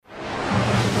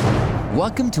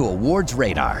Welcome to Awards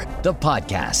Radar, the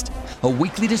podcast, a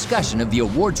weekly discussion of the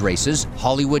awards races,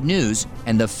 Hollywood news,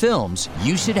 and the films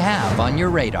you should have on your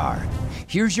radar.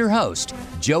 Here's your host,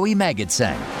 Joey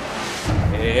Magidson.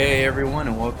 Hey everyone,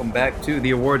 and welcome back to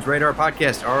the Awards Radar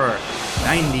podcast, our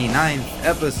 99th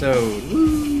episode.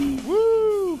 Woo!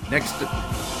 Woo!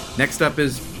 Next up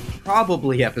is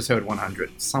probably episode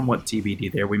 100. Somewhat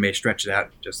TBD there. We may stretch it out,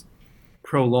 just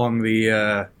prolong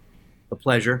the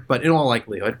pleasure, but in all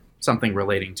likelihood, something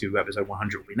relating to episode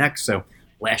 100 will be next. So,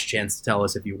 last chance to tell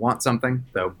us if you want something.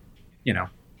 Though,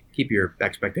 keep your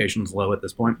expectations low at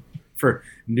this point for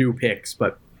new picks.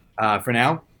 But for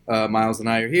now, Miles and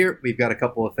I are here. We've got a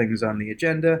couple of things on the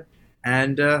agenda,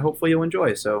 and hopefully you'll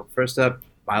enjoy. So, first up,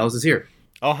 Miles is here.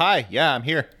 Oh, hi. Yeah, I'm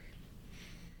here.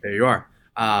 There you are.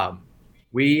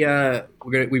 We a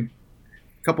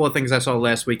couple of things I saw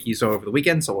last week. You saw over the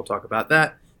weekend, so we'll talk about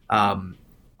that.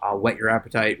 I'll whet your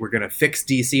appetite. We're going to fix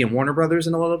DC and Warner Brothers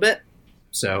in a little bit.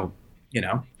 So,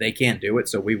 they can't do it,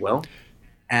 so we will.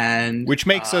 And which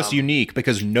makes us unique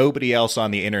because nobody else on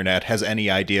the internet has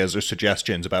any ideas or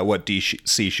suggestions about what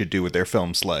DC should do with their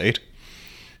film slate.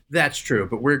 That's true,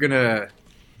 but we're going to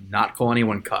not call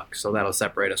anyone cuck, so that'll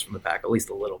separate us from the pack at least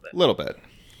a little bit. A little bit.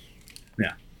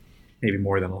 Yeah. Maybe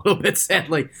more than a little bit,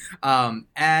 sadly.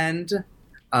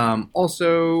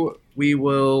 Also, we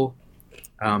will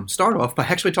start off by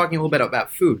actually talking a little bit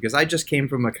about food, because I just came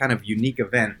from a kind of unique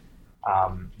event.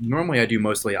 Normally I do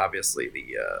mostly, obviously,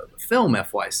 the film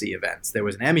FYC events. There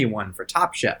was an Emmy one for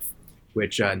Top Chef,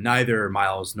 which neither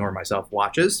Miles nor myself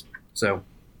watches, so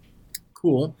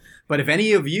cool. But if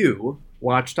any of you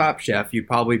watch Top Chef, you'd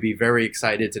probably be very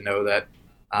excited to know that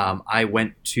I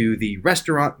went to the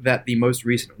restaurant that the most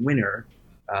recent winner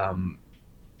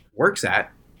works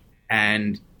at,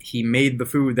 and he made the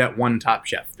food that won Top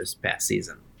Chef this past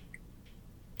season.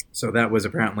 So that was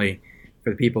apparently for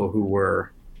the people who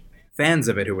were fans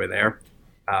of it who were there.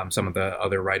 Some of the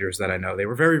other writers that I know, they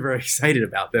were very, very excited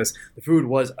about this. The food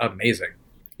was amazing.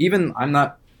 Even I'm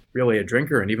not really a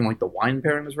drinker, and even like the wine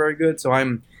pairing was very good. So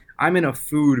I'm in a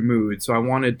food mood. So I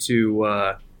wanted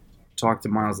to talk to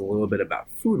Miles a little bit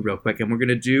about food real quick, and we're going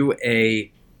to do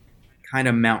a kind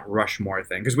of Mount Rushmore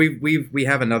thing, because we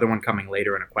have another one coming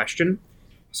later in a question.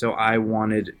 So I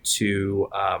wanted to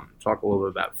talk a little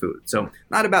bit about food. So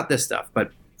not about this stuff,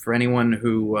 but for anyone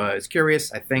who is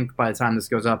curious, I think by the time this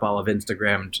goes up, I'll have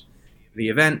Instagrammed the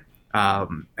event.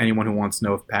 Anyone who wants to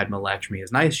know if Padma Lakshmi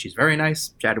is nice, she's very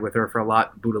nice. Chatted with her for a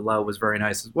lot. Buddha Love was very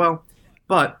nice as well.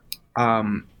 But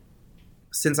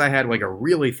since I had like a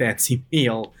really fancy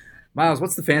meal, Miles,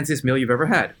 what's the fanciest meal you've ever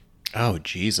had? Oh,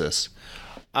 Jesus.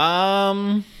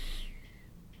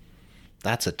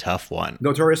 That's a tough one.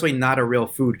 Notoriously not a real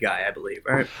food guy, I believe,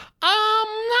 right?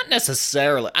 Not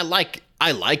necessarily. I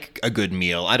like a good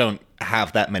meal. I don't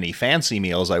have that many fancy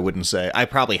meals, I wouldn't say. I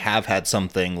probably have had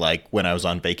something like when I was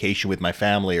on vacation with my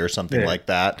family or something like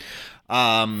that.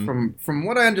 From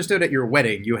what I understood at your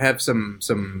wedding, you have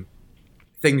some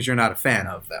things you're not a fan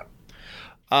of, though.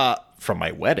 From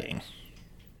my wedding?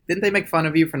 Didn't they make fun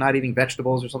of you for not eating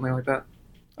vegetables or something like that?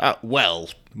 Well,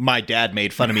 my dad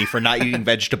made fun of me for not eating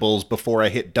vegetables before I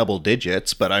hit double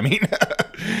digits, but I mean,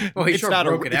 well, it's not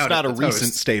a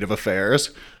recent state of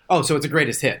affairs. Oh, so it's a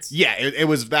greatest hits. Yeah,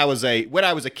 when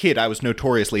I was a kid, I was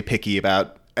notoriously picky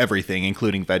about everything,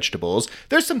 including vegetables.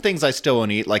 There's some things I still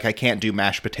don't eat, like I can't do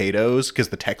mashed potatoes because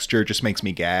the texture just makes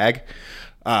me gag.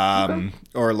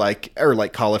 Or like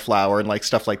cauliflower and like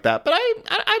stuff like that. But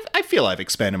I feel I've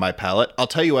expanded my palate. I'll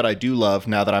tell you what I do love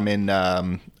now that I'm in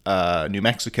New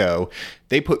Mexico.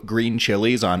 They put green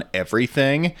chilies on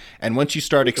everything, and once you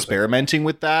start experimenting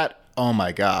with that, oh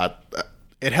my god.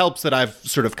 It helps that I've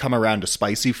sort of come around to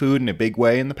spicy food in a big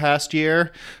way in the past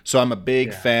year. So I'm a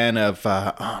big fan of,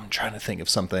 I'm trying to think of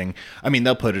something. I mean,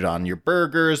 they'll put it on your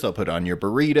burgers, they'll put it on your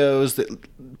burritos,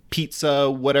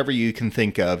 pizza, whatever you can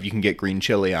think of, you can get green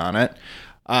chili on it.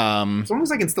 As long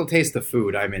as I can still taste the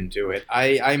food, I'm into it.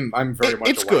 I'm very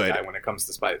much a white guy when it comes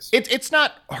to spice. It's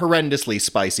not horrendously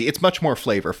spicy. It's much more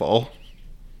flavorful.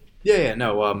 Yeah,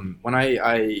 no. When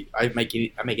I make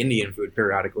Indian food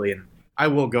periodically, and I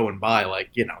will go and buy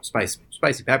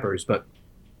spicy peppers, but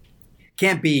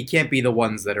can't be the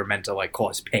ones that are meant to like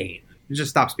cause pain. It just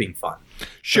stops being fun.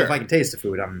 Sure. So if I can taste the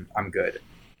food, I'm good.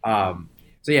 So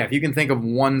yeah, if you can think of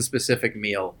one specific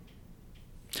meal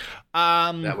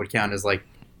that would count as like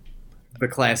the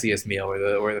classiest meal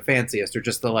or the fanciest, or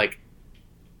just the like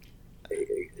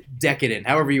decadent,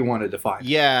 however you want to define it.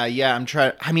 Yeah, I'm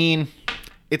trying. I mean,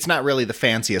 it's not really the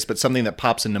fanciest, but something that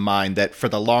pops into mind that for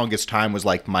the longest time was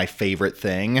like my favorite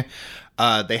thing.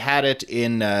 They had it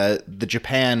in the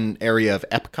Japan area of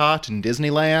Epcot and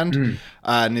Disneyland,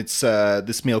 and it's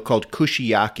this meal called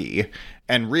kushiyaki,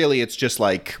 and really it's just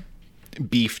like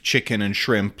beef, chicken, and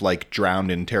shrimp like drowned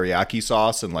in teriyaki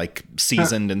sauce and like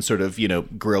seasoned and sort of, you know,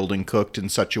 grilled and cooked in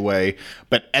such a way.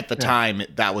 But at the time,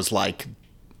 that was like,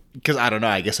 because I don't know,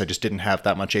 I guess I just didn't have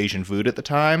that much Asian food at the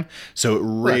time, so it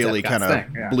really kind of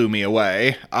blew me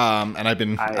away. And I've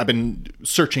been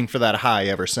searching for that high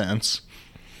ever since.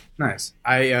 Nice.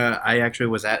 I actually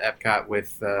was at Epcot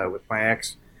with my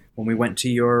ex when we went to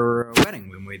your wedding,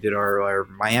 when we did our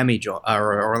Miami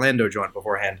our Orlando joint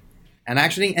beforehand, and I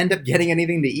actually didn't end up getting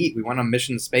anything to eat. We went on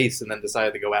Mission Space and then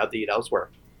decided to go out to eat elsewhere.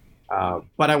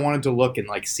 But I wanted to look and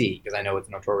like see, because I know it's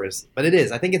notorious, but it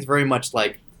is. I think it's very much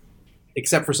like,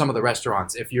 except for some of the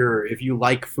restaurants, if you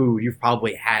like food, you've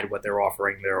probably had what they're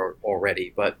offering there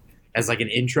already. But as like an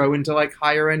intro into like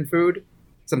higher end food,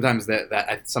 sometimes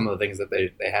that some of the things that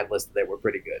they had listed there were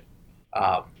pretty good.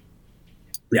 I've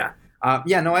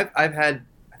had.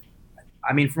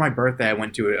 I mean, for my birthday, I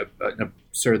went to an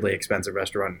absurdly expensive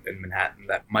restaurant in Manhattan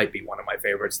that might be one of my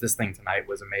favorites. This thing tonight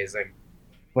was amazing,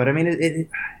 but I mean,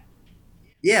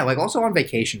 like also on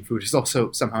vacation, food is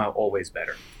also somehow always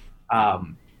better.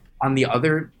 On the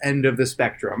other end of the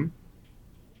spectrum,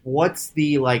 what's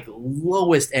the like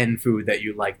lowest end food that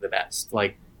you like the best?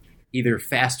 Like either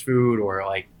fast food or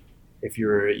like if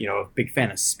you're, you know, a big fan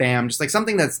of Spam, just like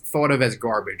something that's thought of as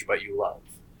garbage but you love.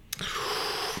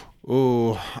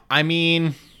 Ooh, I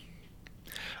mean,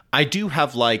 I do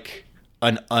have like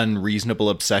an unreasonable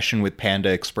obsession with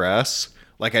Panda Express.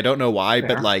 Like, I don't know why,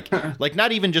 but like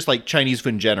not even just like Chinese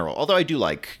food in general, although I do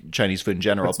like Chinese food in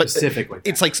general, but specifically,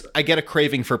 it's like I get a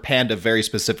craving for Panda very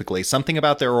specifically. Something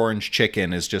about their orange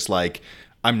chicken is just like,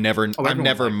 I'm never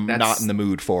not in the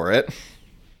mood for it.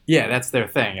 Yeah, that's their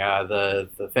thing.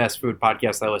 The fast food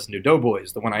podcast I listen to,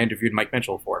 Doughboys, the one I interviewed Mike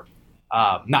Mitchell for.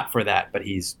 Not for that, but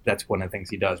that's one of the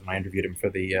things he does when I interviewed him for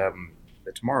the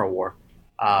Tomorrow War.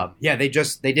 They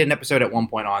did an episode at one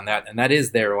point on that, and that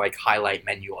is their like highlight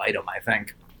menu item, I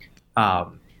think. I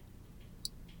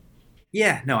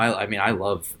mean, I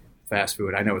love fast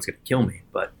food. I know it's going to kill me,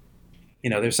 but you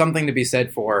know, there's something to be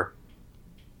said for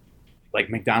like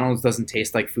McDonald's doesn't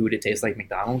taste like food; it tastes like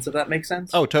McDonald's. If that makes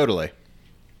sense. Oh, totally.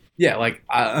 Yeah, like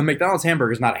a McDonald's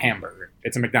hamburger is not a hamburger;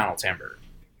 it's a McDonald's hamburger.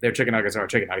 Their chicken nuggets are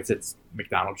chicken nuggets. It's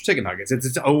McDonald's chicken nuggets. It's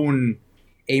its own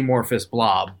amorphous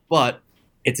blob, but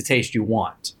it's a taste you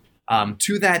want.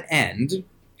 To that end,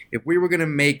 if we were going to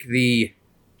make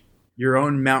your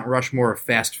own Mount Rushmore of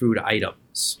fast food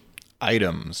items.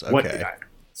 Okay.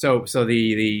 So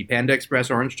the Panda Express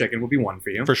orange chicken would be one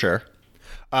for you. For sure.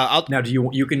 Now,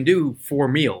 you can do 4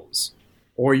 meals,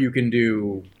 or you can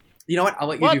do... You know what? I'll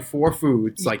let you do 4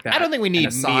 foods like that. I don't think we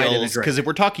need meals, because if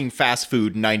we're talking fast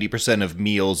food, 90% of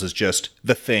meals is just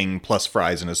the thing plus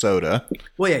fries and a soda.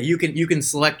 Well, yeah, you can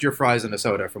select your fries and a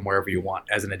soda from wherever you want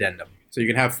as an addendum. So you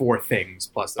can have 4 things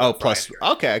plus the fries.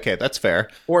 Okay, that's fair.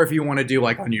 Or if you want to do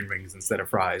like onion rings instead of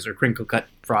fries or crinkle cut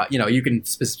fries, you know, you can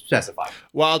specify.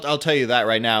 Well, I'll tell you that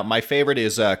right now. My favorite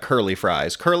is curly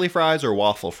fries. Curly fries or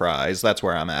waffle fries. That's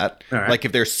where I'm at. All right. Like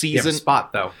if they're seasoned. You have a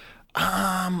spot though.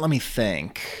 Let me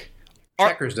think.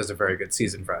 Checkers does a very good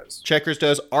seasoned fries. Checkers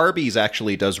does. Arby's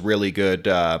actually does really good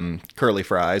curly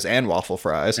fries and waffle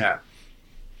fries. Yeah.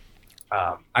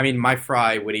 I mean, my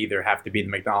fry would either have to be the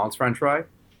McDonald's French fry,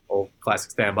 old classic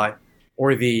standby,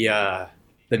 or the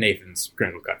Nathan's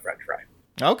crinkle cut French fry.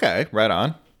 Okay, right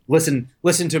on. Listen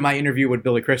to my interview with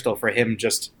Billy Crystal for him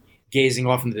just gazing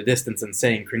off into the distance and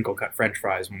saying crinkle cut French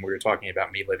fries when we were talking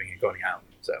about me living in Coney Island.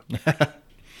 So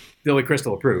Billy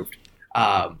Crystal approved.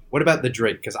 What about the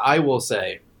drink? Because I will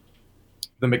say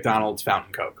the McDonald's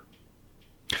Fountain Coke.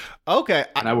 Okay,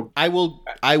 I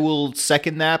will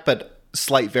second that, but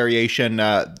slight variation.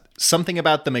 Something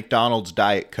about the McDonald's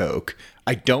Diet Coke.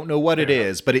 I don't know what it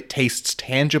is, but it tastes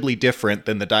tangibly different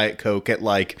than the Diet Coke at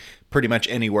like pretty much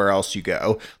anywhere else you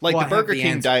go. Like the Burger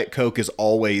King Diet Coke is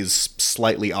always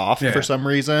slightly off for some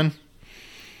reason.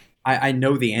 I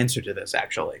know the answer to this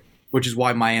actually, which is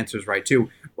why my answer is right too.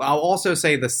 I'll also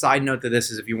say the side note to this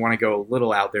is if you want to go a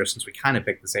little out there, since we kind of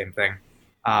picked the same thing,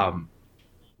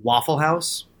 Waffle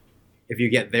House, if you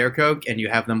get their Coke and you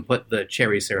have them put the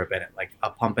cherry syrup in it, like a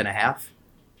pump and a half,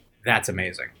 that's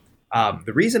amazing.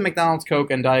 The reason McDonald's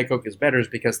Coke and Diet Coke is better is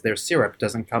because their syrup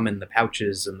doesn't come in the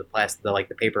pouches and the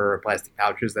paper or plastic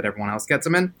pouches that everyone else gets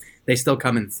them in. They still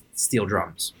come in steel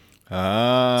drums.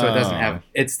 Oh. So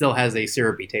it still has a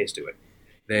syrupy taste to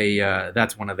it.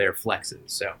 That's one of their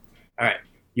flexes. So, all right.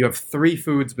 You have 3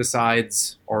 foods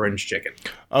besides orange chicken.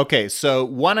 Okay, so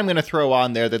one I'm going to throw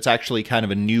on there that's actually kind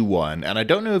of a new one, and I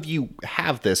don't know if you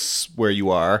have this where you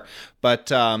are, but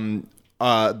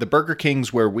the Burger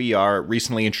Kings where we are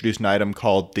recently introduced an item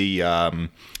called the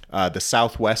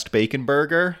Southwest Bacon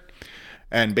Burger,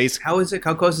 and basically,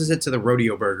 How close is it to the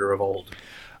rodeo burger of old?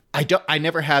 I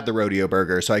never had the rodeo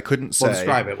burger, so I couldn't say. We'll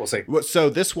describe it. We'll say. So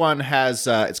this one has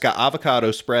it's got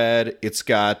avocado spread. It's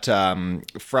got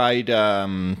fried.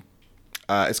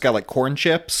 It's got like corn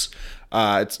chips.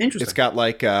 It's got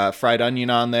like fried onion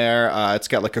on there. It's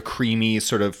got like a creamy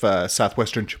sort of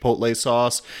Southwestern Chipotle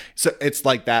sauce. So it's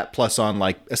like that plus on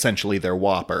like essentially their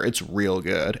Whopper. It's real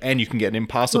good, and you can get an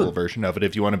Impossible version of it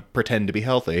if you want to pretend to be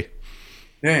healthy.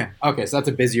 Yeah. Okay, so that's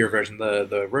a busier version.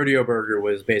 The rodeo burger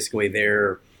was basically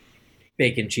their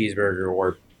bacon cheeseburger,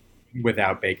 or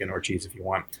without bacon or cheese if you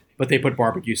want, but they put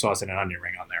barbecue sauce and an onion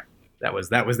ring on there. That was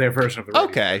their version of the rodeo.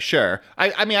 Okay, sure.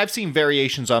 I mean, I've seen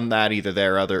variations on that either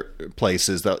there or other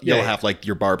places. You'll have like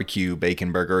your barbecue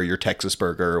bacon burger or your Texas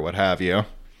burger or what have you.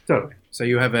 Totally. So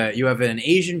you have an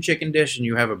Asian chicken dish and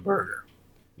you have a burger.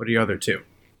 What are the other 2?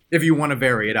 If you want to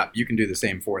vary it up, you can do the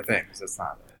same 4 things. That's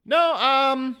not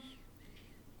No,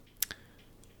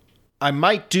 I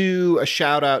might do a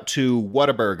shout out to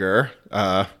Whataburger,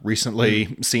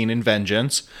 recently seen in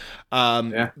Vengeance.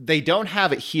 They don't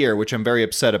have it here, which I'm very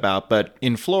upset about, but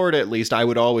in Florida at least, I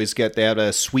would always they had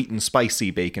a sweet and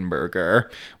spicy bacon burger,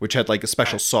 which had like a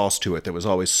special sauce to it that was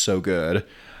always so good.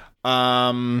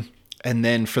 And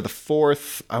then for the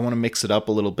 4th, I want to mix it up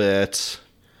a little bit.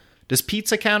 Does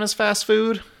pizza count as fast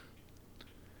food?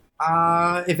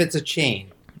 If it's a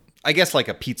chain. I guess like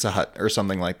a Pizza Hut or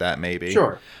something like that, maybe.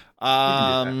 Sure.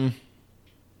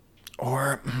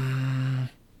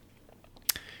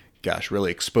 Gosh,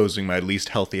 really exposing my least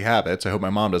healthy habits. I hope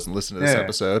my mom doesn't listen to this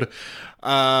episode.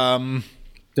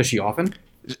 Does she often?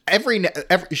 Every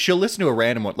she'll listen to a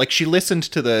random one. Like she listened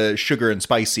to the Sugar and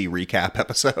Spicy recap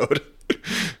episode.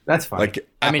 That's fine. Like,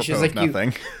 I mean, she's like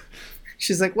nothing.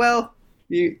 She's like, well,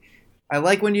 I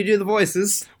like when you do the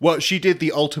voices. Well, she did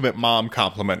the ultimate mom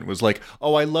compliment. Was like,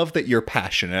 oh, I love that you're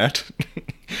passionate.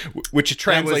 Which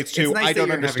translates to, nice I don't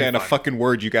understand a fucking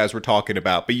word you guys were talking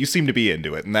about, but you seem to be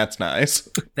into it, and that's nice.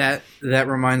 That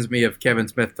reminds me of Kevin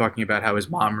Smith talking about how his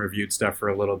mom reviewed stuff for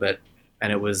a little bit,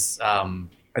 and it was, I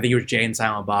think it was Jay and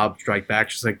Silent Bob Strike Back.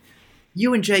 She's like,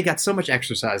 you and Jay got so much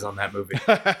exercise on that movie.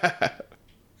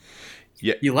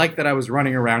 Yeah. You liked that I was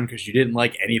running around because you didn't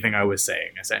like anything I was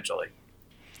saying, essentially.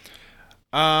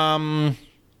 Gosh,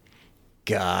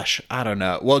 I don't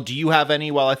know. Well, do you have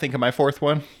any while I think of my 4th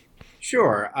one?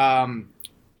 Sure. I'll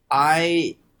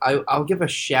give a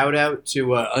shout out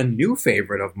to a new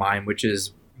favorite of mine, which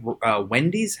is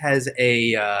Wendy's has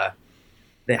a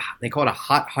they call it a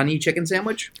hot honey chicken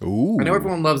sandwich. Ooh. I know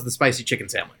everyone loves the spicy chicken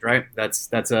sandwich, right?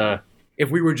 That's if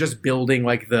we were just building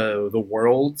like the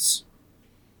worlds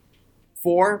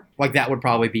for, like, that would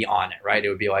probably be on it, right? It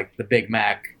would be like the Big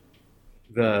Mac,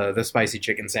 the spicy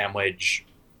chicken sandwich,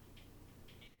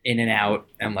 In-N-Out,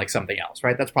 and like something else,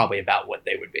 right? That's probably about what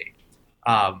they would be.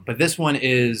 But this one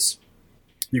is,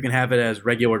 you can have it as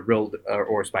regular grilled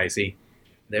or spicy.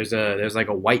 There's like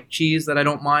a white cheese that I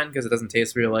don't mind because it doesn't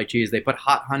taste really like cheese. They put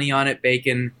hot honey on it,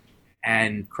 bacon,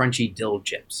 and crunchy dill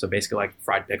chips. So basically like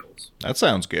fried pickles. That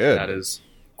sounds good. That is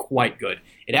quite good.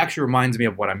 It actually reminds me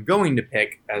of what I'm going to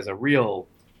pick as a real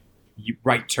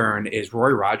right turn is Roy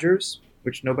Rogers,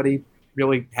 which nobody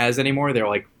really has anymore. They're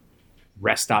like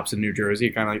rest stops in New Jersey,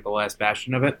 kind of like the last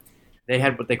bastion of it. They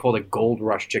had what they called a Gold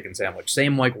Rush chicken sandwich.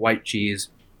 Same like white cheese,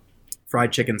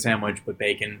 fried chicken sandwich with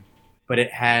bacon, but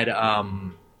it had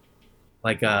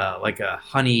like a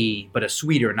honey, but a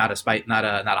sweeter, not a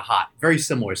hot. Very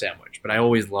similar sandwich, but I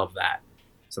always love that.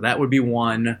 So that would be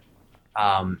one.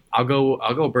 I'll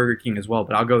go Burger King as well,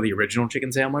 but I'll go the original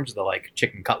chicken sandwich, the like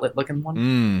chicken cutlet looking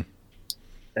one.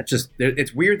 That's just,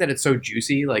 it's weird that it's so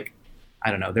juicy. Like,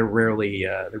 I don't know, they're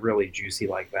really juicy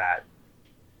like that.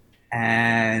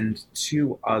 And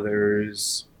 2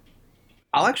 others,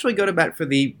 I'll actually go to bat for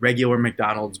the regular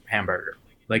McDonald's hamburger.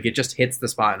 Like, it just hits the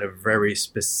spot in a very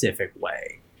specific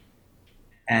way.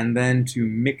 And then to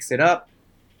mix it up,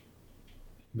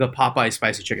 the Popeye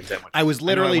spicy chicken sandwich. I was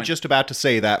literally just about to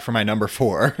say that for my number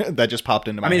 4. That just popped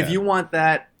into my head. If you want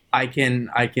that, I can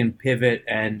pivot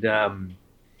and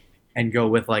go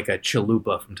with like a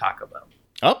chalupa from Taco Bell.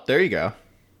 Oh, there you go.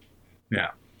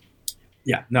 Yeah.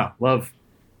 No,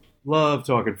 love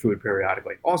talking food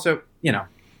periodically. Also,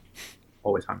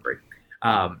 always hungry.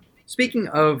 Speaking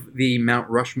of the Mount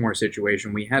Rushmore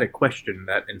situation, we had a question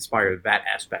that inspired that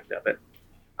aspect of it.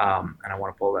 And I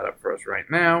want to pull that up for us right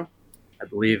now. I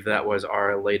believe that was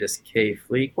our latest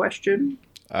K-Flea question.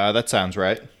 That sounds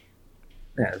right.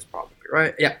 Yeah, that's probably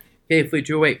right. Yeah. Okay, Fleet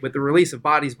 208. With the release of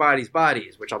Bodies, Bodies,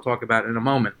 Bodies, which I'll talk about in a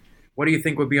moment, what do you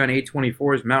think would be on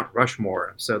A24's Mount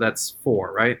Rushmore? So that's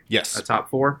 4, right? Yes. Top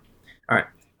 4? All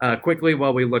right. Quickly,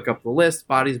 while we look up the list,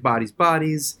 Bodies, Bodies,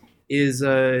 Bodies is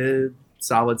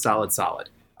solid.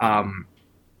 I'm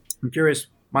curious,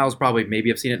 Miles probably maybe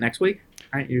have seen it next week,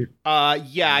 right?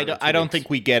 Yeah, I don't think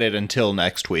we get it until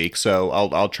next week, so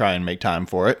I'll try and make time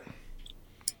for it.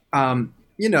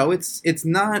 It's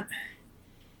not.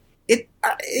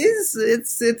 It's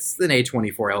an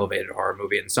A24 elevated horror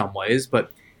movie in some ways,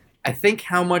 but I think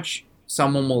how much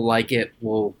someone will like it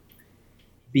will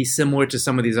be similar to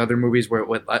some of these other movies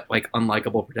with like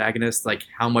unlikable protagonists, like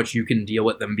how much you can deal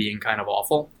with them being kind of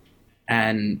awful.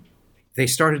 And they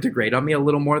started to grate on me a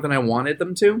little more than I wanted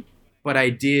them to, but I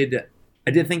did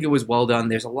think it was well done.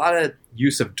 There's a lot of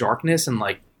use of darkness and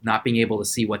like not being able to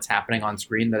see what's happening on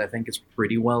screen that I think is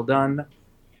pretty well done.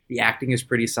 The acting is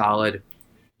pretty solid.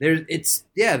 There's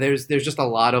just a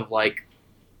lot of like,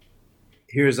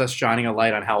 here's us shining a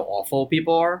light on how awful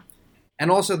people are,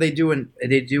 and also they do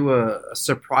a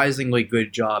surprisingly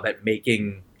good job at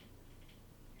making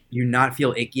you not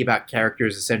feel icky about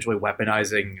characters essentially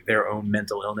weaponizing their own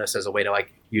mental illness as a way to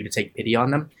like you to take pity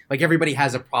on them. Like everybody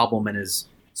has a problem and is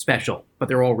special, but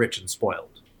they're all rich and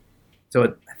spoiled. So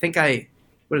I think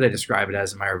what did I describe it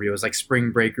as in my review? It was like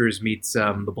Spring Breakers meets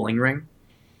The Bling Ring.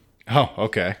 Oh,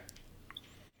 okay.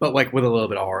 But like with a little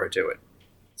bit of horror to it.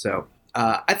 So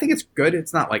I think it's good.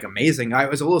 It's not like amazing. I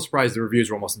was a little surprised the reviews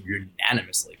were almost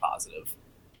unanimously positive.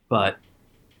 But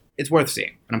it's worth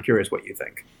seeing. And I'm curious what you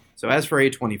think. So as for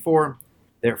A24,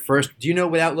 their first... Do you know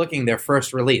without looking their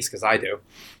first release? Because I do.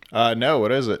 No,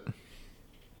 what is it?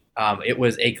 It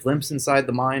was A Glimpse Inside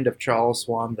the Mind of Charles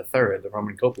Swan III, the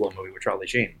Roman Coppola movie with Charlie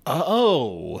Sheen.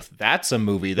 Oh, that's a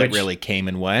movie that really came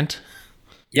and went.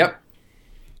 Yep.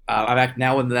 I've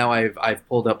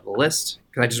pulled up the list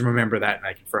because I just remember that and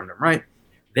I confirmed them right.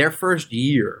 Their first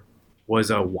year was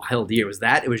a wild year.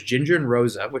 It was Ginger and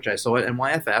Rosa, which I saw at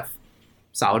NYFF,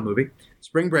 solid movie.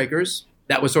 Spring Breakers,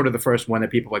 that was sort of the first one that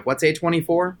people were like, what's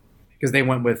A24? Because they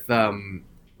went with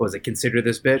Consider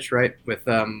This Bitch, right? With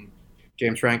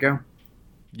James Franco,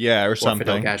 or something.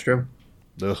 Fidel Castro.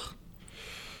 Ugh.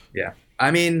 Yeah,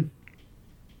 I mean,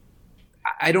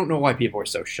 I don't know why people are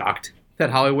so shocked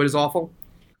that Hollywood is awful.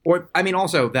 Or, I mean,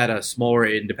 also that a smaller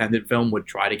independent film would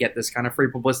try to get this kind of free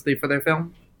publicity for their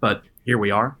film. But here we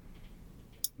are.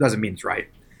 Doesn't mean it's right.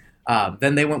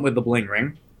 Then they went with The Bling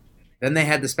Ring. Then they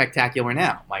had The Spectacular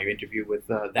Now, my interview with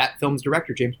that film's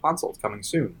director, James Ponsoldt, coming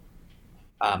soon.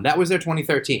 That was their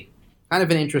 2013. Kind of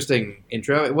an interesting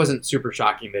intro. It wasn't super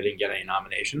shocking they didn't get any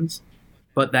nominations.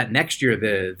 But that next year,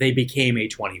 they became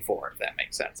A24, if that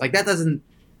makes sense. Like,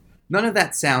 none of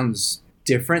that sounds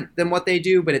different than what they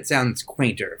do, but it sounds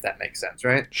quainter, if that makes sense,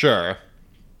 right? Sure.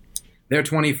 Their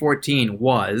 2014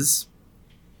 was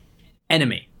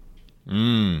Enemy.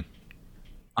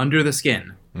 Under the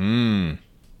Skin.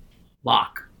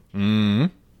 Lock.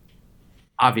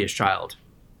 Obvious Child.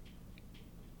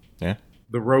 Yeah.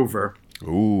 The Rover.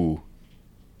 Ooh.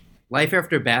 Life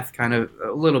After Beth, kind of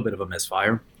a little bit of a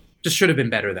misfire. Just should have been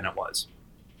better than it was.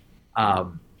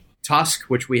 Tusk,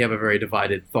 which we have a very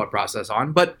divided thought process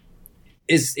on, but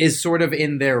is sort of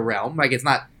in their realm. Like it's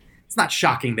not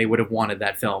shocking they would have wanted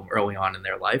that film early on in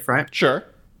their life, right? Sure.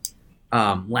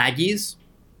 Laggies,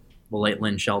 the late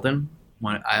Lynn Shelton.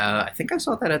 I think I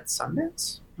saw that at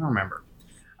Sundance. I don't remember.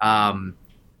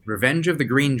 Revenge of the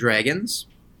Green Dragons,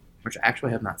 which I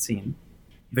actually have not seen.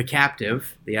 The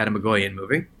Captive, the Adam Magoyan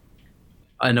movie.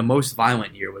 And A Most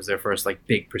Violent Year was their first like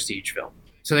big prestige film.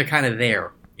 So they're kind of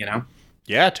there, you know?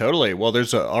 Yeah, totally. Well,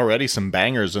 there's already some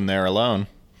bangers in there alone.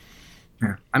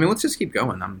 Yeah. I mean, let's just keep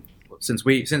going.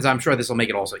 Since I'm sure this will make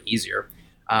it also easier.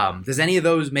 Does any of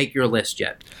those make your list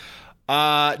yet?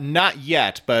 Not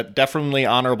yet, but definitely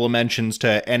honorable mentions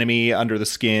to Enemy, Under the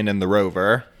Skin, and The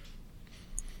Rover.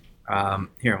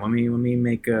 Here, let me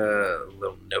make a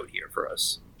little note here for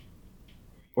us.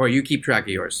 Or you keep track of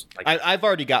yours. I've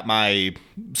already got my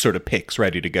sort of picks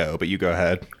ready to go, but you go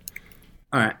ahead.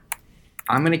 All right.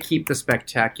 I'm going to keep The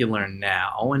Spectacular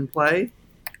Now in play.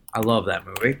 I love that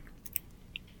movie.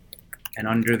 And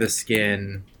Under the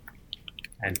Skin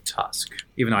and Tusk,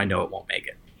 even though I know it won't make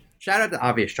it. Shout out to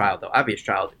Obvious Child, though. Obvious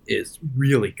Child is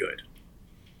really good.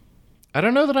 I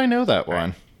don't know that I know that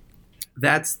one.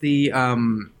 That's the,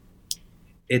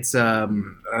 it's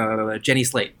Jenny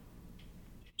Slate.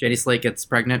 Jenny Slate gets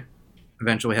pregnant,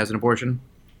 eventually has an abortion.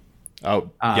 Oh,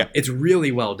 yeah. It's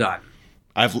really well done.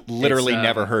 I've literally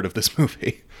never heard of this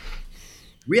movie.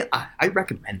 I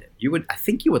recommend it. I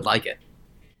think you would like it.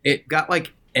 It got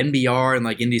like NBR and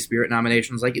like Indie Spirit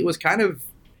nominations. Like it was kind of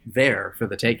there for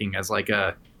the taking as like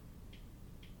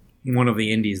one of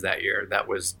the indies that year that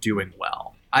was doing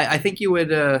well. I think you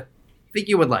would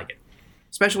like it,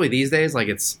 especially these days. Like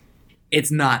it's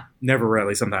not never,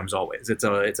 rarely, sometimes, always. It's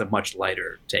a much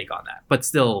lighter take on that, but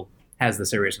still has the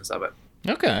seriousness of it.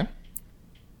 Okay.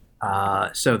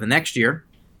 So the next year,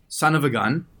 Son of a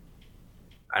Gun.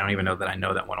 I don't even know that I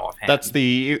know that one offhand. That's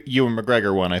the Ewan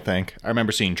McGregor one, I think. I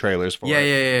remember seeing trailers for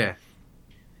it.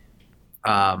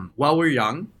 Yeah. While We're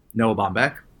Young, Noah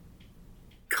Baumbach.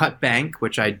 Cut Bank,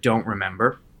 which I don't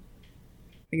remember.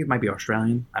 I think it might be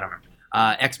Australian. I don't remember.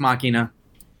 Ex Machina.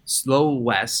 Slow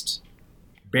West.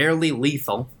 Barely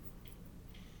Lethal.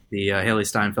 The Haley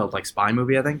Steinfeld like spy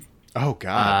movie, I think. Oh,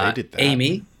 God, they did that.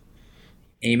 Amy,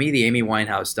 the Amy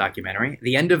Winehouse documentary.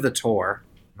 The End of the Tour.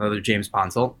 Another James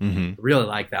Ponsel. Mm-hmm. Really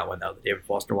like that one, though. The David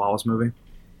Foster Wallace movie.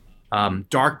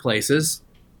 Dark Places.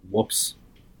 Whoops.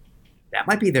 That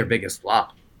might be their biggest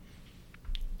flop.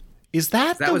 Is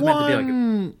that that the was one? meant to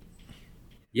be like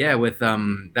yeah, with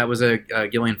that was a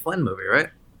Gillian Flynn movie, right?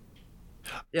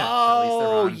 Yeah.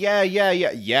 Oh,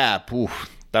 yeah. Oof.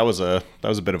 That was a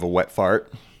bit of a wet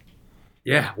fart.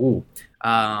 Yeah. Ooh.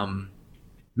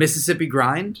 Mississippi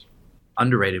Grind,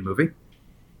 underrated movie.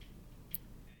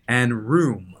 And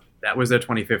Room, that was their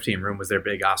 2015. Room was their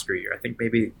big Oscar year. I think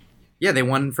maybe, yeah, they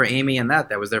won for Amy and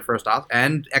that was their first Oscar.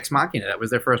 And Ex Machina, that was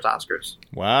their first Oscars.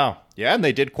 Wow. Yeah, and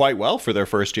they did quite well for their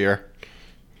first year.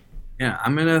 Yeah,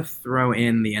 I'm going to throw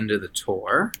in The End of the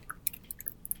Tour.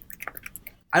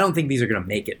 I don't think these are going to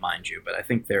make it, mind you, but I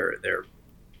think they're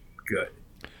good.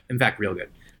 In fact, real good.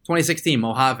 2016,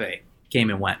 Mojave came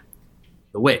and went.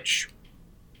 The Witch.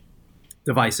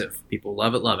 Divisive. People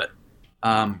love it.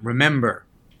 Remember,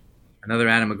 another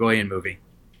Adam Egoyan movie.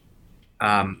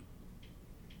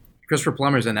 Christopher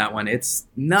Plummer's in that one. It's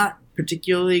not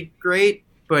particularly great,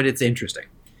 but it's interesting.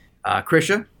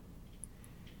 Krisha.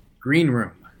 Green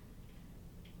Room.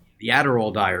 The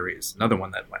Adderall Diaries. Another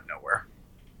one that went nowhere.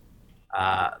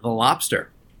 The Lobster.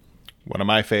 One of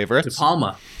my favorites. De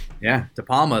Palma. Yeah, De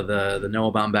Palma, the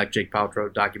Noah Baumbach, Jake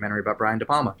Paltrow documentary about Brian De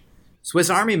Palma. Swiss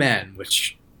Army Man,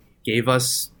 which gave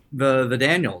us the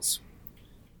Daniels.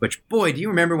 Which, boy, do you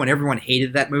remember when everyone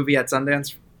hated that movie at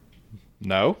Sundance?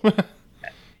 No.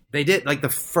 They did, like, the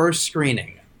first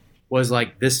screening was,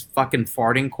 like, this fucking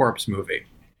farting corpse movie.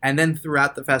 And then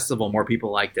throughout the festival, more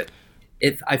people liked it.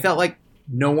 I felt like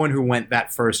no one who went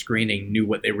that first screening knew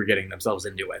what they were getting themselves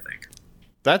into, I think.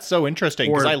 That's so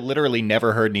interesting, because I literally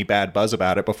never heard any bad buzz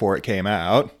about it before it came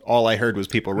out. All I heard was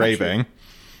people raving.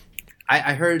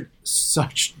 I heard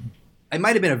it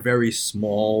might have been a very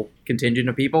small contingent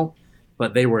of people,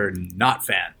 but they were not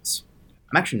fans.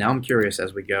 I'm curious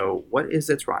as we go, what is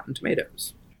its Rotten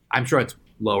Tomatoes? I'm sure it's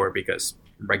lower because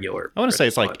regular. I want to say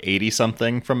it's like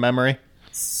 80-something from memory.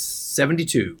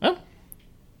 72. Oh.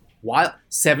 While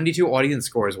 72 audience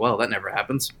score as well. That never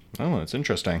happens. Oh, that's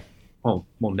interesting. Well,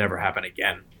 will never happen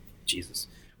again. Jesus.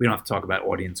 We don't have to talk about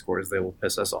audience scores. They will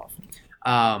piss us off.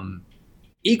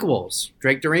 Equals,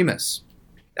 Drake Doremus.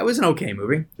 That was an okay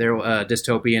movie. They're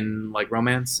dystopian like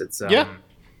romance. It's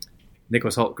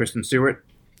Nicholas Hoult, Kristen Stewart.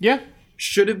 Yeah.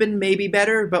 Should have been maybe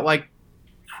better, but like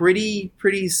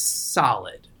pretty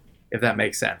solid, if that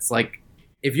makes sense. Like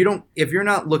if you're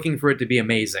not looking for it to be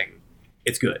amazing,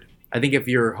 it's good. I think if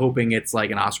you're hoping it's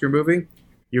like an Oscar movie,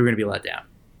 you're going to be let down.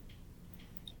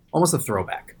 Almost a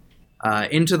throwback.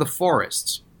 Into the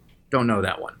Forest. Don't know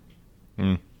that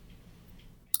one.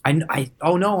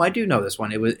 I do know this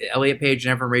one. It was Elliot Page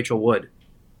and Evan Rachel Wood.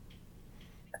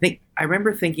 I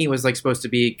remember thinking it was like supposed to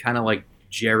be kind of like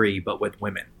Jerry, but with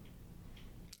women.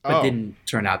 But didn't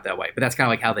turn out that way. But that's kind of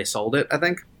like how they sold it, I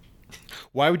think.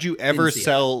 Why would you ever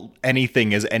sell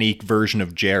anything as any version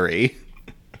of Jerry?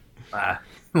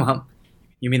 Well,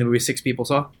 you mean the movie Six People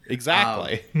Saw?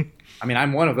 Exactly. I mean,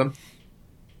 I'm one of them.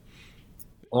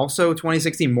 Also,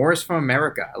 2016, Morris from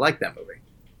America. I like that movie.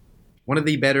 One of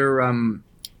the better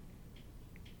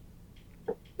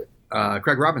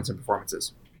Craig Robinson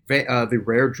performances. The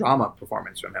rare drama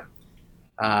performance from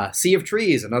him. Sea of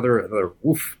Trees, another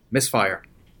misfire.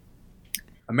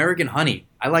 American Honey.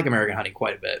 I like American Honey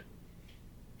quite a bit.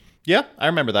 Yeah, I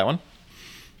remember that one.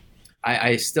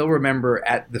 I still remember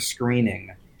at the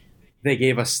screening, they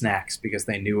gave us snacks because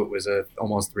they knew it was a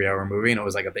almost 3-hour movie and it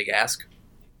was like a big ask.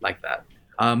 Like that.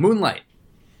 Moonlight.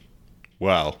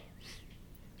 Well,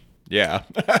 yeah.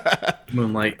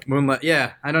 Moonlight.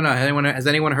 Yeah, I don't know. Has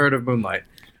anyone heard of Moonlight?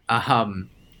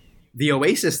 The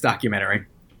Oasis documentary.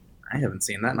 I haven't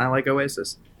seen that, and I like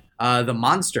Oasis. The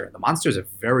Monster. The Monster is a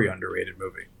very underrated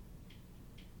movie.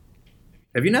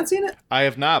 Have you not seen it? I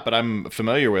have not, but I'm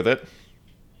familiar with it.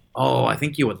 Oh, I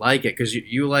think you would like it because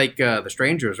you like The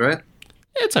Strangers, right?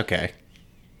 It's okay.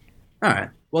 All right.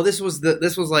 Well, this was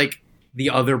like the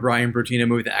other Brian Bertino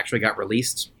movie that actually got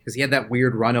released because he had that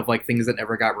weird run of like things that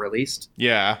never got released.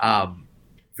 Yeah.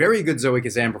 Very good Zoe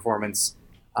Kazan performance.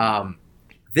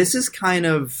 This is kind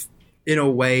of, in a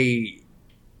way,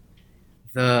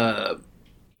 the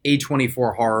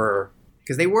A24 horror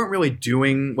because they weren't really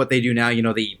doing what they do now. You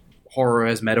know, the horror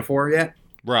as metaphor yet.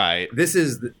 Right. This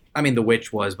is, The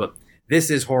Witch was, but this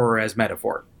is horror as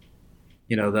metaphor.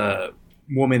 You know, the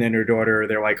woman and her daughter,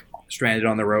 they're like stranded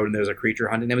on the road and there's a creature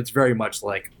hunting them. It's very much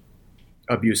like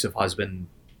abusive husband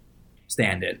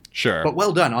stand-in. Sure. But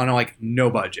well done on like no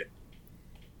budget.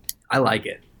 I like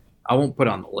it. I won't put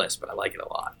it on the list, but I like it a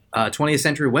lot. 20th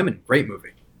Century Women, great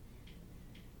movie.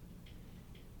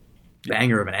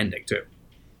 Banger of an ending, too.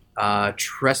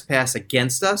 Trespass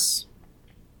Against Us.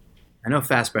 I know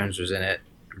Fassbender's in it.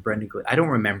 I don't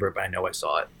remember it, but I know I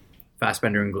saw it.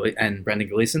 Fassbender and Brendan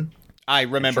Gleeson. I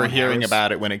remember hearing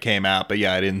about it when it came out, but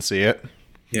yeah, I didn't see it.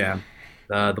 Yeah.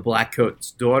 The Black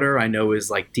Coat's Daughter, I know,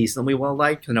 is like decently well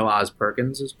liked. I know Oz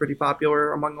Perkins is pretty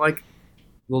popular among like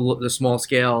the small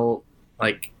scale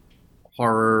like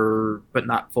horror, but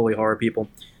not fully horror people.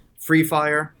 Free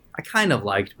Fire, I kind of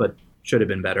liked, but should have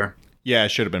been better. Yeah, it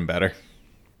should have been better.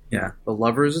 Yeah. The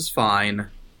Lovers is fine.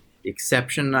 The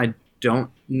Exception, I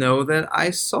don't know that I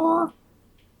saw.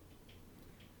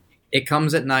 It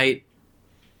Comes at Night.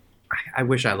 I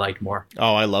wish I liked more.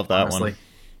 Oh, I love that honestly. one.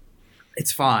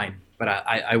 It's fine, but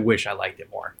I wish I liked it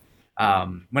more.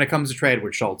 When it comes to Trey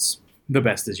Edward Schultz, the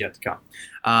best is yet to come.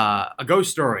 A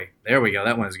Ghost Story. There we go.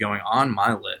 That one is going on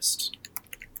my list.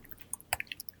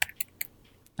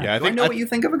 Yeah, I know what you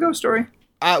think of A Ghost Story.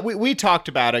 We talked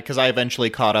about it because I eventually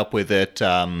caught up with it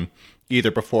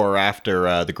either before or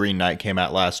after The Green Knight came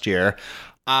out last year.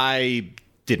 I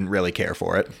didn't really care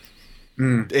for it.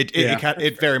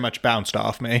 It very much bounced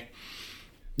off me.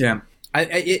 Yeah,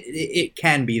 it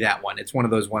can be that one. It's one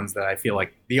of those ones that I feel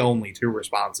like the only two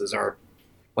responses are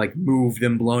like moved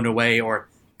and blown away or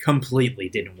completely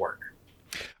didn't work.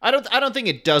 I don't think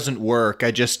it doesn't work.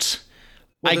 I just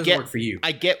work for you.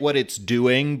 I get what it's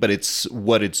doing, but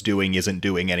what it's doing isn't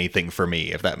doing anything for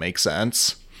me, if that makes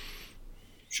sense.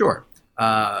 Sure.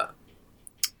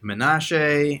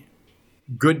 Menashe,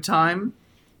 Good Time.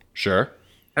 Sure.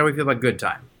 How do we feel about Good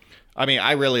Time? I mean,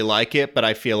 I really like it, but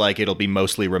I feel like it'll be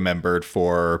mostly remembered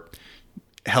for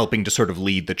helping to sort of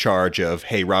lead the charge of,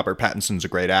 hey, Robert Pattinson's a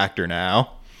great actor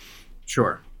now.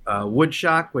 Sure.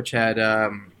 Woodstock, which had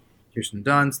Kirsten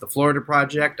Dunst, The Florida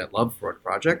Project. I love Florida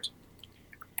Project.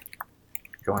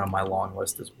 Going on my long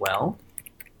list as well.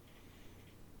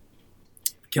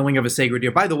 Killing of a Sacred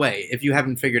Deer. By the way, if you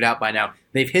haven't figured out by now,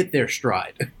 they've hit their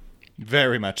stride.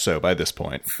 Very much so by this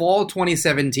point. Fall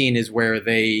 2017 is where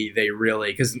they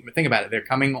really... Because think about it. They're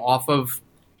coming off of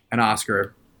an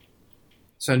Oscar.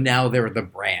 So now they're the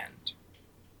brand.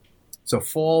 So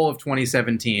fall of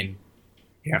 2017.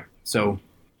 Yeah. So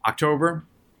October,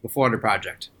 The Florida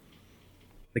Project.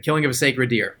 The Killing of a Sacred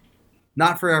Deer.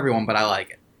 Not for everyone, but I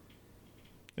like it.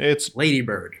 It's Lady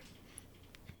Bird.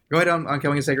 Go ahead on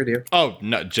Killing a Sacred Deer. Oh,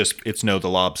 no, it's No the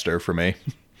Lobster for me.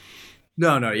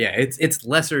 No, yeah, it's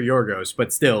lesser Yorgos,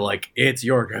 but still, like, it's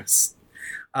Yorgos.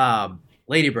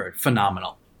 Lady Bird,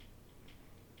 phenomenal.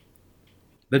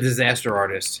 The Disaster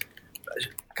Artist.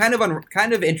 Kind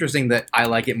of interesting that I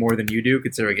like it more than you do,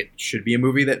 considering it should be a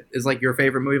movie that is like your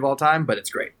favorite movie of all time, but it's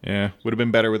great. Yeah, would have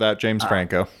been better without James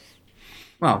Franco.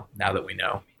 Well, now that we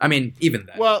know. I mean, even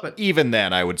then. Well, even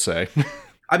then, I would say.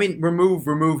 I mean,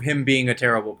 remove him being a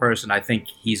terrible person. I think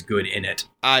he's good in it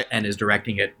and is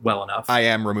directing it well enough. I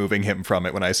am removing him from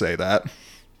it when I say that.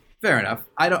 Fair enough.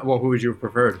 Well, who would you have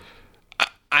preferred?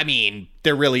 I mean,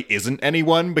 there really isn't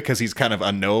anyone because he's kind of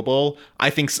unknowable. I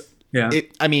think... Yeah.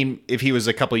 If he was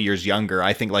a couple years younger,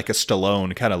 I think like a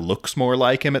Stallone kind of looks more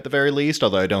like him at the very least,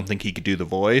 although I don't think he could do the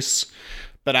voice.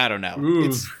 But I don't know.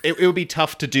 It would be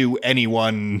tough to do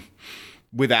anyone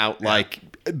without like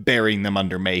burying them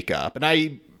under makeup. And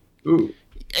I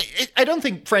don't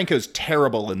think Franco's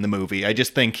terrible in the movie. I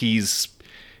just think he's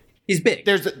big.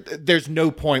 There's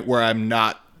no point where I'm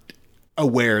not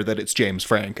aware that it's James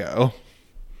Franco.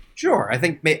 Sure. I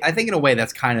think in a way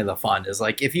that's kind of the fun is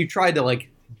like if you tried to like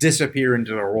disappear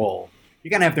into the role, you're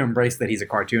gonna have to embrace that he's a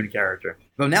cartoon character.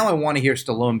 Though now I want to hear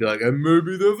Stallone be like, and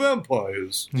maybe they're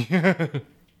vampires.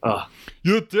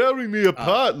 You're tearing me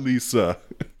apart, Lisa.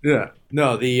 Yeah.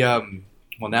 No,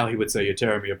 well, now he would say you're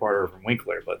tearing me apart from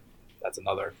Winkler, but that's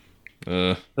another.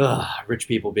 Rich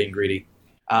people being greedy.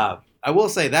 I will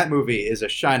say that movie is a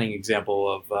shining example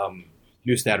of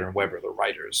Neustadter and Weber, the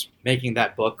writers, making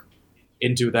that book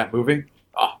into that movie.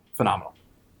 Oh, phenomenal.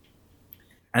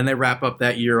 And they wrap up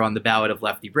that year on The Ballad of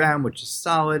Lefty Brown, which is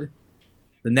solid.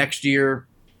 The next year,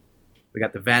 we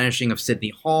got The Vanishing of Sydney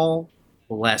Hall,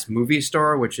 The Last Movie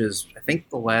Star, which is, I think,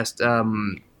 the last Burt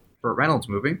Reynolds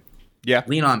movie. Yeah.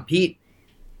 Lean on Pete,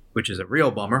 which is a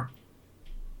real bummer.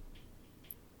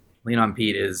 Lean on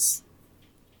Pete is...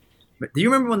 Do you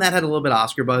remember when that had a little bit of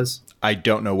Oscar buzz? I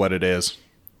don't know what it is.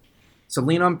 So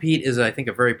Lean on Pete is, I think,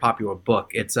 a very popular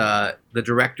book. It's the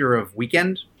director of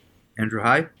Weekend, Andrew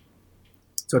Hyde.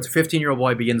 So it's a 15-year-old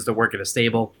boy begins to work at a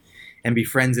stable and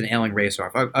befriends an ailing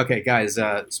racehorse. Okay, guys,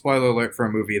 spoiler alert for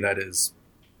a movie that is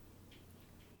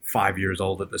 5 years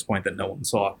old at this point that no one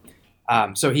saw.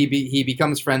 So he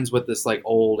becomes friends with this like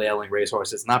old ailing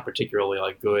racehorse. It's not particularly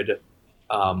like good.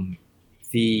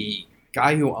 The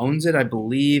guy who owns it, I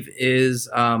believe, is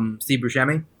Steve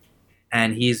Buscemi.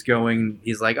 And he's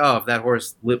like, oh, if that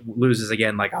horse loses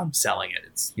again, like, I'm selling it.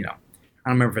 It's, I don't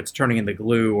remember if it's turning into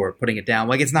glue or putting it down.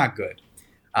 Like, it's not good.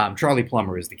 Charlie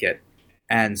Plummer is the kid.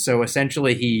 And so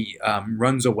essentially he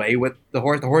runs away with the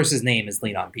horse. The horse's name is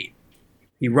Lean on Pete.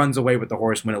 He runs away with the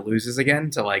horse when it loses again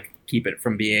to, like, keep it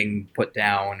from being put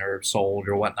down or sold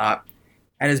or whatnot.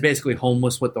 And is basically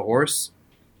homeless with the horse.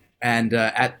 And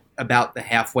at about the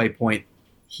halfway point,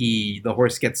 the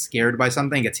horse gets scared by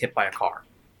something, gets hit by a car.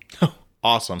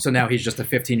 Awesome. So now he's just a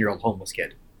 15-year-old homeless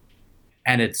kid.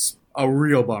 And it's a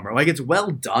real bummer. Like, it's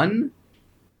well done,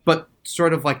 but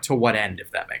sort of like to what end, if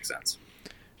that makes sense.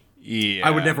 Yeah. I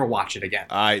would never watch it again.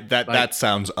 That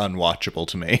sounds unwatchable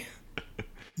to me.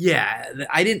 Yeah,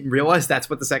 I didn't realize that's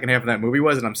what the second half of that movie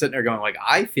was, and I'm sitting there going, like,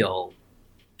 I feel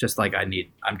just like I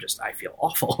feel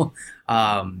awful.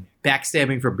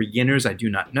 Backstabbing for Beginners, I do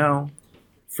not know.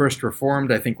 First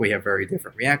Reformed, I think we have very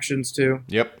different reactions to.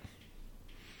 Yep.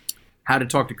 How to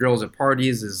Talk to Girls at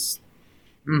Parties is,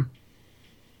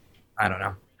 I don't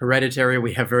know. Hereditary,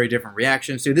 we have very different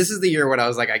reactions to. This is the year when I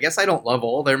was like, I guess I don't love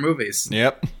all their movies.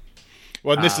 Yep.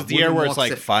 Well, this is the year where it's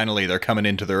like, finally, they're coming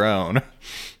into their own.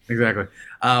 Exactly.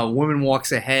 Woman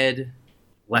Walks Ahead,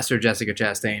 lesser Jessica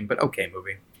Chastain, but okay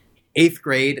movie. Eighth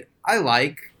Grade, I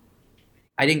like.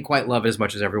 I didn't quite love it as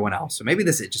much as everyone else, so maybe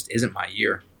this just isn't my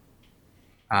year.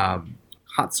 Hot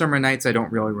Summer Nights, I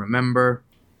don't really remember.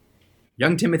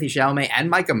 Young Timothy Chalamet and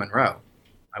Micah Monroe.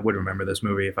 I would remember this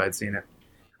movie if I'd seen it.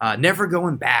 Never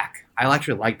Going Back. I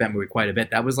actually liked that movie quite a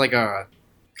bit. That was like a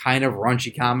kind of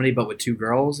raunchy comedy, but with two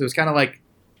girls. It was kind of like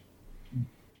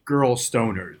Girl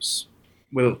Stoners,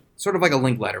 with sort of like a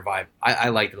Linklater vibe. I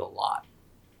liked it a lot.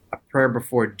 A Prayer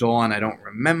Before Dawn, I don't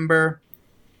remember.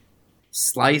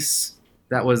 Slice,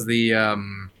 that was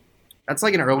that's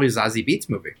like an early Zazie Beetz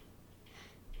movie.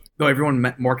 Though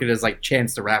everyone marketed as like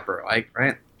Chance the Rapper, like,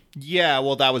 right? Yeah,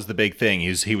 well, that was the big thing.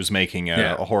 He was making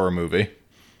a horror movie.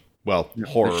 Well,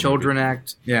 horror. The Children movie.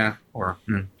 Act, yeah, horror.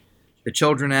 The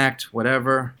Children Act,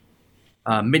 whatever.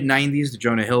 Mid-90s, the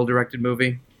Jonah Hill directed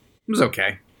movie. It was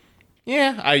okay.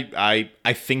 Yeah,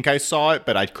 I think I saw it,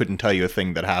 but I couldn't tell you a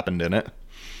thing that happened in it.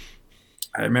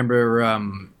 I remember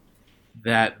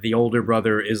that the older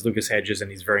brother is Lucas Hedges, and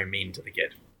he's very mean to the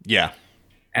kid. Yeah.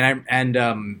 And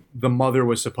the mother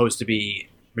was supposed to be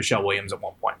Michelle Williams at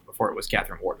one point before it was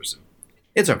Catherine Waterston.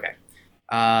 It's okay.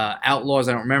 Outlaws,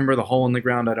 I don't remember. The Hole in the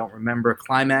Ground, I don't remember.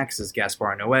 Climax is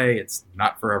Gaspar Noé. It's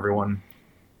not for everyone.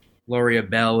 Gloria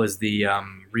Bell is the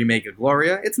remake of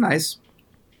Gloria. It's nice.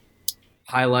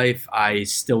 High Life, I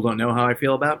still don't know how I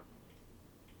feel about.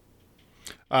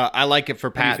 I like it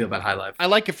for Pattinson. How do you feel about High Life? I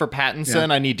like it for Pattinson.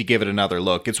 Yeah. I need to give it another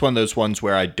look. It's one of those ones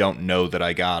where I don't know that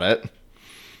I got it.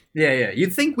 Yeah.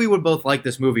 You'd think we would both like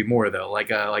this movie more, though. Like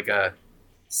a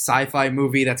sci-fi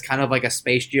movie that's kind of like a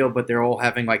space deal, but they're all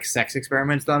having like sex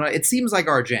experiments done. It seems like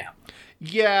our jam.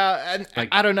 Yeah, and like,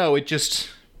 I don't know. It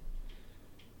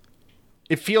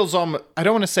feels I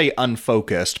don't want to say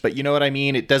unfocused, but you know what I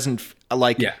mean. It doesn't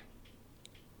like. Yeah.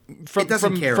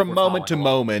 From moment to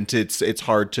moment, it's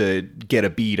hard to get a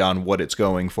beat on what it's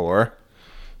going for.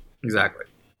 Exactly.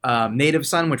 Native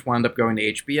Son, which wound up going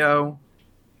to HBO.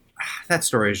 That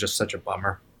story is just such a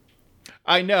bummer.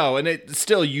 I know, and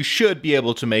you should be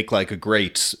able to make like a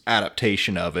great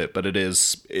adaptation of it, but it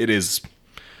is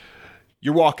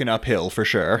you're walking uphill for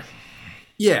sure.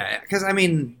 Yeah, because I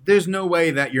mean, there's no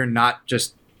way that you're not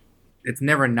just. It's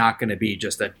never not going to be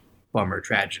just a bummer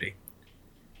tragedy.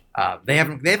 They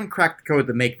haven't cracked the code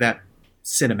to make that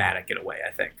cinematic in a way,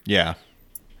 I think. Yeah.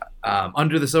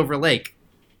 Under the Silver Lake,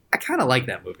 I kind of like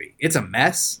that movie. It's a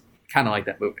mess. Kind of like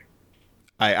that movie.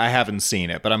 I haven't seen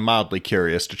it, but I'm mildly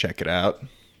curious to check it out.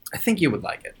 I think you would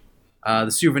like it. The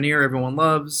Souvenir, everyone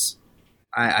loves.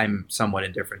 I'm somewhat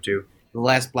indifferent to. The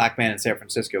Last Black Man in San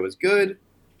Francisco is good.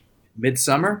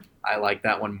 Midsummer, I like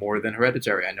that one more than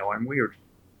Hereditary. I know I'm weird.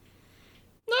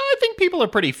 I think people are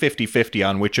pretty 50-50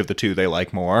 on which of the two they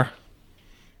like more.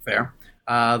 Fair.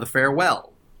 The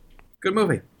Farewell. Good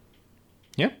movie.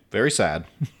 Yeah, very sad.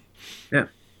 Yeah.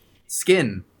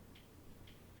 Skin.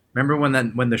 Remember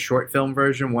when the short film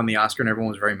version won the Oscar and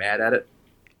everyone was very mad at it?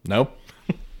 Nope.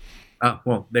 Oh,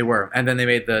 well, they were. And then they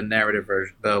made the narrative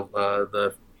version,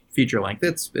 the feature length.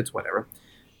 It's whatever.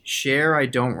 Cher, I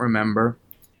don't remember.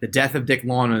 The Death of Dick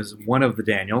Lawn is one of the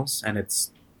Daniels, and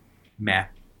it's meh.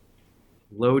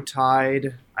 Low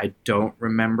Tide, I don't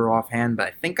remember offhand, but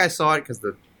I think I saw it because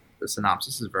the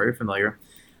synopsis is very familiar.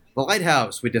 The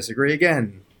Lighthouse, we disagree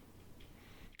again.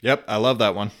 Yep, I love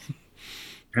that one.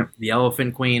 The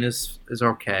Elephant Queen is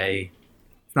okay.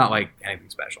 It's not like anything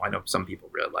special. I know some people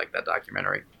really like that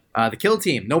documentary. The Kill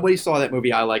Team. Nobody saw that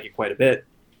movie. I like it quite a bit.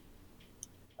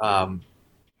 I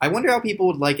wonder how people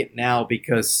would like it now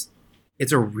because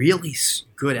it's a really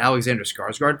good Alexander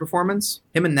Skarsgård performance.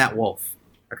 Him and Nat Wolff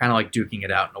are kind of like duking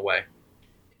it out in a way.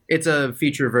 It's a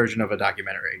feature version of a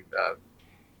documentary.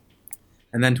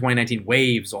 And then 2019,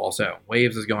 Waves also.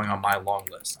 Waves is going on my long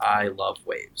list. I love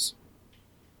Waves.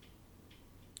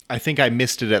 I think I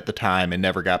missed it at the time and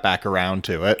never got back around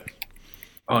to it.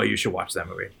 Oh, you should watch that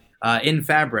movie. In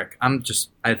Fabric,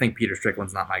 I think Peter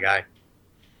Strickland's not my guy.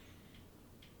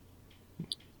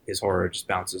 His horror just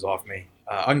bounces off me.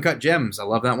 Uncut Gems, I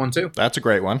love that one too. That's a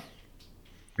great one.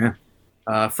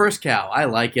 Yeah. First Cow, I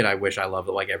like it. I wish I loved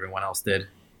it like everyone else did.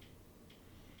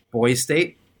 Boys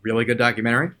State, really good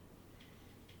documentary.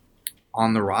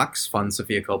 On the Rocks, fun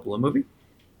Sofia Coppola movie.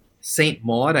 Saint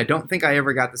Maud, I don't think I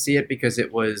ever got to see it because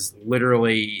it was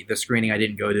literally the screening I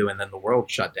didn't go to and then the world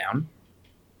shut down.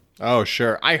 Oh,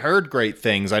 sure. I heard great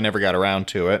things. I never got around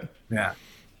to it. Yeah.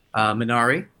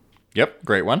 Minari. Yep,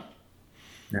 great one.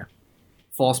 Yeah.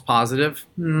 False Positive.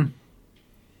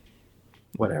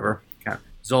 Whatever. Okay.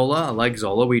 Zola, I like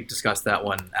Zola. We discussed that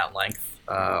one at length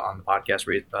on the podcast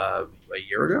a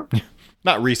year ago.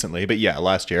 Not recently, but yeah,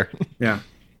 last year. Yeah.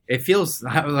 It feels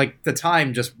like the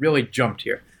time just really jumped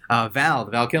here. The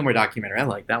Val Kilmer documentary. I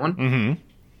like that one. Mm-hmm.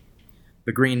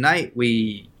 The Green Knight.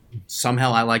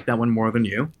 I like that one more than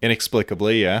you.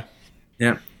 Inexplicably, yeah.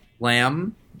 Yeah.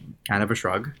 Lamb, kind of a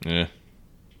shrug. Yeah.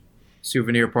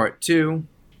 Souvenir Part 2.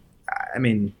 I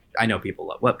mean, I know people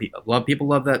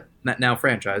love that now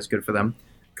franchise. Good for them.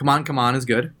 Come On is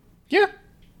good. Yeah.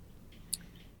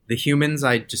 The Humans,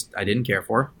 I didn't care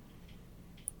for.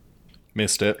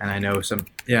 Missed it. And I know some.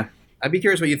 Yeah. I'd be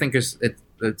curious what you think is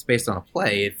it's based on a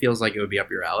play. It feels like it would be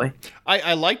up your alley.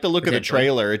 I like the look of the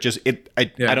trailer.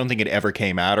 I don't think it ever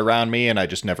came out around me, and I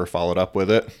just never followed up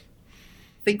with it.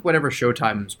 I think whatever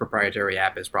Showtime's proprietary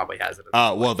app is probably has it.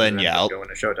 Well then, yeah. Go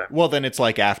into Showtime. Well then, it's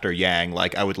like After Yang.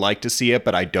 Like, I would like to see it,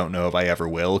 but I don't know if I ever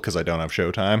will because I don't have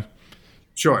Showtime.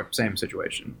 Sure, same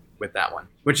situation with that one,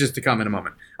 which is to come in a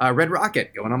moment. Red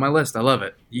Rocket, going on my list. I love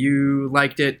it. You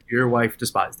liked it. Your wife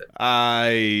despised it.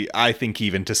 I think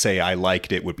even to say I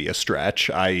liked it would be a stretch.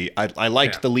 I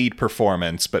liked the lead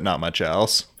performance, but not much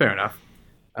else. Fair enough.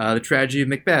 The Tragedy of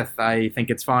Macbeth, I think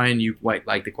it's fine. You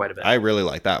liked it quite a bit. I really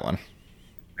like that one.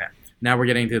 Yeah. Now we're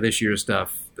getting to this year's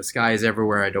stuff. The Sky is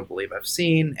Everywhere, I don't believe I've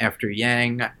seen. After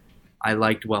Yang, I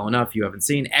liked well enough. You haven't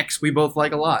seen. X, we both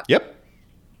like a lot. Yep.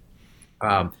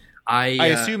 I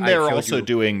assume they're also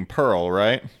doing Pearl,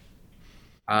 right?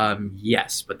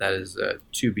 Yes, but that is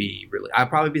to be really. I'll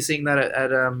probably be seeing that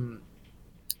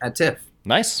at TIFF.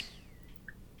 Nice.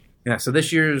 Yeah. So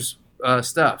this year's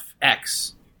stuff: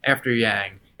 X, After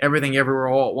Yang, Everything Everywhere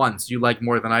All at Once. You like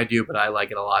more than I do, but I like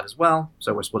it a lot as well.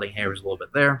 So we're splitting hairs a little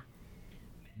bit there.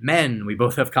 Men, we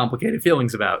both have complicated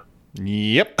feelings about.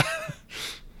 Yep.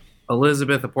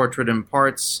 Elizabeth: A Portrait in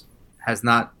Parts has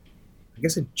not. I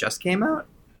guess it just came out.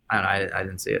 I don't know. I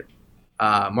didn't see it.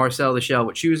 Marcel the Shell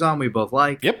with Shoes On, we both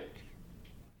like. Yep.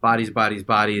 Bodies,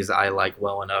 I like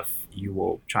well enough. You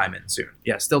will chime in soon.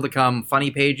 Yeah, still to come.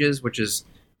 Funny Pages, which is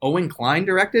Owen Klein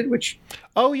directed, which...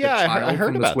 Oh, yeah, I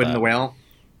heard about Squid that. And the Whale.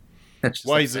 That's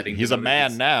well, he's a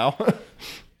man now.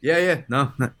 Yeah.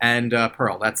 No. And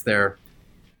Pearl, that's their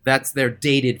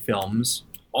dated films.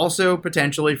 Also,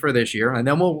 potentially for this year. And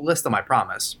then we'll list them, I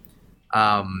promise.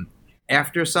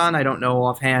 After Sun, I don't know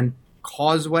offhand.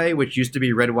 Causeway, which used to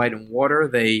be Red, White, and Water,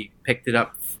 they picked it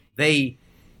up. They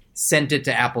sent it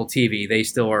to Apple TV. They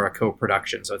still are a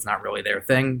co-production, so it's not really their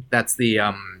thing. That's the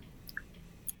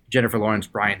Jennifer Lawrence,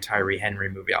 Brian Tyree Henry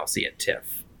movie I'll see at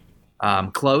TIFF.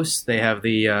 Close, they have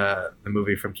the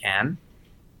movie from Cannes.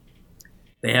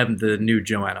 They have the new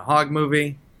Joanna Hogg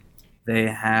movie. They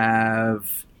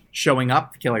have Showing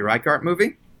Up, the Kelly Reichardt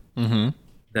movie. Mm-hmm.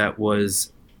 That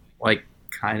was like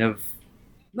kind of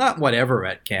not whatever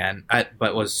at Cannes,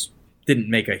 but didn't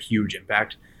make a huge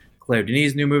impact. Claire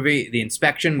Denis' new movie, The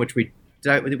Inspection, which we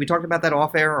talked about that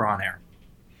off air or on air.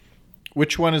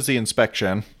 Which one is The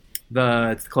Inspection?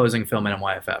 It's the closing film in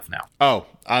NYFF now. Oh,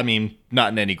 I mean,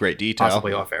 not in any great detail.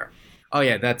 Possibly off air. Oh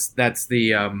yeah, that's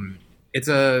the it's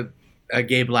a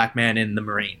gay black man in the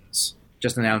Marines,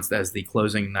 just announced as the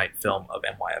closing night film of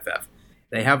NYFF.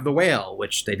 They have The Whale,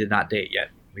 which they did not date yet.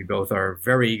 We both are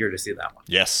very eager to see that one.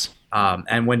 Yes.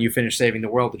 And When You Finish Saving the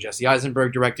World, the Jesse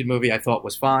Eisenberg directed movie, I thought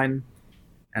was fine.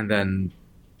 And then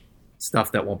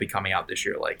stuff that won't be coming out this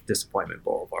year, like Disappointment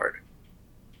Boulevard.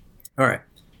 All right,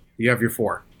 you have your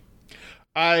 4.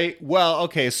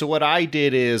 So what I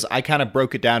did is I kind of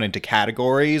broke it down into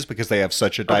categories because they have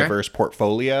such a diverse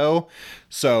portfolio.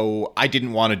 So I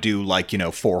didn't want to do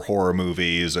 4 horror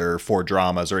movies or 4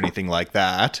 dramas or anything like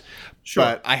that. Sure.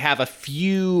 But I have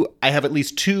at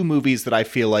least 2 movies that I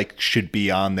feel like should be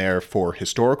on there for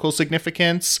historical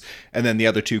significance. And then the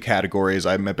other 2 categories,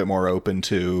 I'm a bit more open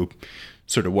to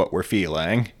sort of what we're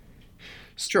feeling.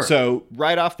 Sure. So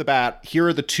right off the bat, here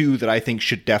are the 2 that I think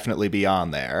should definitely be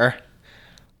on there.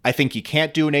 I think you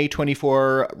can't do an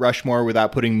A24 Rushmore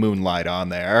without putting Moonlight on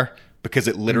there because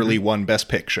it literally won Best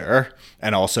Picture.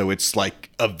 And also it's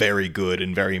a very good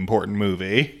and very important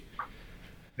movie.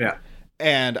 Yeah.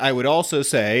 And I would also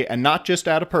say, and not just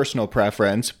out of personal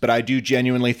preference, but I do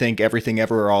genuinely think Everything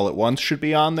Everywhere All at Once should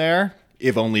be on there,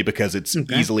 if only because it's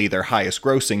easily their highest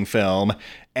grossing film,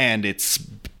 and it's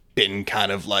been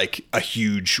kind of a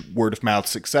huge word-of-mouth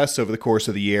success over the course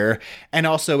of the year, and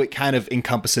also it kind of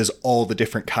encompasses all the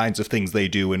different kinds of things they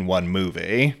do in one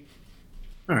movie.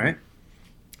 All right.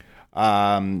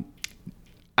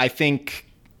 I think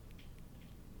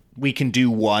we can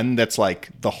do one that's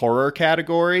the horror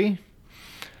category.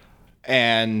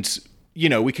 And,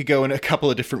 we could go in a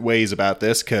couple of different ways about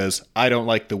this because I don't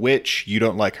like The Witch. You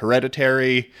don't like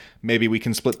Hereditary. Maybe we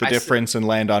can split the difference and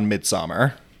land on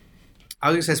Midsommar. I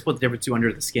was going to say split the difference to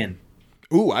Under the Skin.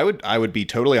 Ooh, I would be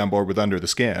totally on board with Under the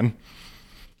Skin.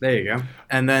 There you go.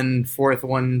 And then 4th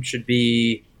one should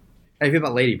be... How do you feel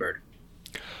about Lady Bird?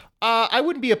 I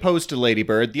wouldn't be opposed to Lady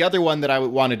Bird. The other one that I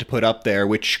wanted to put up there,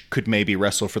 which could maybe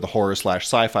wrestle for the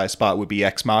horror/sci-fi spot, would be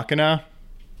Ex Machina.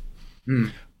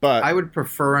 But I would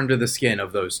prefer Under the Skin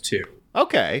of those 2.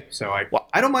 Okay. So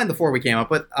I don't mind the 4 we came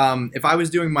up with. If I was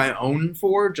doing my own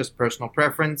 4, just personal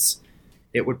preference,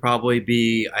 it would probably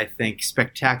be, I think,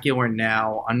 Spectacular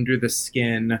Now, Under the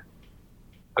Skin,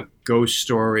 A Ghost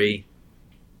Story.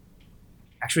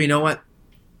 Actually, you know what?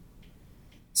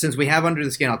 Since we have Under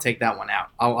the Skin, I'll take that one out.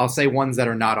 I'll say ones that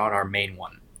are not on our main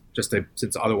one,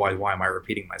 since otherwise, why am I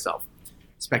repeating myself?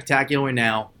 Spectacular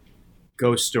Now,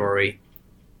 Ghost Story.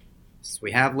 Since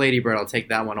we have Lady Bird, I'll take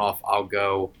that one off. I'll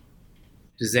go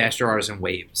Disaster Artist and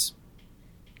Waves.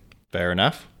 Fair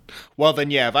enough. Well, then,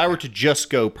 yeah, if I were to just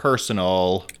go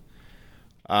personal,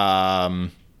 to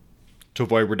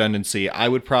avoid redundancy, I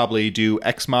would probably do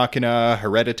Ex Machina,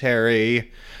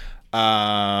 Hereditary,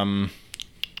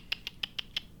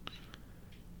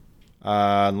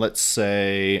 let's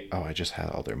say... Oh, I just had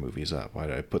all their movies up. Why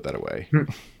did I put that away?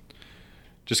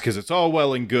 Just because it's all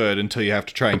well and good until you have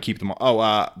to try and keep them all.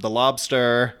 Oh, The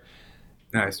Lobster.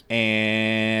 Nice.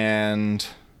 And...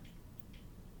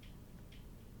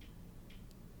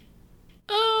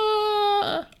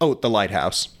 The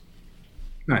Lighthouse.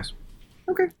 Nice.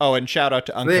 Okay. Oh, and shout out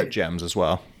to Uncut Gems as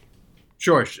well.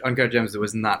 Sure. Uncut Gems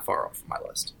was not far off my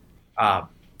list.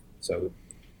 So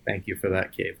thank you for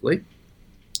that, Cave Lee.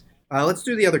 Let's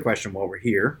do the other question while we're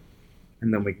here,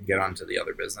 and then we can get on to the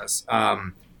other business.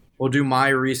 We'll do my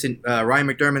recent... Ryan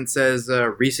McDermott says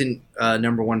recent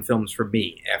number 1 films for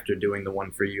me after doing the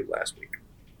one for you last week.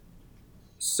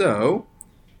 So,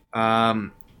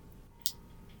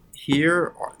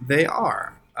 here they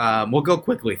are. We'll go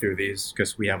quickly through these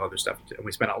because we have other stuff to do. And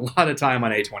we spent a lot of time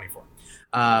on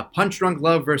A24. Punch Drunk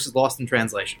Love versus Lost in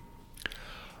Translation.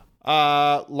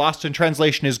 Lost in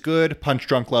Translation is good. Punch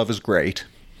Drunk Love is great.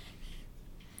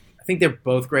 I think they're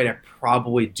both great. I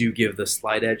probably do give the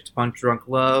slight edge to Punch Drunk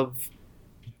Love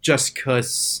just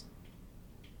because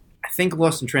I think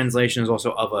Lost in Translation is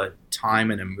also of a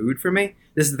time and a mood for me.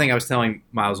 This is the thing I was telling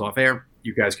Miles off air.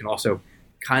 You guys can also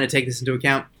kind of take this into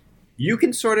account. You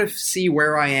can sort of see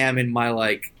where I am in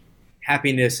my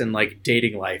happiness and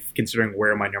dating life, considering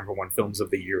where my number 1 films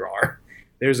of the year are.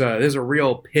 There's a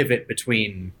real pivot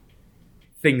between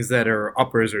things that are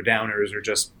uppers or downers, or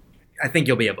just I think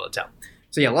you'll be able to tell.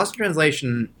 So yeah, Lost in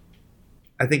Translation,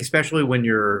 I think especially when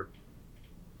you're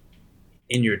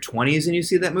in your 20s and you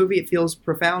see that movie, it feels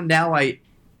profound. Now I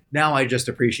just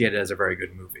appreciate it as a very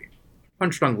good movie.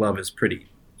 Punch Drunk Love is pretty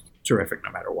terrific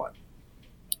no matter what.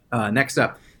 Next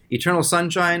up, Eternal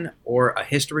Sunshine or A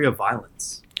History of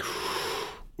Violence.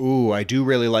 Ooh, I do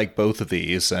really like both of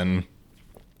these, and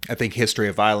I think History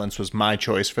of Violence was my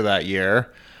choice for that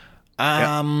year.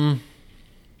 Yep.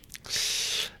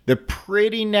 They're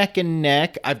pretty neck and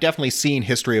neck. I've definitely seen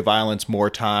History of Violence more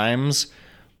times,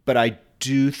 but I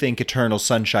do think Eternal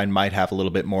Sunshine might have a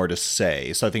little bit more to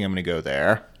say, so I think I'm going to go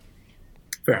there.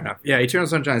 Fair enough. Yeah, Eternal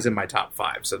Sunshine is in my top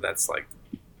 5, so that's like,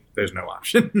 there's no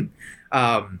option.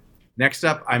 Next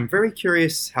up, I'm very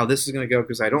curious how this is going to go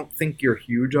because I don't think you're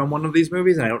huge on one of these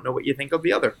movies, and I don't know what you think of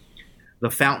the other.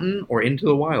 The Fountain or Into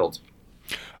the Wild?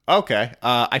 Okay.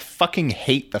 I fucking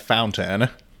hate The Fountain.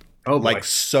 Oh, boy. Like,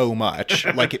 so much.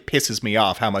 Like, it pisses me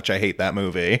off how much I hate that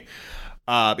movie.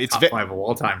 It's top 5 of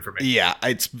all time for me. Yeah,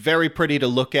 it's very pretty to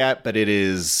look at, but it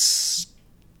is...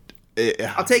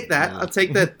 I'll take that. I'll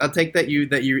take that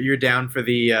you're down for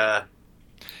the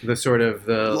sort of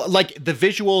the... Like, the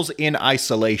visuals in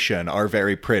isolation are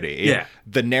very pretty. Yeah.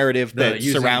 The narrative that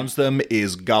surrounds them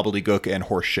is gobbledygook and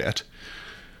horseshit.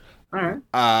 All right.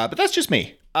 But that's just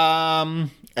me.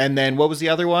 And then what was the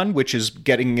other one, which is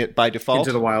getting it by default?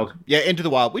 Into the Wild. Yeah, Into the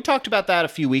Wild. We talked about that a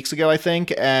few weeks ago, I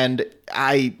think, and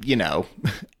I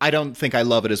don't think I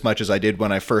love it as much as I did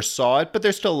when I first saw it, but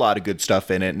there's still a lot of good stuff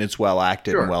in it, and it's well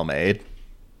acted and well made.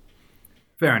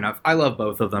 Fair enough. I love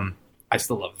both of them. I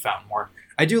still love The Fountain more.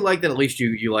 I do like that at least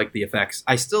you like the effects.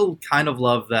 I still kind of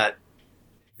love that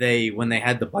when they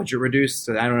had the budget reduced,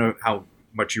 so I don't know how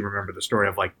much you remember the story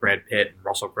of like Brad Pitt and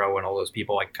Russell Crowe and all those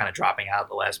people like kind of dropping out at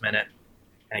the last minute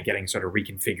and getting sort of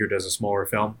reconfigured as a smaller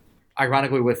film.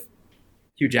 Ironically, with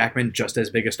Hugh Jackman just as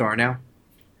big a star now.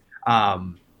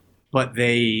 But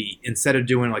they, instead of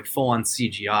doing like full-on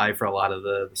CGI for a lot of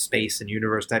the space and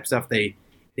universe type stuff, they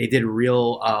did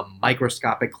real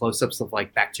microscopic close-ups of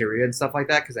like bacteria and stuff like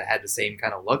that because it had the same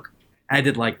kind of look. And I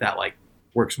did like that like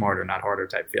work smarter, not harder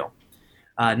type feel.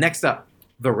 Next up,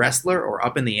 The Wrestler or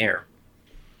Up in the Air?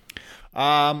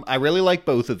 I really like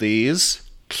both of these.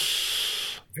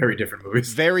 Very different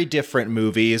movies. Very different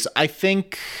movies. I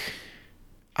think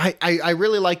I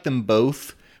really like them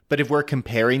both, but if we're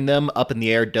comparing them, Up in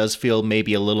the Air does feel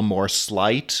maybe a little more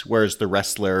slight, whereas The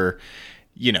Wrestler,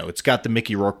 it's got the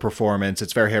Mickey Rourke performance.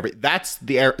 It's very heavy. That's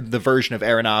the version of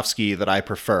Aronofsky that I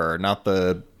prefer, not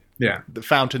the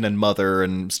Fountain and Mother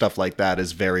and stuff like that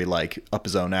is very like up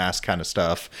his own ass kind of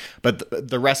stuff. But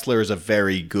the Wrestler is a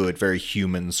very good, very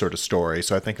human sort of story,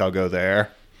 so I think I'll go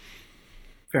there.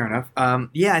 Fair enough.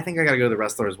 I think I got to go to The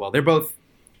Wrestler as well. They're both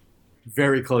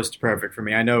very close to perfect for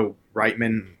me. I know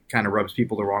Reitman kind of rubs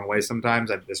people the wrong way sometimes.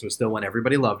 This was still when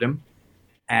everybody loved him.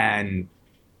 And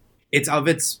it's of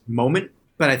its moment,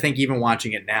 but I think even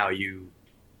watching it now,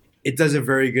 it does a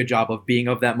very good job of being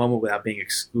of that moment without being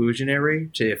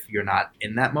exclusionary to if you're not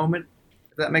in that moment.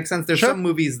 If that makes sense. There's some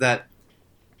movies that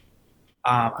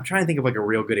I'm trying to think of like a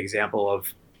real good example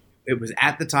of it was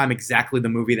at the time exactly the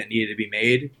movie that needed to be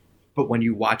made. But when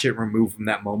you watch it removed from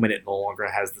that moment, it no longer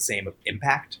has the same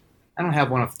impact. I don't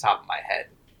have one off the top of my head,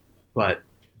 but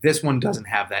this one doesn't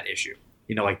have that issue.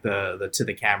 Like the to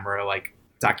the camera, like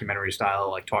documentary style,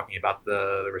 like talking about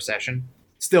the recession,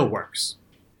 still works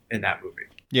in that movie.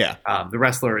 Yeah. The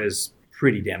Wrestler is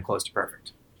pretty damn close to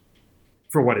perfect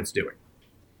for what it's doing.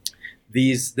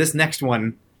 This next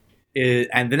one is,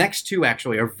 and the next two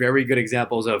actually are very good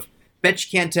examples of bet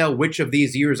you can't tell which of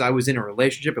these years I was in a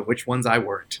relationship and which ones I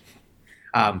weren't.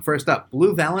 First up,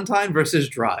 Blue Valentine versus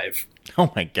Drive.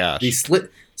 Oh my gosh. The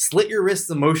slit your wrists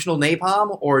emotional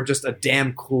napalm or just a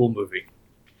damn cool movie?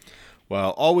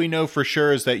 Well, all we know for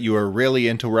sure is that you were really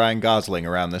into Ryan Gosling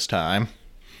around this time.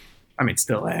 I mean,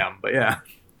 still am, but yeah.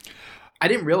 I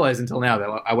didn't realize until now that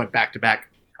I went back to back.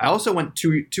 I also went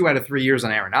two out of 3 years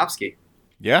on Aronofsky.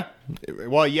 Yeah.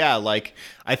 Well, yeah, like,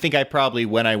 I think I probably,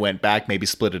 when I went back, maybe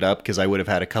split it up because I would have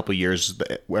had a couple years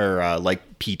where,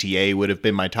 like, PTA would have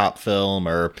been my top film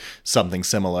or something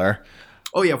similar.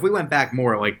 Oh, yeah, if we went back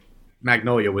more, like,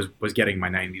 Magnolia was getting my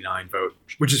 99 vote,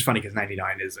 which is funny because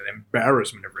 99 is an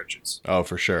embarrassment of riches. Oh,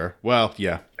 for sure. Well,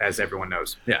 yeah. As everyone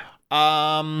knows. Yeah.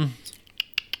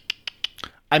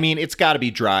 I mean, it's got to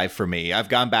be Drive for me. I've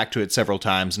gone back to it several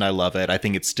times, and I love it. I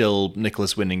think it's still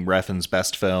Nicholas Winding Refn's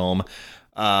best film.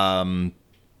 Blue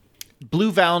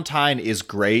Valentine is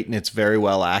great, and it's very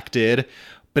well acted,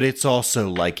 but it's also,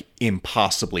 like,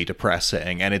 impossibly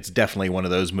depressing, and it's definitely one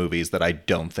of those movies that I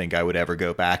don't think I would ever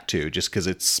go back to, just because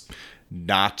it's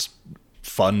not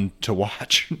fun to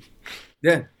watch.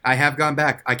 Yeah, I have gone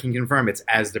back. I can confirm it's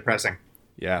as depressing.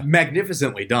 Yeah.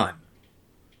 Magnificently done.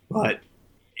 But,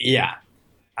 yeah.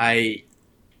 Though,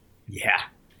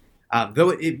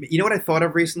 you know what I thought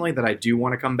of recently that I do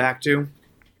want to come back to?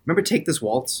 Remember Take This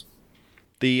Waltz?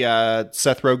 The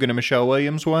Seth Rogen and Michelle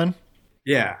Williams one?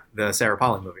 Yeah, the Sarah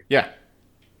Polley movie. Yeah.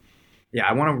 Yeah,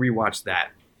 I want to rewatch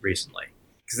that recently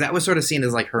because that was sort of seen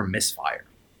as like her misfire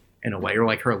in a way, or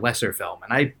like her lesser film,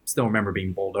 and I still remember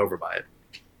being bowled over by it.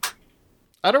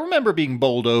 I don't remember being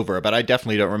bowled over, but I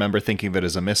definitely don't remember thinking of it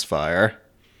as a misfire.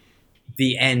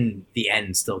 The end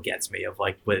still gets me of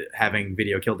like with having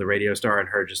Video killed the radio star and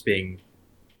her just being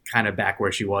kind of back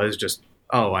where she was. Just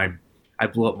I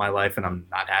blew up my life and I'm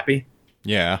not happy.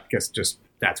 Yeah, Guess just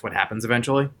that's what happens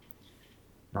eventually.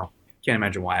 Well, can't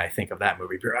imagine why I think of that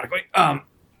movie periodically.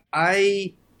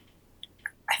 I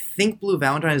think Blue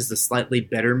Valentine is the slightly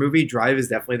better movie. Drive is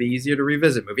definitely the easier to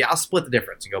revisit movie. I'll split the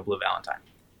difference and go Blue Valentine.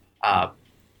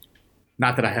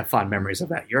 Not that I have fond memories of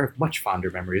that year. I have much fonder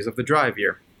memories of the Drive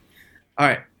year. All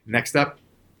right, next up.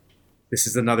 This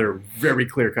is another very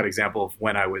clear-cut example of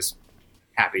when I was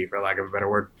happy, for lack of a better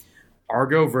word.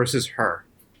 Argo versus Her.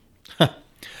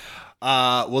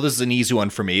 Well, this is an easy one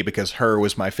for me because Her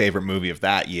was my favorite movie of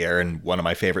that year and one of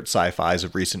my favorite sci-fis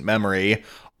of recent memory.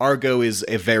 Argo is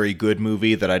a very good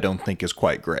movie that I don't think is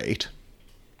quite great.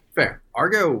 Fair.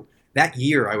 Argo, that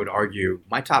year, I would argue,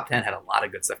 my top 10 had a lot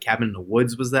of good stuff. Cabin in the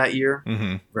Woods was that year.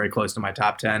 Mm-hmm. Very close to my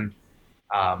top 10.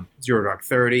 Zero Dark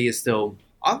 30 is still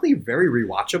oddly very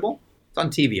rewatchable. It's on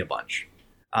TV a bunch.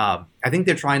 I think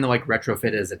they're trying to like retrofit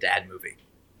it as a dad movie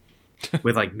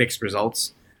with like mixed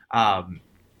results.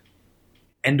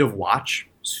 End of Watch,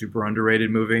 super underrated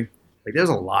movie. Like there's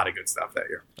a lot of good stuff that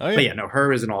year. Oh, yeah. But yeah, no,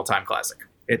 Her is an all-time classic.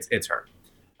 It's Her.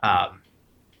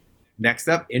 Next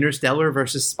up, Interstellar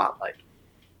versus Spotlight.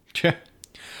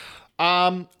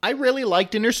 I really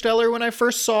liked Interstellar when I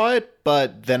first saw it,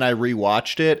 but then I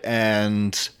rewatched it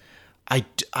and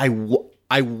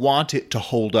I want it to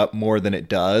hold up more than it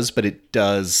does, but it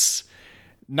does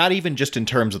not even just in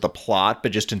terms of the plot,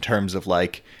 but just in terms of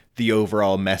like the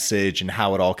overall message and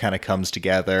how it all kind of comes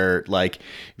together, like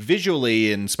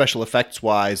visually and special effects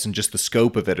wise, and just the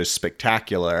scope of it is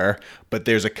spectacular. But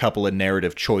there's a couple of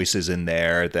narrative choices in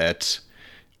there that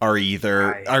are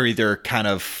either kind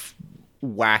of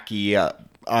wacky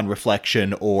on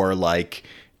reflection or like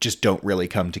just don't really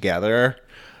come together.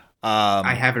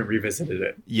 I haven't revisited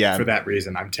it for that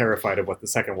reason. I'm terrified of what the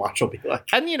second watch will be like.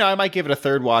 And, I might give it a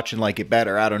third watch and like it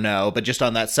better. I don't know. But just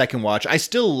on that second watch, I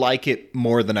still like it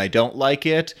more than I don't like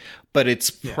it. But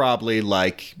it's probably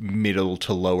like middle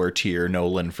to lower tier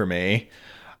Nolan for me.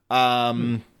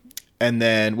 And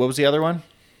then what was the other one?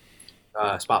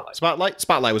 Spotlight.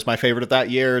 Spotlight was my favorite of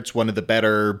that year. It's one of the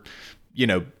better,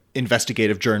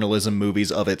 investigative journalism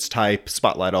movies of its type.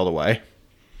 Spotlight all the way.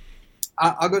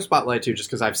 I'll go Spotlight too, just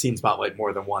because I've seen Spotlight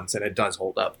more than once, and it does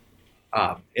hold up.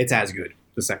 It's as good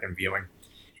the second viewing.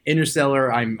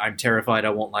 Interstellar, I'm terrified I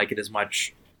won't like it as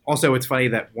much. Also, it's funny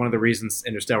that one of the reasons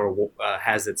Interstellar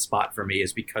has its spot for me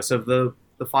is because of the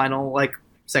final like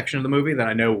section of the movie that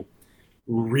I know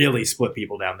really split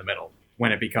people down the middle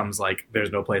when it becomes like There's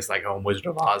No Place Like Home, Wizard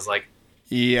of Oz, like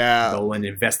Nolan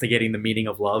investigating the meaning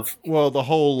of love. Well, the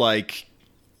whole like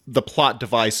the plot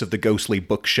device of the ghostly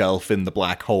bookshelf in the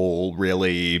black hole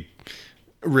really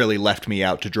left me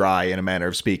out to dry in a manner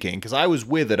of speaking, because I was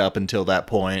with it up until that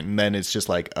point, and then it's just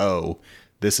like, oh,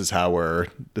 this is how we're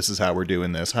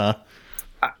doing this, huh?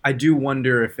 I do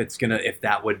wonder if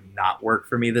that would not work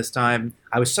for me this time.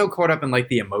 I was so caught up in like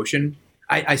the emotion.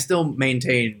 I still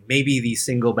maintain maybe the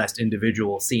single best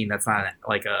individual scene that's not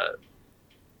like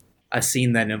a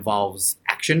scene that involves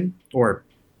action or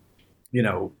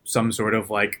some sort of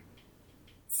like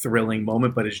thrilling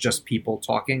moment, but it's just people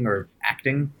talking or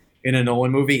acting in a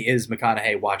Nolan movie is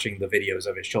McConaughey watching the videos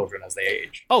of his children as they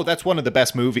age. Oh, that's one of the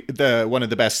best one of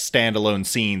the best standalone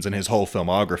scenes in his whole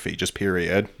filmography, just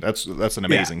period. That's an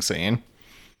amazing scene.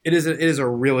 It is a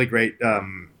really great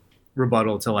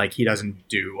rebuttal to like he doesn't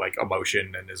do like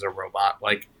emotion and is a robot.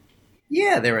 Like,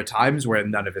 yeah, there are times where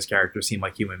none of his characters seem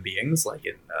like human beings, like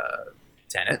in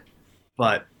Tenet,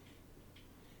 but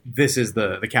this is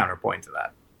the counterpoint to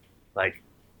that. Like,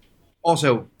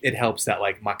 also it helps that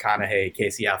like McConaughey,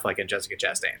 Casey Affleck, and Jessica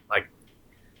Chastain, like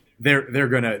they're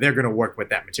gonna work with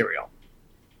that material,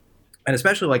 and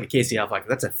especially like a Casey Affleck,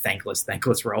 that's a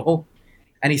thankless role,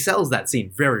 and he sells that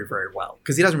scene very, very well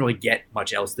because he doesn't really get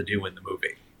much else to do in the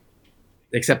movie.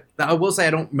 Except I will say I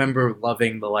don't remember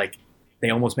loving the like they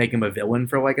almost make him a villain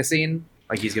for like a scene.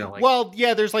 Like he's gonna like. Well,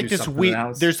 yeah. There's like this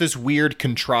weird. There's this weird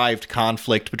contrived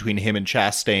conflict between him and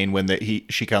Chastain when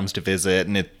she comes to visit,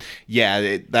 and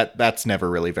that's never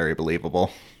really very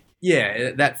believable.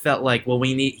 Yeah, that felt like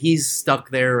he's stuck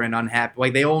there and unhappy.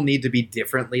 Like they all need to be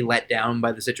differently let down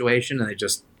by the situation, and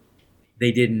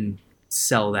they didn't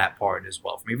sell that part as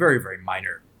well for me. Very, very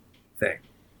minor thing,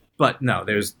 but no,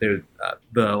 there's the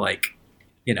like,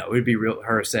 it would be real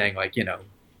her saying like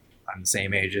I'm the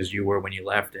same age as you were when you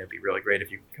left. It'd be really great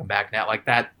if you could come back now. Like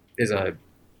that is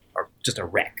just a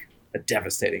wreck, a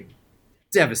devastating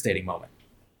moment.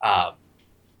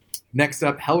 Next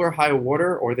up, Hell or High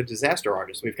Water or The Disaster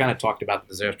Artist. We've kind of talked about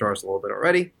The Disaster Artist a little bit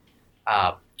already.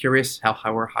 Curious how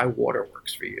Hell or High Water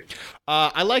works for you.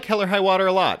 I like Hell or High Water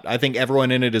a lot. I think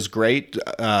everyone in it is great,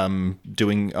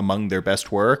 doing among their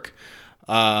best work.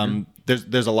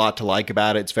 There's a lot to like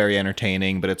about it. It's very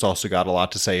entertaining, but it's also got a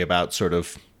lot to say about sort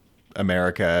of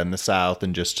America and the South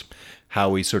and just how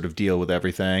we sort of deal with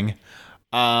everything.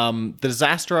 The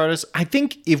Disaster Artist, I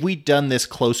think if we'd done this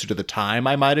closer to the time,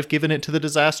 I might have given it to The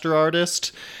Disaster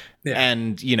Artist. Yeah.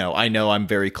 And, I know I'm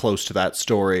very close to that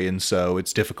story, and so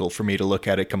it's difficult for me to look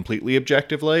at it completely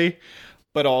objectively.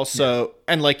 But also,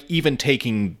 and like even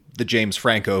taking the James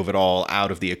Franco of it all out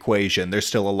of the equation, there's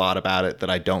still a lot about it that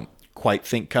I don't quite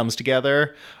think comes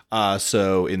together.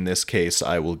 So in this case,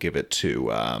 I will give it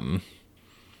to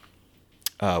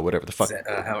whatever the fuck.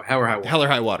 Hell or High Water. Hell or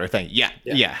High Water. Thank you.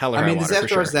 Yeah. Hell or High Water.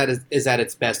 Disaster Artist is at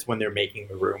its best when they're making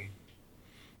the room.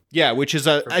 Yeah, which is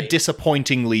a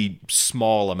disappointingly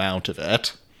small amount of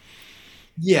it.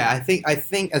 Yeah, I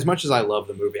think as much as I love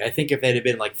the movie, I think if it had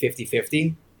been like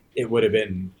 50-50, it would have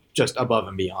been just above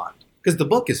and beyond. Because the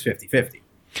book is 50-50.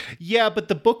 Yeah, but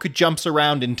the book jumps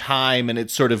around in time and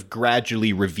it sort of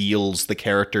gradually reveals the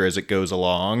character as it goes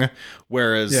along.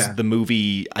 Whereas the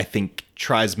movie, I think,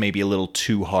 tries maybe a little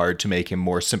too hard to make him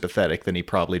more sympathetic than he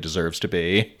probably deserves to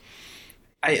be.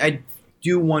 I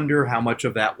do wonder how much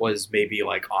of that was maybe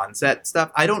like on-set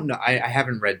stuff. I don't know. I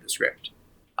haven't read the script.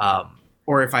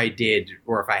 Or if I did,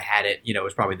 or if I had it, it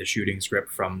was probably the shooting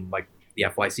script from like the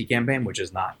FYC campaign, which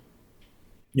is not.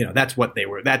 That's what they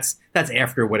were. That's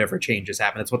after whatever changes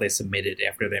happened. That's what they submitted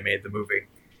after they made the movie.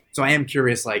 So I am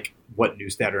curious, like, what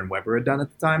Neustadter and Weber had done at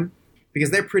the time,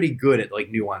 because they're pretty good at like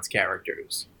nuanced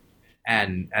characters,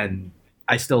 and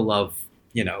I still love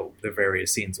the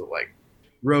various scenes with like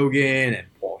Rogan and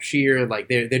Paul Scheer. Like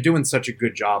they're doing such a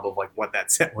good job of like what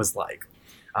that set was like.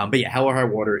 But yeah, Hell or High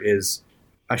Water is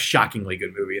a shockingly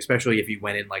good movie, especially if you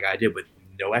went in like I did with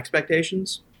no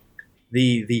expectations.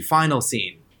 The final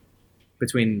scene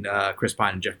between Chris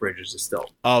Pine and Jeff Bridges is still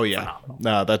phenomenal.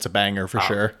 No, that's a banger for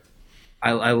sure.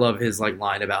 I love his like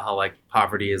line about how like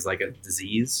poverty is like a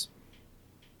disease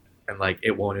and like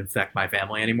it won't infect my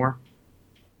family anymore.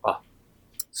 Oh,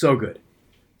 so good.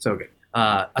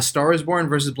 A Star is Born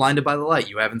versus Blinded by the Light.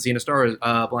 You haven't seen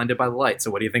Blinded by the Light,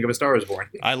 so what do you think of A Star is Born?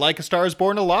 I like A Star is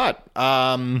Born a lot.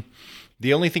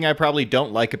 The only thing I probably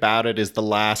don't like about it is the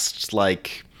last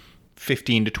like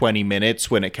 15 to 20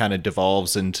 minutes when it kind of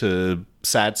devolves into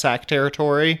sad sack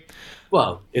territory.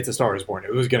 Well, it's A Star is Born.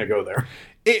 It was going to go there.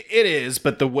 It is,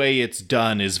 but the way it's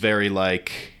done is very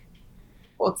like...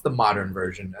 Well, it's the modern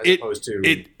version as opposed to...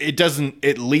 It doesn't...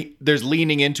 There's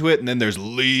leaning into it, and then there's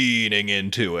leaning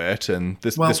into it, and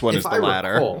this one is the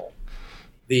latter. Recall,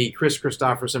 the Chris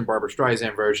Christopherson, Barbra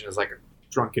Streisand version is like a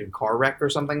drunken car wreck or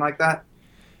something like that.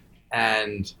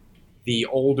 And the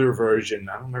older version,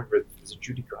 I don't remember, is it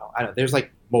Judy Garland? I don't know. There's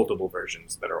like multiple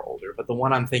versions that are older, but the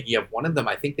one I'm thinking of, one of them,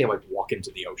 I think they like walk into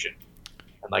the ocean.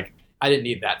 And like, I didn't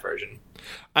need that version.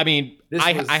 I mean,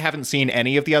 I haven't seen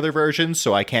any of the other versions,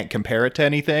 so I can't compare it to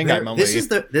anything. This is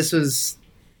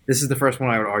the first one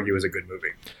I would argue is a good movie.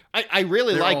 I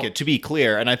really like it, to be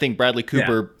clear, and I think Bradley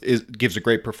Cooper gives a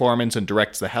great performance and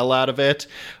directs the hell out of it.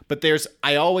 But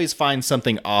I always find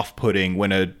something off-putting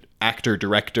when a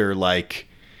actor-director like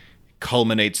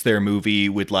culminates their movie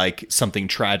with like something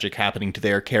tragic happening to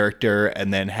their character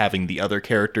and then having the other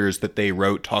characters that they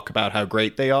wrote talk about how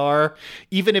great they are.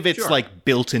 Even if it's like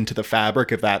built into the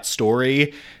fabric of that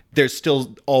story, there's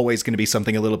still always going to be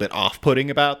something a little bit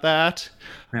off-putting about that.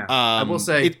 Yeah. I will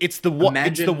say it's the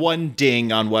one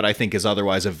ding on what I think is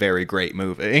otherwise a very great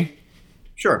movie.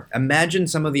 Sure. Imagine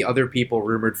some of the other people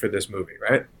rumored for this movie,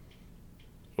 right?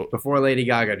 Before Lady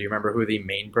Gaga, do you remember who the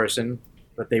main person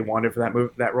that they wanted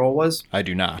for that role was? I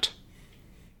do not.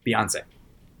 Beyonce.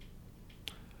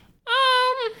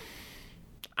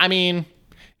 I mean,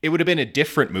 it would have been a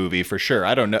different movie for sure.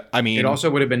 I don't know. I mean, it also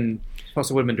would have been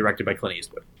directed by Clint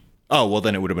Eastwood. Oh, well,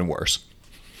 then it would have been worse.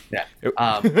 Yeah.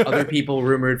 Other people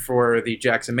rumored for the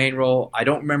Jackson Maine role. I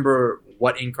don't remember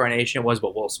what incarnation it was,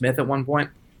 but Will Smith at one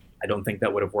point. I don't think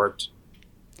that would have worked.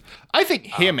 I think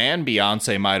him and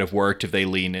Beyonce might have worked if they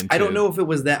lean into... I don't know if it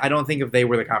was that. I don't think if they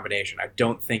were the combination. I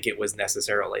don't think it was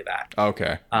necessarily that.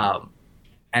 Okay.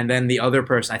 And then the other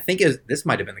person, I think this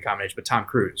might have been the combination, but Tom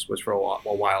Cruise was for a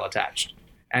while attached.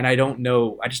 And I don't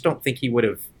know. I just don't think he would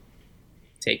have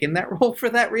taken that role for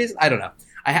that reason. I don't know.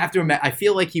 I have to admit, I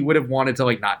feel like he would have wanted to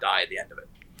like not die at the end of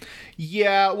it.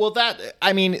 Yeah, well,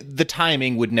 the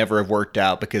timing would never have worked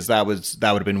out because that would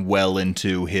have been well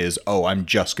into his, I'm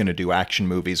just going to do action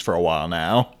movies for a while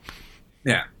now.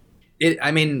 Yeah. It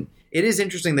is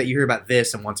interesting that you hear about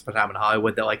this and Once Upon a Time in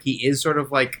Hollywood, that, like, he is sort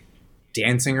of, like,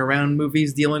 dancing around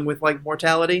movies dealing with, like,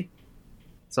 mortality.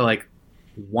 So, like,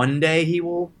 one day he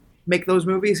will make those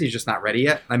movies. He's just not ready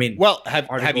yet. I mean, well,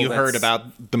 have you heard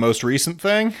about the most recent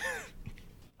thing?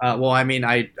 Well, I mean,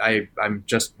 I'm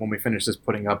just, when we finish this,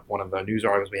 putting up one of the news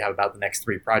articles we have about the next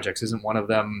 3 projects. Isn't one of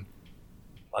them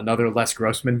another Les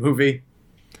Grossman movie?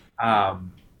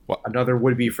 Another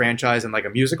would-be franchise and, like, a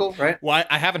musical, right? Well,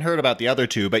 I haven't heard about the other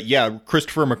 2, but yeah,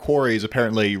 Christopher McQuarrie is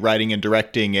apparently writing and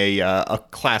directing a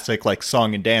classic, like,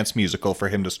 song and dance musical for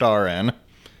him to star in.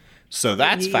 So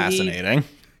that's fascinating.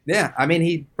 Yeah, I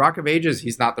mean, Rock of Ages,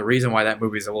 he's not the reason why that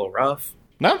movie's a little rough.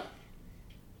 No?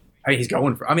 I mean, he's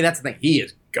going for... I mean, that's the thing. He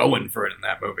is going for it in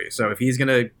that movie. So if he's going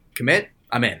to commit,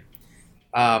 I'm in.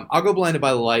 I'll go Blinded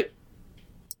by the Light.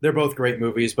 They're both great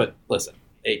movies, but listen,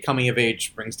 a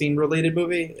coming-of-age Springsteen-related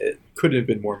movie, it couldn't have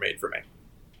been more made for me.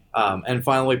 And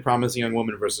finally, Promising Young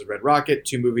Woman versus Red Rocket,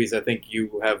 2 movies I think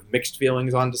you have mixed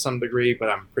feelings on to some degree, but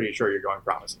I'm pretty sure you're going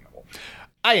Promising Young Woman.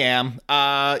 I am.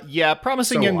 Yeah,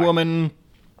 Promising Young Woman...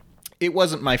 It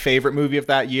wasn't my favorite movie of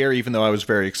that year, even though I was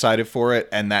very excited for it,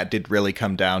 and that did really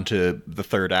come down to the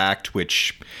third act,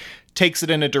 which takes it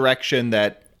in a direction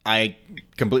that I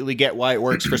completely get why it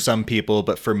works for some people,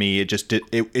 but for me, it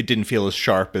didn't feel as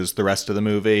sharp as the rest of the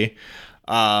movie.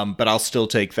 But I'll still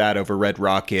take that over Red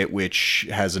Rocket, which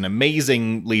has an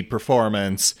amazing lead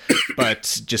performance,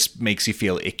 but just makes you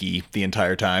feel icky the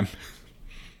entire time.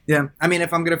 Yeah, I mean,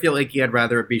 if I'm going to feel icky, I'd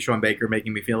rather it be Sean Baker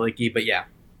making me feel icky, but yeah,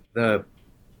 the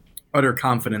utter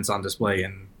confidence on display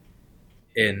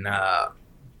in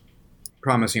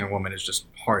Promising Young Woman is just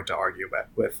hard to argue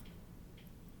with.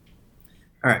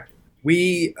 All right.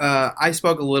 I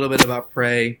spoke a little bit about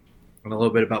Prey and a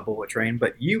little bit about Bullet Train,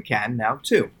 but you can now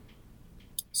too.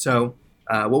 So,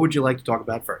 what would you like to talk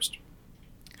about first?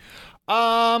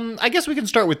 I guess we can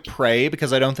start with Prey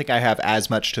because I don't think I have as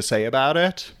much to say about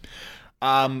it.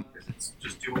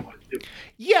 Just do what you do.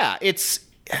 Yeah, it's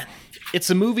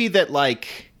a movie that,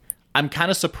 like, I'm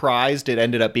kind of surprised it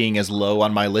ended up being as low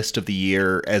on my list of the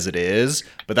year as it is,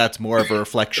 but that's more of a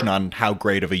reflection on how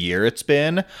great of a year it's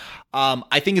been.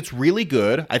 I think it's really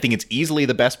good. I think it's easily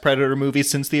the best Predator movie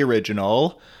since the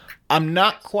original. I'm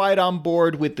not quite on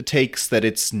board with the takes that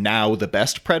it's now the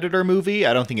best Predator movie.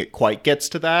 I don't think it quite gets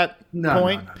to that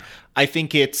point. No. I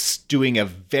think it's doing a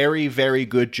very, very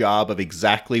good job of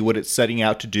exactly what it's setting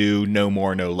out to do, no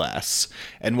more, no less.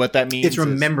 And what that means is... It's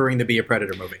remembering to be a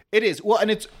Predator movie. It is. Well, and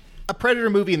it's a Predator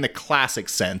movie in the classic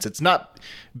sense. It's not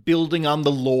building on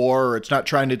the lore, or it's not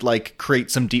trying to, like, create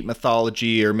some deep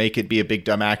mythology or make it be a big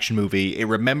dumb action movie. It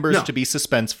remembers to be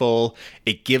suspenseful.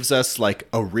 It gives us, like,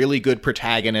 a really good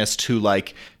protagonist who,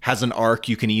 like, has an arc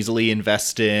you can easily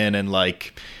invest in, and,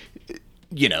 like,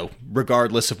 you know,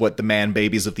 regardless of what the man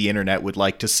babies of the internet would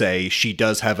like to say, she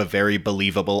does have a very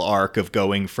believable arc of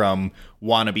going from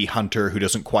wannabe hunter who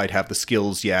doesn't quite have the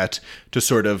skills yet to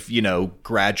sort of, you know,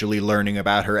 gradually learning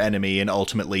about her enemy and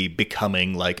ultimately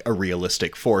becoming, like, a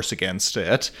realistic force against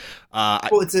it. Well,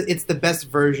 it's the best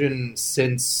version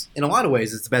since, in a lot of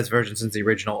ways, it's the best version since the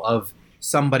original of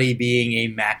somebody being a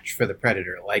match for the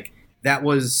Predator. Like, that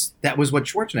was what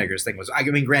Schwarzenegger's thing was. I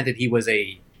mean, granted, he was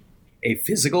a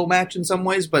physical match in some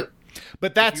ways, but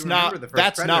that's not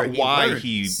why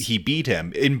he beat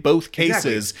him. In both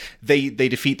cases, they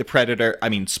defeat the Predator. I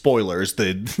mean, spoilers,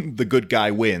 the good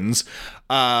guy wins.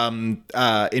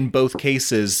 In both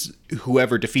cases,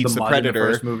 whoever defeats the Predator. In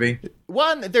the first movie.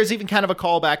 One, there's even kind of a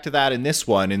callback to that in this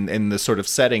one, in the sort of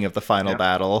setting of the final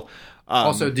battle.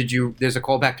 Also, there's a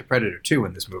callback to Predator 2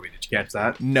 in this movie. Did you catch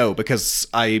that? No, because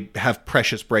I have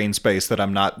precious brain space that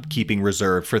I'm not keeping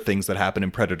reserved for things that happen in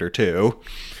Predator 2.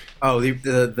 Oh,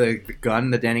 the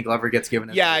gun that Danny Glover gets given?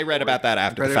 Yeah, I read about that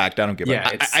after the fact. I don't give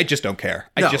I just don't care.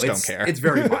 I just don't care. It's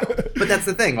very mild. But that's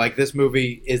the thing. Like, this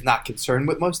movie is not concerned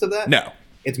with most of that. No.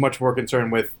 It's much more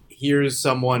concerned with, here's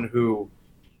someone who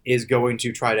is going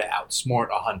to try to outsmart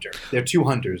a hunter. They're 2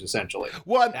 hunters, essentially.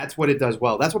 What? That's what it does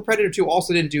well. That's what Predator 2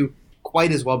 also didn't do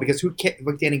quite as well, because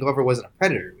Danny Glover wasn't a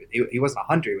predator. He wasn't a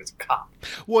hunter. He was a cop.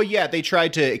 Well, yeah, they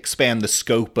tried to expand the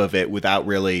scope of it without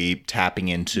really tapping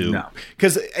into... No.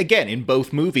 Because, again, in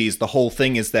both movies, the whole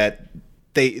thing is that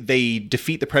they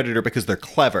defeat the Predator because they're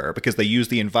clever, because they use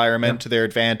the environment to their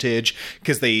advantage,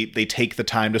 because they take the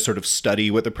time to sort of study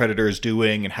what the Predator is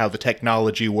doing and how the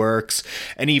technology works,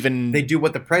 and even they do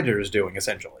what the Predator is doing,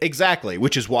 essentially. Exactly,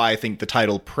 which is why I think the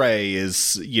title Prey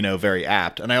is, very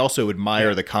apt. And I also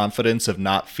admire the confidence of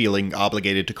not feeling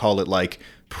obligated to call it like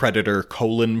Predator :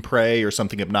 Prey or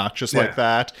something obnoxious like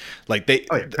that. Like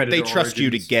they trust you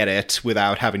to get it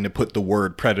without having to put the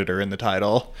word Predator in the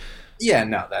title. Yeah,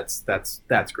 no,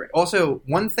 that's great. Also,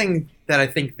 one thing that I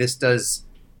think this does,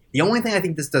 the only thing I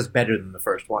think this does better than the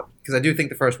first one, because I do think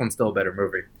the first one's still a better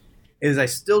movie, is I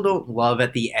still don't love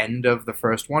at the end of the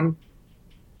first one,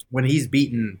 when he's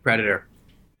beaten Predator,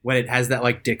 when it has that,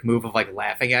 like, dick move of, like,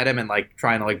 laughing at him and, like,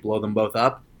 trying to, like, blow them both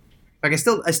up. Like, I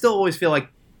still always feel like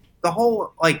the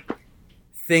whole, like,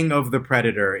 thing of the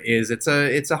Predator is it's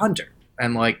a hunter.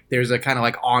 And, like, there's a kind of,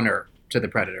 like, honor to the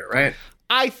Predator, right?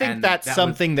 I think that's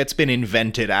something that's been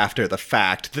invented after the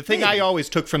fact. The thing I always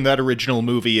took from that original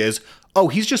movie is, oh,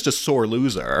 he's just a sore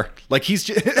loser. Like, he's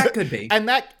just, that could be, and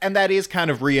that is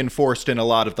kind of reinforced in a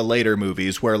lot of the later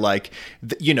movies, where, like,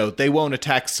 they won't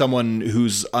attack someone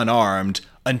who's unarmed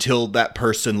until that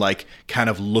person, like, kind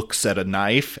of looks at a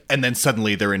knife, and then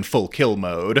suddenly they're in full kill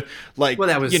mode. Like, well,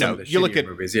 that was some of the shittier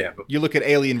movies, yeah. You look at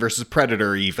Alien versus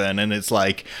Predator even, and it's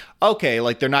like, okay,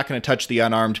 like, they're not going to touch the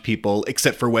unarmed people,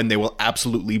 except for when they will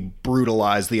absolutely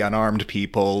brutalize the unarmed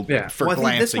people for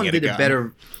glancing at a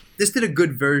gun. This did a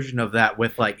good version of that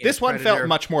with, like... This one felt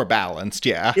much more balanced,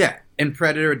 yeah. Yeah. In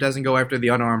Predator, it doesn't go after the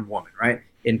unarmed woman, right?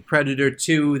 In Predator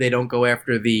 2, they don't go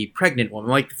after the pregnant woman.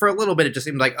 Like, for a little bit, it just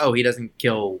seemed like, oh, he doesn't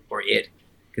kill, or it,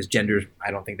 because genders,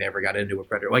 I don't think they ever got into a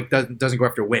Predator. Like, doesn't go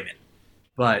after women.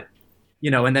 But,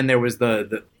 and then there was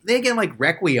they again, like,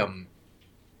 Requiem.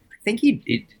 I think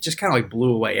it just kind of, like,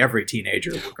 blew away every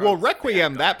teenager. Well,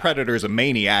 Requiem, that Predator's a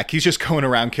maniac. He's just going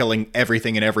around killing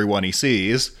everything and everyone he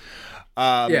sees.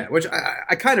 Yeah, which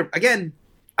I kind of, again,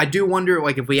 I do wonder,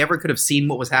 like, if we ever could have seen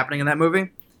what was happening in that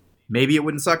movie, maybe it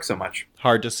wouldn't suck so much.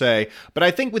 Hard to say. But I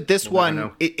think with this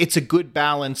one, it's a good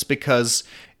balance, because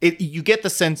you get the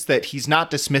sense that he's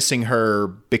not dismissing her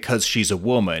because she's a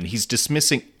woman. He's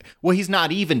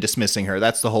not even dismissing her.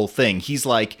 That's the whole thing. He's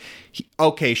like,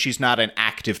 okay, she's not an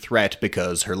active threat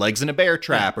because her leg's in a bear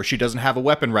trap or she doesn't have a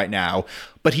weapon right now.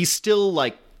 But he's still,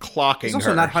 like, clocking her. He's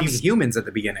also not hunting humans at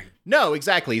the beginning. No,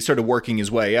 exactly. He's sort of working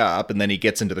his way up, and then he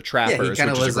gets into the trappers, which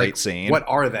is a great scene. What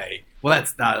are they? Well,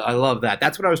 I love that.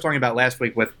 That's what I was talking about last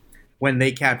week with when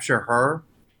they capture her.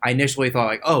 I initially thought,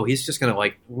 like, oh, he's just going to,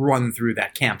 like, run through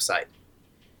that campsite.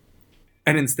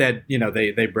 And instead,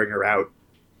 they bring her out,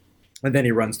 and then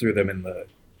he runs through them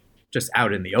just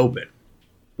out in the open.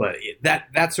 But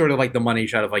that's sort of like the money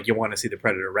shot of, like, you want to see the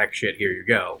Predator wreck shit, here you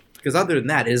go. Because other than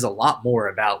that, it is a lot more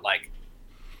about, like,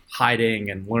 hiding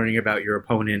and learning about your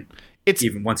opponent,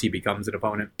 even once he becomes an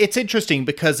opponent. It's interesting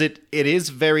because it is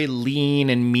very lean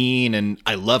and mean, and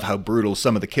I love how brutal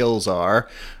some of the kills are.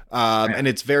 And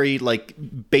it's very, like,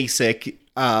 basic,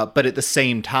 but at the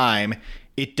same time,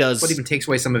 it does... But even takes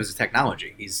away some of his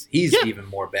technology. He's even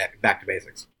more back to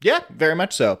basics. Yeah, very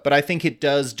much so. But I think it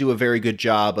does do a very good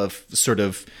job of sort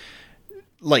of,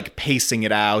 like, pacing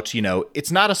it out.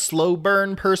 It's not a slow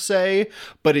burn per se,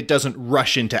 but it doesn't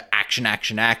rush into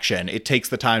action. It takes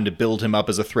the time to build him up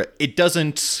as a threat. It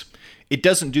doesn't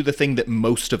do the thing that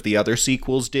most of the other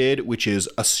sequels did, which is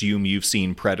assume you've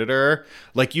seen Predator.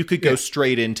 Like, you could go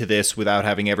straight into this without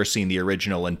having ever seen the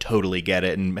original and totally get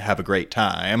it and have a great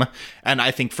time. And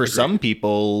I think for some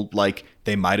people, like,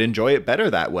 they might enjoy it better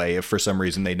that way if for some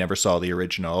reason they never saw the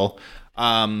original.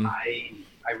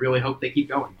 I really hope they keep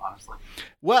going, honestly.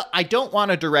 Well, I don't want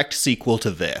a direct sequel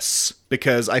to this,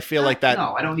 because I feel like that...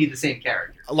 No, I don't need the same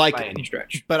character, like, by any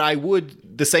stretch. But I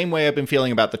would, the same way I've been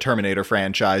feeling about the Terminator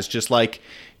franchise, just, like,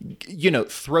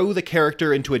 throw the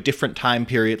character into a different time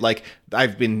period. Like,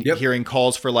 I've been hearing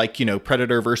calls for, like,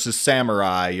 Predator versus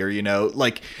Samurai, or,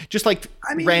 like, just, like,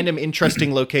 random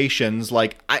interesting locations.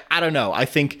 Like, I don't know. I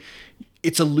think...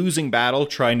 it's a losing battle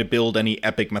trying to build any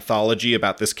epic mythology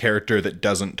about this character that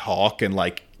doesn't talk and,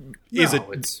 like,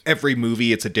 every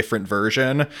movie it's a different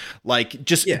version. Like,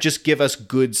 just give us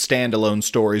good standalone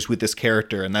stories with this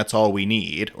character, and that's all we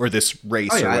need, or this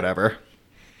race or whatever.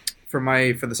 For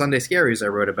the Sunday Scaries, I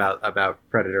wrote about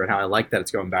Predator and how I like that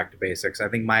it's going back to basics. I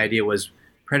think my idea was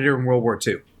Predator in World War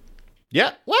II.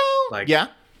 Yeah, well, yeah.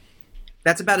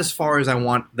 That's about as far as I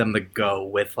want them to go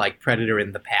with, like, Predator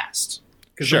in the past.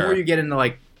 Because the more you get into,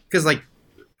 like... Because, like,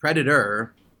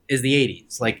 Predator is the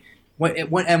 80s. Like,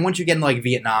 and once you get into, like,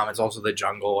 Vietnam, it's also the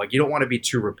jungle. Like, you don't want to be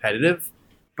too repetitive.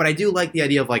 But I do like the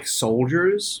idea of, like,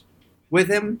 soldiers with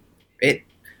him.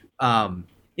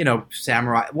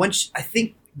 Samurai... I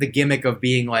think the gimmick of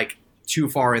being like too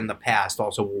far in the past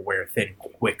also will wear thin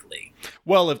quickly.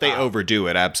 Well, if they overdo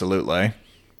it, absolutely.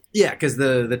 Yeah, because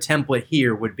the template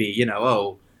here would be,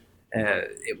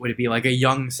 it would be like a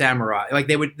young samurai. Like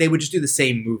they would just do the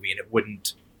same movie and it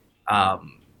wouldn't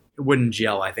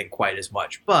gel, I think, quite as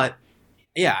much. But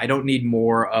yeah, I don't need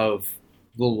more of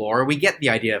the lore. We get the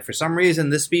idea. For some reason,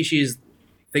 this species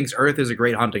thinks Earth is a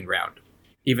great hunting ground,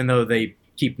 even though they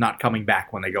keep not coming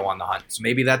back when they go on the hunt. So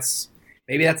maybe that's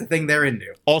a thing they're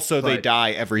into. Also, they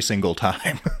die every single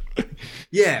time.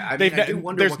 Yeah, I do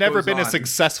wonder there's never been a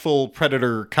successful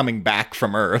predator coming back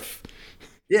from Earth.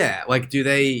 Yeah, like do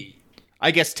they...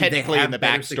 I guess technically in the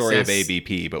backstory of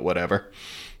AVP, but whatever.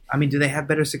 I mean, do they have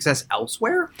better success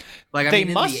elsewhere? Like, they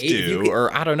must do,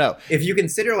 or I don't know. If you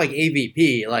consider like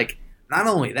AVP, like not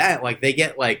only that, like they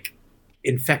get like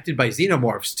infected by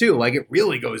xenomorphs too. Like it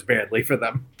really goes badly for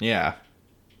them. Yeah.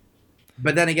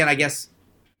 But then again, I guess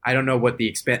I don't know what the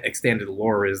extended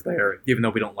lore is there, even though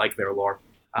we don't like their lore.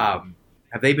 Have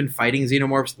they been fighting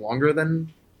xenomorphs longer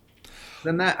than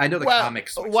that? I know the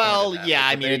comics. Well, yeah,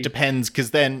 I mean, it depends,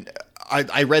 because then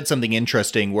I read something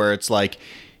interesting where it's like,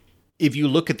 if you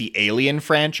look at the Alien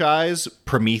franchise,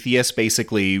 Prometheus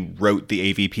basically wrote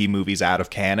the AVP movies out of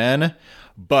canon.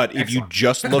 But if you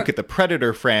just look at the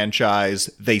Predator franchise,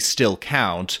 they still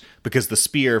count, because the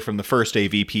spear from the first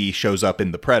AVP shows up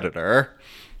in the Predator.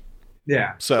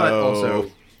 Yeah. So but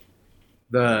also,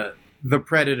 the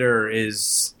Predator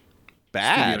is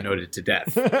bad. Studio noted to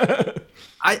death.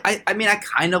 I mean, I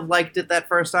kind of liked it that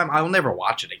first time. I will never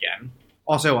watch it again.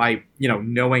 Also,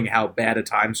 knowing how bad a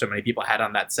time so many people had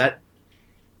on that set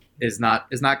is not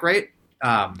great.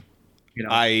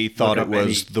 I thought it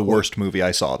was the worst movie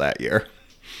I saw that year.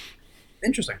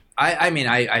 Interesting.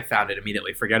 I found it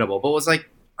immediately forgettable, but was like,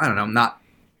 I don't know, not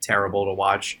terrible to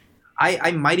watch.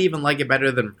 I might even like it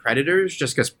better than Predators,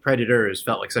 just because Predators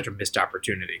felt like such a missed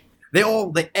opportunity.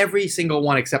 Every single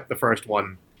one except the first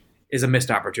one is a missed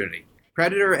opportunity.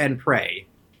 Predator and Prey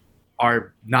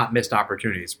are not missed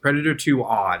opportunities. Predator 2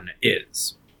 on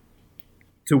is.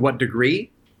 To what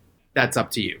degree? That's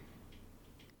up to you.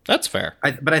 That's fair.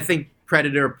 But I think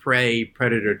Predator, Prey,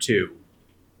 Predator 2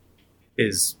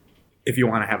 is, if you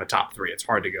want to have a top 3, it's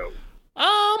hard to go.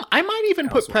 I might even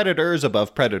put Predators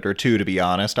above Predator 2, to be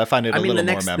honest. I find it a little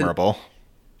more memorable.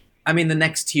 The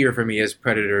next tier for me is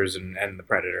Predators and the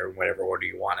Predator, in whatever order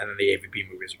you want, and then the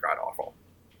AVP movies are god-awful.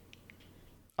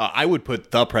 I would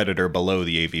put The Predator below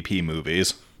the AVP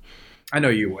movies. I know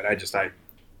you would. The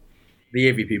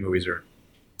AVP movies are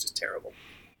just terrible.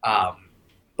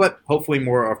 But hopefully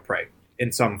more of Prey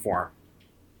in some form.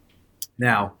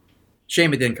 Now,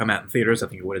 shame it didn't come out in theaters. I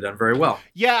think it would have done very well.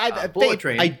 Yeah, Bullet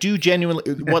Train. I do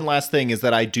genuinely... One last thing is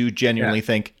that I do genuinely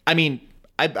think... I mean,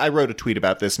 I wrote a tweet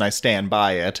about this and I stand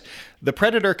by it. The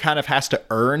Predator kind of has to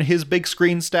earn his big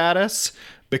screen status,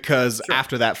 because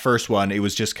after that first one, it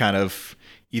was just kind of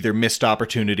either missed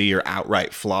opportunity or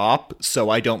outright flop. So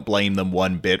I don't blame them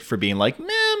one bit for being like,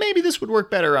 maybe this would work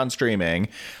better on streaming.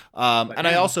 And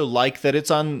I also like that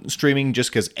it's on streaming just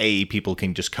because A, people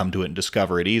can just come to it and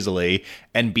discover it easily,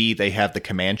 and B, they have the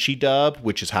Comanche dub,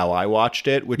 which is how I watched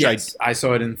it. Which I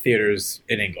saw it in theaters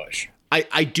in English.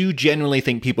 I do genuinely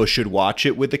think people should watch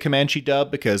it with the Comanche dub,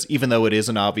 because even though it is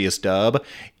an obvious dub,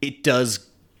 it does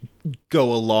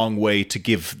go a long way to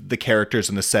give the characters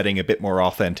and the setting a bit more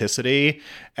authenticity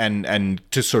and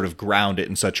to sort of ground it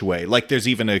in such a way. Like, there's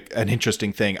even an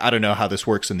interesting thing. I don't know how this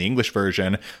works in the English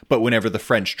version, but whenever the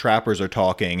French trappers are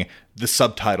talking, the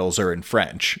subtitles are in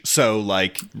French. So,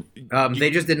 like... they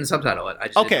just didn't subtitle it.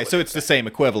 Okay, so it's the same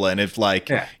equivalent. If,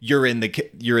 like, you're in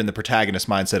the protagonist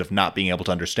mindset of not being able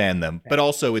to understand them. But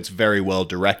also, it's very well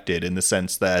directed in the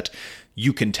sense that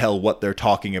you can tell what they're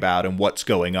talking about and what's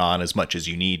going on as much as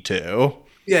you need to.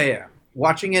 Yeah.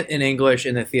 Watching it in English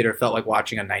in the theater felt like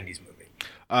watching a 90s movie.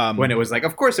 When it was like,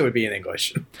 of course it would be in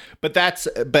English.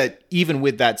 But even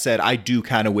with that said, I do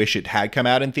kind of wish it had come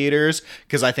out in theaters,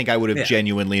 because I think I would have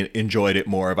genuinely enjoyed it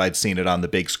more if I'd seen it on the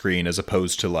big screen as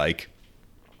opposed to, like,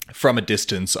 from a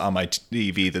distance on my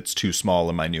TV that's too small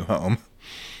in my new home.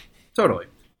 Totally.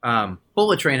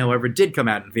 Bullet Train, however, did come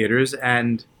out in theaters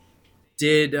and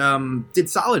did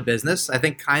solid business. I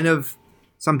think kind of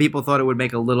some people thought it would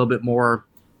make a little bit more.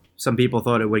 Some people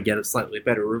thought it would get slightly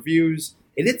better reviews.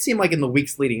 It did seem like in the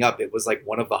weeks leading up, it was like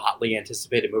one of the hotly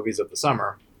anticipated movies of the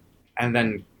summer, and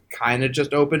then kind of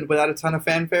just opened without a ton of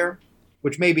fanfare,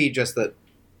 which may be just that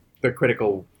the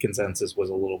critical consensus was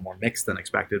a little more mixed than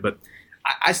expected, but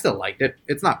I still liked it.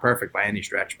 It's not perfect by any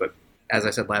stretch, but as I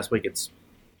said last week, it's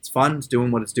fun. It's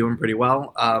doing what it's doing pretty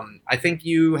well. I think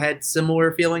you had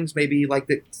similar feelings, maybe liked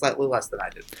it slightly less than I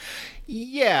did.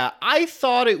 Yeah, I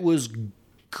thought it was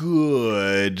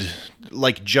good,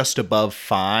 like just above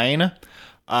fine.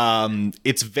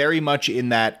 It's very much in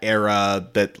that era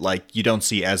that like you don't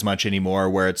see as much anymore,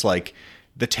 where it's like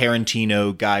the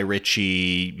Tarantino, Guy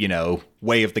Ritchie, you know,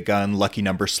 Way of the Gun, Lucky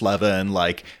Number Slevin,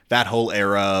 like that whole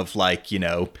era of like, you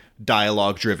know,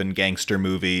 dialogue-driven gangster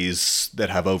movies that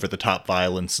have over-the-top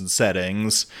violence and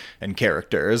settings and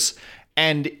characters.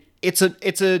 And it's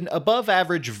an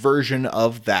above-average version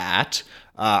of that.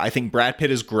 I think Brad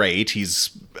Pitt is great.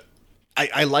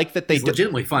 I like that he's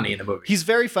legitimately funny in the movie. He's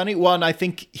very funny. Well, and I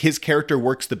think his character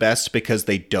works the best because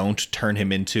they don't turn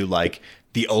him into like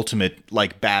the ultimate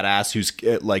like badass who's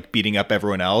like beating up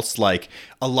everyone else. Like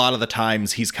a lot of the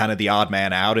times he's kind of the odd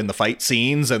man out in the fight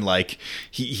scenes, and like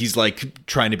he's like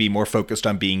trying to be more focused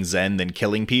on being zen than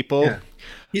killing people. Yeah.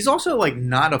 He's also like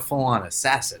not a full-on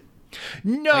assassin.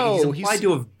 No, like, he's implied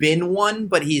to have been one,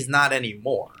 but he's not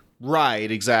anymore. Right,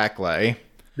 exactly.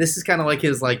 This is kind of like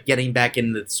his like getting back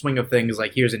in the swing of things.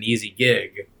 Like, here's an easy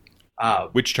gig,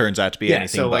 which turns out to be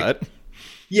anything but. Like,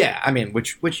 yeah, I mean,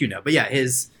 which you know, but yeah,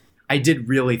 I did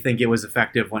really think it was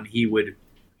effective when he would,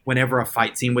 whenever a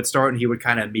fight scene would start, and he would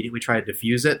kind of immediately try to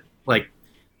defuse it. Like,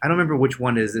 I don't remember which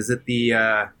one is it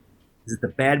the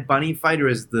Bad Bunny fight or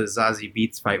is it the Zazie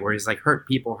Beetz fight where he's like hurt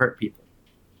people.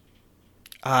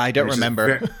 I don't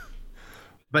remember.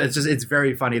 But it's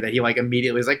very funny that he like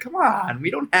immediately is like, come on, we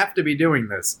don't have to be doing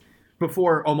this,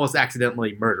 before almost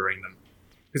accidentally murdering them.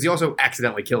 Because he also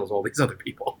accidentally kills all these other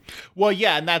people. Well,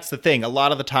 yeah, and that's the thing. A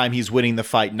lot of the time he's winning the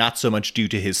fight not so much due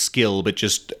to his skill, but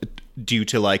just due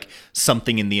to like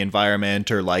something in the environment,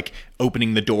 or like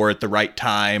opening the door at the right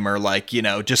time, or like, you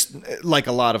know, just like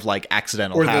a lot of like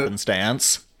accidental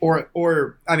happenstance.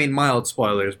 Or I mean, mild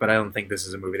spoilers, but I don't think this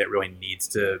is a movie that really needs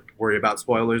to worry about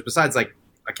spoilers, besides like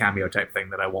a cameo type thing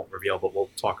that I won't reveal, but we'll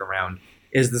talk around,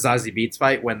 is the Zazie Beetz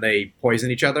fight when they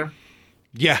poison each other.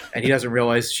 Yeah. And he doesn't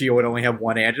realize she would only have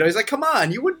one antidote. He's like, come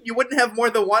on, you wouldn't have more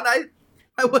than one?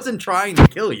 I wasn't trying to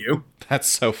kill you. That's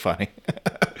so funny.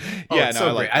 Yeah,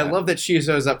 so great. I love that she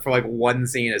shows up for like one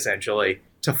scene essentially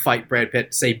to fight Brad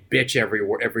Pitt, say bitch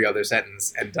every other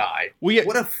sentence, and die. Well, yeah,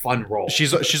 what a fun role.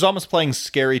 She's almost playing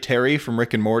Scary Terry from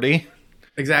Rick and Morty.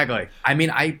 Exactly. I mean,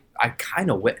 I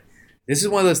kind of this is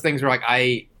one of those things where like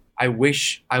I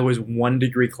wish I was 1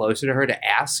 degree closer to her to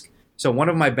ask. So one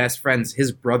of my best friends,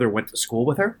 his brother went to school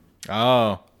with her.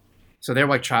 Oh. So they're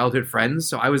like childhood friends.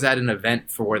 So I was at an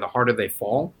event for The Harder They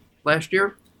Fall last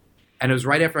year. And it was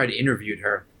right after I'd interviewed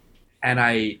her. And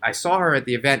I saw her at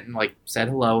the event and like said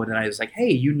hello. And then I was like,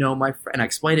 hey, you know my friend. And I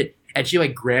explained it. And she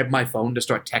like grabbed my phone to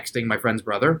start texting my friend's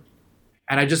brother.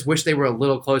 And I just wish they were a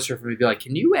little closer for me to be like,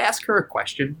 can you ask her a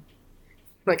question?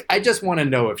 Like, I just want to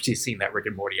know if she's seen that Rick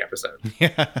and Morty episode.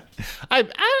 Yeah.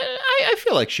 I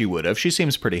feel like she would have. She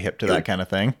seems pretty hip to that kind of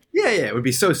thing. Yeah, it would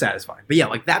be so satisfying. But yeah,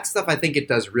 like that stuff I think it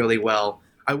does really well.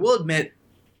 I will admit,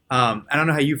 I don't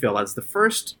know how you feel, the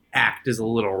first act is a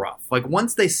little rough. Like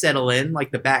once they settle in, like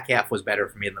the back half was better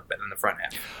for me than the front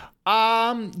half.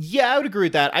 Yeah, I would agree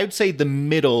with that. I would say the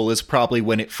middle is probably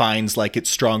when it finds like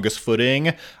its strongest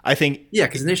footing. I think. Yeah,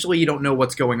 because initially you don't know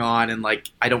what's going on and like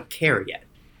I don't care yet.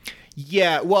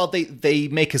 Yeah, well, they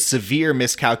make a severe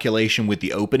miscalculation with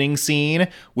the opening scene,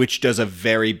 which does a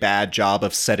very bad job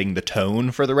of setting the tone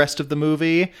for the rest of the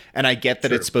movie. And I get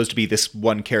that It's supposed to be this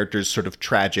one character's sort of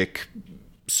tragic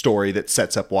story that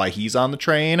sets up why he's on the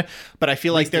train. But I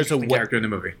feel like there's a character in the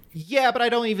movie. Yeah, but I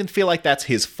don't even feel like that's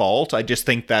his fault. I just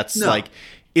think that's like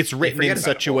it's written in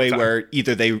such a way where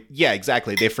either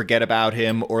they forget about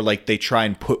him, or like they try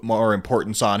and put more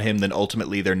importance on him than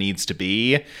ultimately there needs to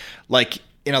be. Like,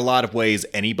 in a lot of ways,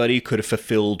 anybody could have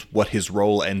fulfilled what his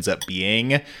role ends up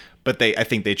being, but I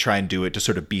think they try and do it to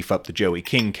sort of beef up the Joey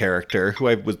King character, who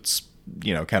I was,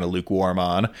 kind of lukewarm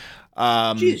on.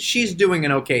 She's doing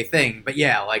an okay thing, but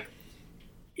yeah, like,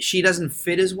 she doesn't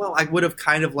fit as well. I would have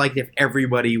kind of liked if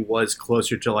everybody was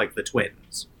closer to, like, the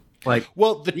twins. Like,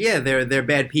 well, they're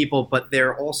bad people, but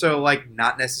they're also like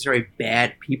not necessarily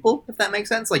bad people, if that makes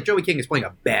sense. Like Joey King is playing a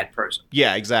bad person.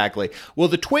 Yeah, exactly. Well,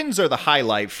 the twins are the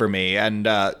highlight for me, and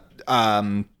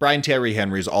Brian Tyree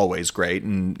Henry is always great,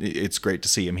 and it's great to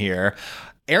see him here.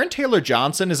 Aaron Taylor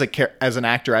Johnson is as an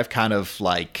actor, I've kind of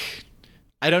like,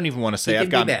 I don't even want to say I've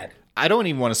gone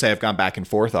back and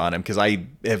forth on him, because I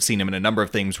have seen him in a number of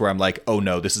things where I'm like, oh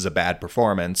no, this is a bad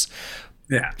performance.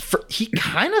 Yeah. He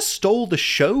kind of stole the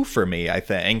show for me, I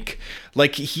think.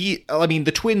 Like,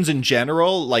 the twins in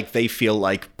general, like, they feel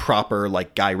like proper,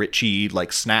 like, Guy Ritchie,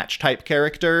 like, Snatch type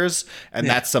characters. And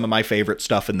that's some of my favorite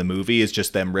stuff in the movie, is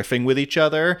just them riffing with each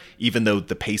other. Even though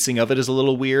the pacing of it is a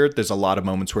little weird, there's a lot of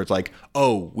moments where it's like,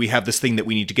 oh, we have this thing that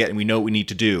we need to get and we know what we need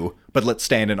to do, but let's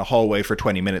stand in a hallway for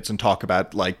 20 minutes and talk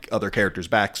about, like, other characters'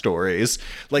 backstories.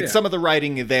 Like, some of the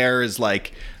writing there is,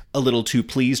 like, a little too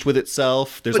pleased with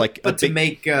itself. There's but to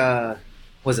make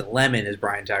was it Lemon is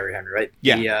Brian Tyree Henry, right?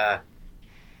 Yeah.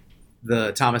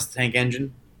 The Thomas the Tank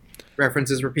Engine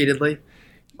references repeatedly.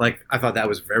 Like, I thought that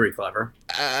was very clever.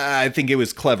 I think it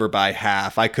was clever by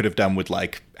half. I could have done with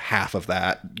like half of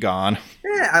that gone.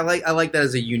 Yeah, I like that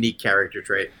as a unique character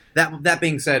trait. That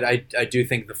being said, I do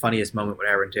think the funniest moment with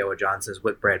Aaron Taylor Johnson is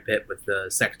with Brad Pitt with the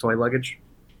sex toy luggage.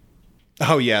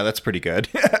 Oh, yeah, that's pretty good.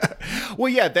 Well,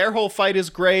 yeah, their whole fight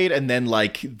is great. And then,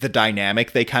 like, the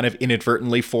dynamic they kind of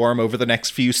inadvertently form over the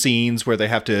next few scenes where they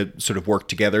have to sort of work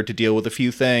together to deal with a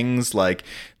few things. Like,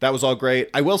 that was all great.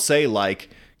 I will say, like,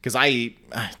 because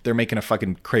they're making a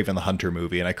fucking Kraven the Hunter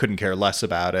movie, and I couldn't care less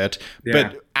about it. Yeah.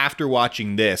 But after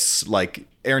watching this, like,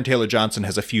 Aaron Taylor Johnson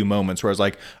has a few moments where I was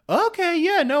like, okay,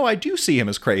 yeah, no, I do see him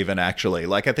as Kraven, actually.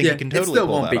 Like, I think he can totally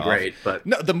pull that off. It still won't be great, but...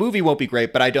 No, the movie won't be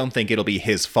great, but I don't think it'll be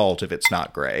his fault if it's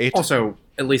not great. Also,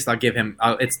 at least I'll give him...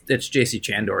 it's J.C.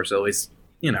 Chandor, so at least,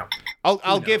 you know...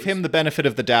 I'll give him the benefit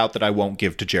of the doubt that I won't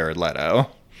give to Jared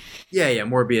Leto. Yeah,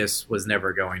 Morbius was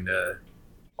never going to...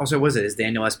 Also, is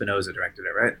Daniel Espinosa directed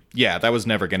it, right? Yeah, that was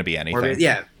never going to be anything. Morbius,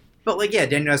 yeah. But, like, yeah,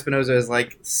 Daniel Espinosa is,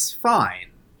 like, it's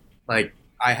fine. Like...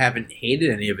 I haven't hated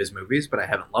any of his movies, but I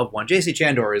haven't loved one. J.C.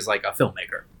 Chandor is like a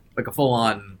filmmaker, like a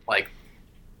full-on, like,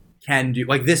 can do,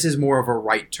 like, this is more of a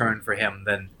right turn for him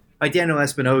than, like, Daniel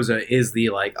Espinosa is the,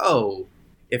 like, oh,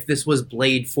 if this was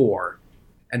Blade 4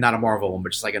 and not a Marvel one,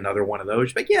 but just like another one of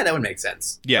those, like, yeah, that would make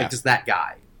sense. Yeah. Like, just that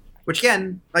guy. Which,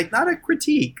 again, like, not a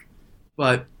critique,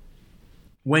 but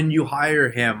when you hire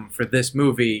him for this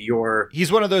movie,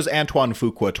 he's one of those Antoine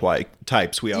Fuqua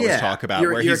types we always talk about,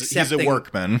 where he's a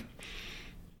workman.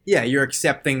 Yeah, you're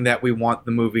accepting that we want the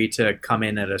movie to come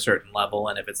in at a certain level,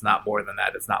 and if it's not more than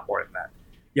that, it's not more than that.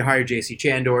 You hire J.C.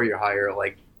 Chandor, you hire,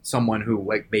 like, someone who,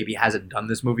 like, maybe hasn't done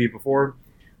this movie before.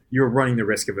 You're running the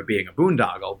risk of it being a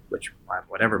boondoggle, which,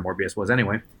 whatever Morbius was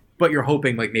anyway, but you're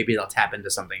hoping, like, maybe they'll tap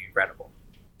into something incredible.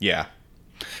 Yeah.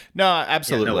 No,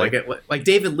 absolutely. Yeah, no, like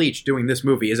David Leitch doing this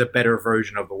movie is a better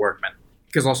version of The Workman,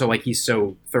 because also, like, he's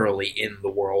so thoroughly in the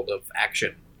world of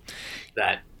action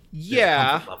that...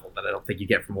 Yeah, level that I don't think you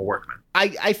get from a Workman.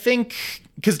 I think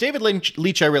because David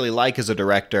Leitch I really like as a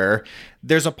director.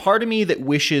 There's a part of me that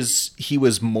wishes he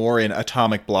was more in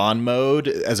Atomic Blonde mode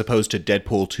as opposed to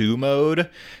Deadpool 2 mode.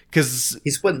 Because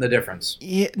he's splitting the difference.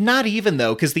 Yeah, not even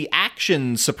though, because the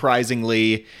action,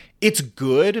 surprisingly, it's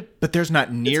good, but there's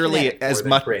not nearly as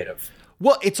much creative.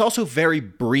 Well, it's also very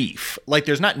brief. Like,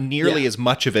 there's not nearly as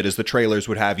much of it as the trailers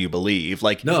would have you believe.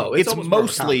 Like, no, it's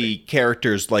mostly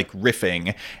characters, like,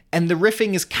 riffing. And the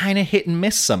riffing is kind of hit and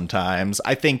miss sometimes.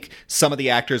 I think some of the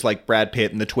actors, like Brad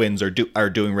Pitt and the twins, are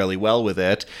doing really well with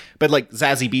it. But, like,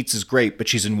 Zazie Beetz is great, but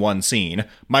she's in one scene.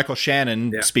 Michael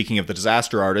Shannon, speaking of the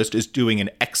disaster artist, is doing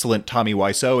an excellent Tommy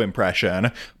Wiseau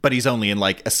impression, but he's only in,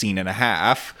 like, a scene and a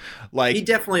half. Like, he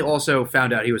definitely also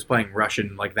found out he was playing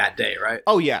Russian, like, that day, right?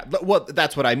 Oh, yeah. Well,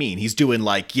 that's what I mean. He's doing,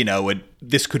 like, you know,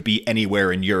 this could be anywhere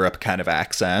in Europe kind of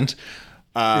accent.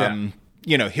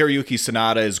 You know, Hiroyuki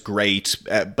Sanada is great,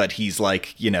 but he's,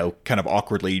 like, you know, kind of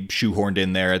awkwardly shoehorned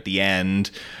in there at the end.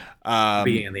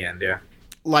 Being in the end, yeah.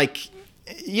 Like,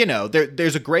 you know,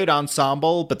 there's a great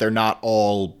ensemble, but they're not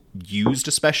all used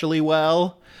especially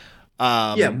well.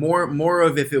 More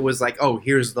of if it was like, oh,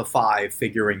 here's the 5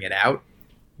 figuring it out.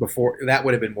 Before that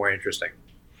would have been more interesting,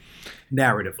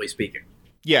 narratively speaking.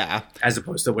 Yeah, as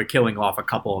opposed to we're killing off a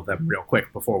couple of them real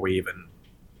quick before we even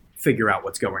figure out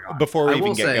what's going on. Before we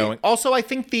even get going. Also, I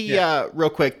think real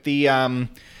quick,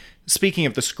 speaking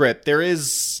of the script, there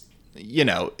is, you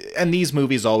know, and these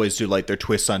movies always do like their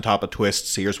twists on top of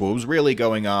twists. Here's what was really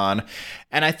going on,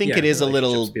 and I think it is a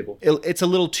little, it's a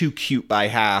little too cute by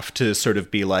half to sort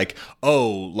of be like, oh,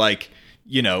 like,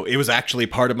 you know, it was actually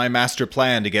part of my master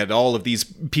plan to get all of these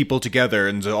people together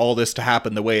and all this to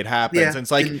happen the way it happens. Yeah, and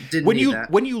it's like,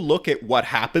 when you look at what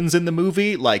happens in the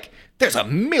movie, like, there's a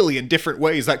million different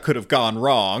ways that could have gone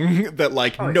wrong that,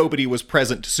 like, nobody was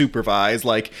present to supervise.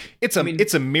 Like, it's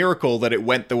a miracle that it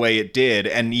went the way it did,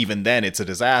 and even then it's a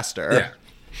disaster. Yeah.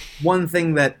 One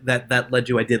thing that led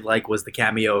to I did like was the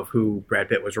cameo of who Brad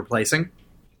Pitt was replacing.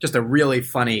 Just a really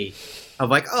funny of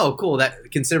like, oh, cool,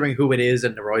 that considering who it is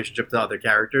and the relationship to other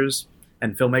characters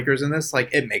and filmmakers in this,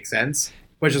 like, it makes sense.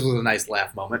 which was a nice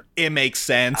laugh moment. It makes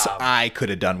sense. I could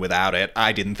have done without it.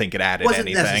 I didn't think it added Wasn't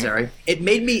anything. necessary. It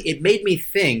made me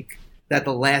think that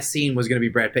the last scene was going to be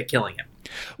Brad Pitt killing him.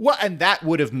 Well, and that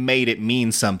would have made it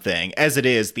mean something. As it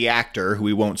is, the actor, who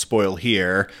we won't spoil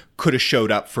here, could have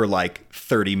showed up for like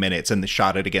 30 minutes and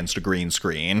shot it against a green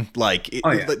screen. Like,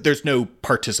 there's no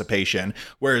participation.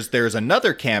 Whereas there's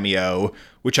another cameo,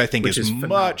 which I think is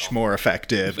much more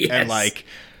effective. Yes. And like,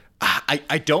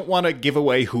 I don't want to give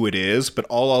away who it is, but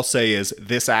all I'll say is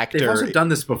this actor... They've also done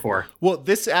this before. Well,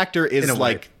 this actor is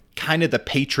like... kind of the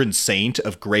patron saint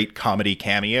of great comedy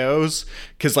cameos,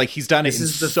 because like he's done it in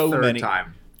so many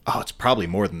time. Oh, it's probably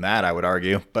more than that, I would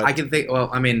argue. But I can think. Well,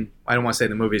 I mean, I don't want to say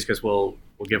the movies because we'll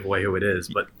give away who it is.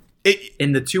 But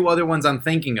in the two other ones I'm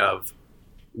thinking of,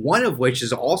 one of which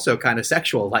is also kind of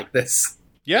sexual like this.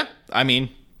 Yeah, I mean,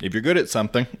 if you're good at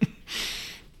something.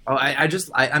 I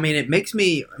mean, it makes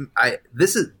me.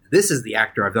 This is the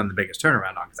actor I've done the biggest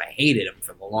turnaround on because I hated him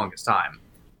for the longest time.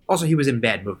 Also, he was in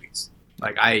bad movies.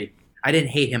 Like, I didn't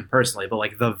hate him personally, but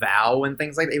like The Vow and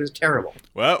things like that, it was terrible.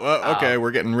 Well, okay,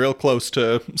 we're getting real close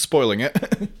to spoiling it.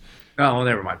 Oh, well,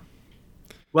 never mind.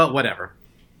 Well, whatever.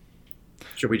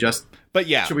 Should we just... But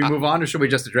yeah. Should we move on, or should we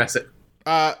just address it?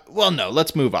 Well, no,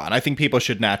 let's move on. I think people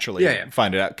should naturally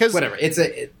find it out. Cause, whatever.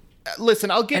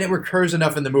 Listen, I'll get... And it recurs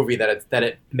enough in the movie that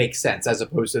it makes sense, as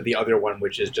opposed to the other one,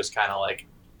 which is just kind of like,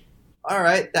 all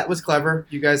right, that was clever.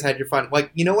 You guys had your fun.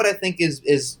 Like, you know what I think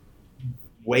is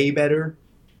way better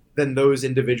than those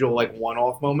individual like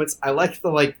one-off moments? I like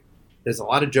there's a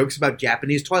lot of jokes about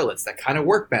Japanese toilets that kind of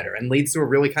work better and leads to a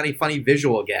really kind of funny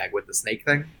visual gag with the snake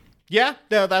thing. Yeah,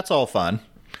 no, that's all fun.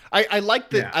 I like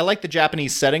the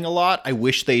Japanese setting a lot. I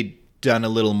wish they'd done a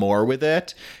little more with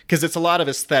it, because it's a lot of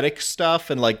aesthetic stuff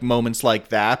and like moments like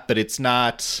that, but it's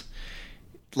not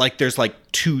like there's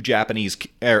like two Japanese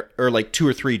or like two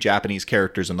or three Japanese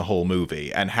characters in the whole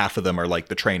movie, and half of them are like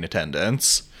the train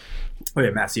attendants. Oh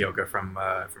yeah, Masaoka from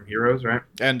Heroes, right?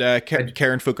 And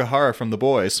Karen Fukuhara from The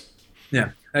Boys.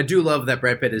 Yeah, I do love that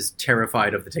Brad Pitt is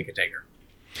terrified of the Taker.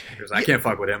 Because I can't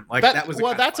fuck with him. Like that was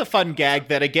that's a fun gag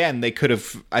that again they could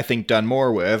have, I think, done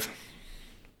more with.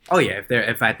 Oh yeah,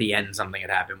 if at the end something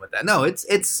had happened with that. No,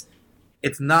 it's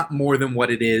not more than what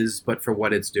it is, but for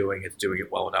what it's doing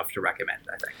it well enough to recommend,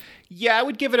 I think. Yeah, I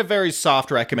would give it a very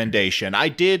soft recommendation. I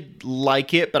did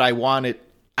like it, but I wanted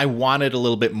a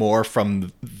little bit more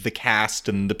from the cast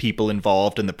and the people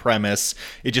involved and the premise.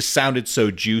 It just sounded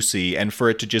so juicy, and for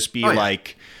it to just be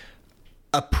like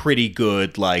a pretty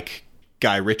good like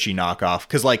Guy Ritchie knockoff,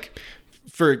 because like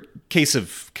for case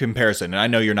of comparison, and I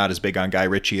know you're not as big on Guy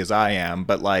Ritchie as I am,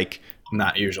 but like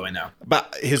not usually, no.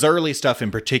 But his early stuff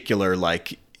in particular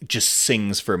like just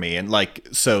sings for me, and like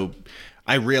so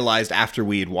I realized after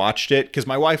we had watched it, because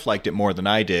my wife liked it more than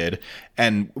I did,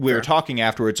 and we were talking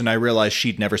afterwards, and I realized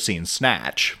she'd never seen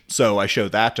Snatch, so I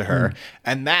showed that to her,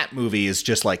 and that movie is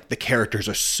just like, the characters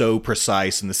are so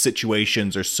precise, and the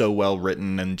situations are so well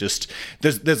written, and just,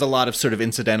 there's a lot of sort of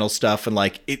incidental stuff, and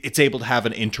like, it's able to have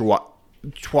an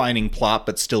intertwining plot,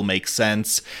 but still makes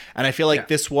sense, and I feel like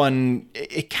this one,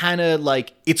 it kind of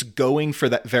like, it's going for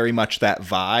that, very much that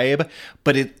vibe,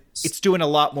 but it's doing a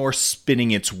lot more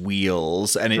spinning its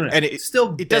wheels, and it's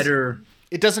still better.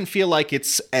 It doesn't feel like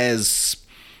it's as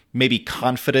maybe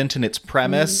confident in its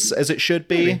premise as it should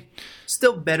be. Maybe.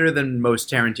 Still better than most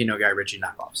Tarantino Guy Ritchie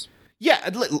knockoffs. Yeah,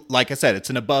 like I said, it's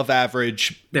an above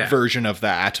average version of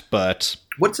that, but...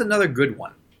 What's another good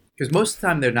one? Because most of the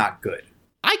time they're not good.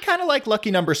 I kind of like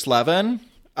Lucky Number Slevin.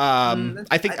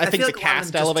 I think like the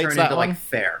cast elevates that one. Like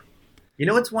Fair. You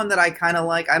know, it's one that I kind of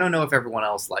like. I don't know if everyone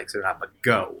else likes it or not, but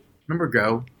Go. Remember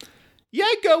Go? Yeah,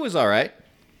 Go is all right.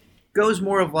 Go's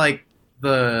more of like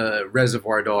the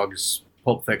Reservoir Dogs,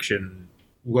 Pulp Fiction,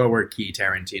 lower key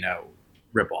Tarantino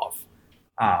ripoff.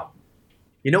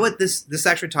 You know what? This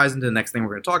actually ties into the next thing we're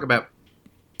going to talk about.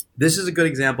 This is a good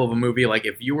example of a movie, like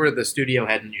if you were the studio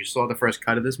head and you saw the first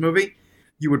cut of this movie,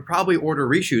 you would probably order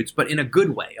reshoots, but in a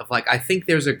good way. Of like, I think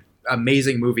there's an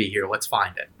amazing movie here. Let's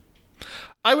find it.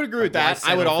 I would agree with that.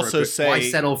 I would also say... Why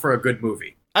settle for a good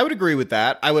movie? I would agree with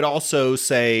that. I would also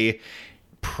say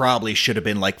probably should have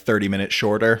been like 30 minutes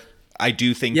shorter. I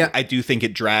do think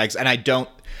it drags, and I don't...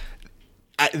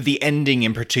 the ending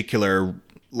in particular,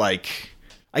 like...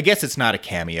 I guess it's not a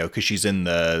cameo because she's in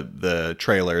the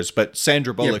trailers, but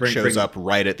Sandra Bullock shows up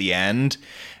right at the end,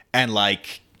 and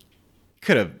like...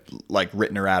 could have like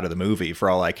written her out of the movie for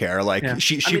all I care. Like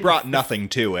she brought nothing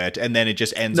to it, and then it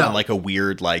just ends on like a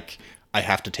weird like... I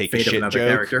have to take fate a shit of another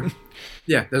joke. Character.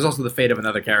 Yeah, there's also the fate of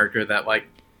another character that, like,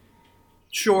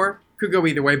 sure, could go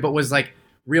either way, but was, like,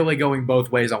 really going both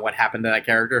ways on what happened to that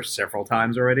character several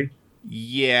times already.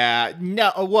 Yeah,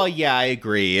 no, well, yeah, I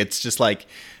agree. It's just like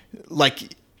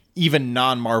even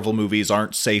non-Marvel movies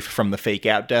aren't safe from the fake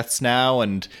out deaths now,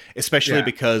 and especially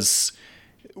because,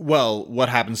 well, what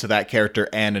happens to that character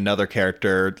and another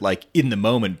character, like, in the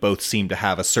moment, both seem to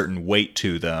have a certain weight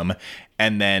to them,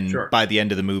 and then by the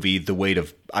end of the movie, the weight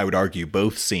of, I would argue,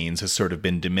 both scenes has sort of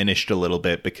been diminished a little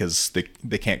bit because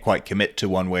they can't quite commit to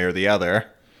one way or the other.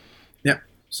 Yeah.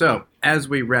 So, as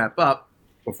we wrap up,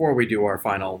 before we do our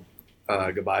final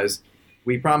goodbyes,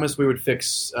 we promised we would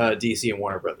fix DC and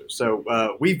Warner Brothers.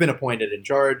 So we've been appointed in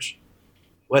charge.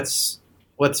 Let's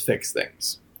fix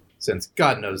things, since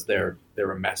God knows they're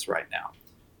a mess right now.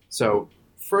 So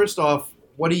first off,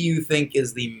 what do you think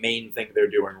is the main thing they're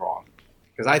doing wrong?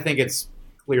 Because I think it's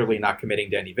clearly not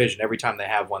committing to any vision. Every time they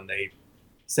have one, they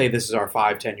say this is our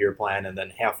 5-10 year plan, and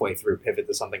then halfway through pivot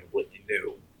to something completely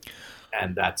new.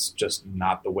 And that's just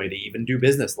not the way to even do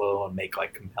business, let alone make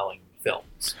like compelling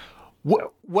films.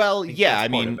 Well, yeah, I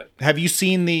mean, have you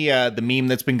seen the meme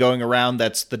that's been going around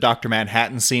that's the Dr.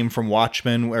 Manhattan scene from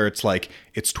Watchmen, where it's like,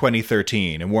 it's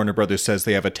 2013, and Warner Brothers says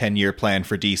they have a 10-year plan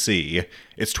for DC.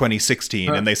 It's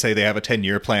 2016, and they say they have a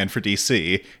 10-year plan for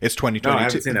DC. It's 2022. No, I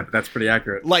haven't seen that, but that's pretty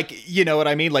accurate. Like, you know what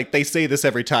I mean? Like, they say this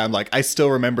every time. Like, I still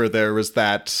remember there was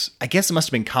that, I guess it must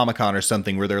have been Comic-Con or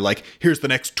something, where they're like, here's the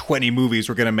next 20 movies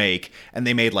we're going to make, and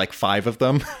they made like 5 of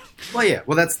them. Well, yeah.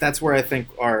 Well, that's where I think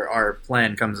our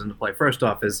plan comes into play. First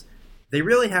off is they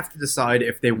really have to decide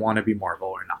if they want to be Marvel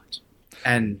or not.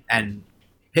 And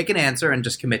pick an answer and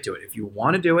just commit to it. If you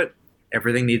want to do it,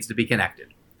 everything needs to be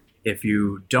connected. If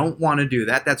you don't want to do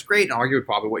that, that's great and arguably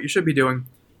probably what you should be doing.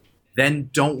 Then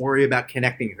don't worry about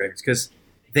connecting things, because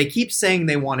they keep saying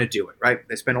they want to do it, right?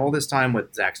 They spent all this time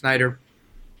with Zack Snyder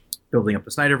building up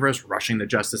the Snyderverse, rushing the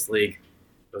Justice League,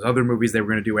 those other movies they were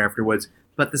going to do afterwards.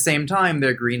 But at the same time,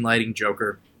 they're greenlighting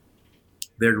Joker.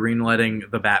 They're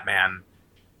greenlighting the Batman.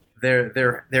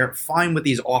 They're fine with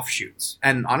these offshoots.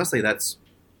 And honestly, that's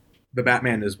the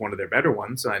Batman is one of their better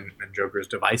ones, and Joker is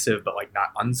divisive, but like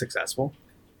not unsuccessful.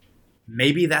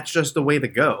 Maybe that's just the way to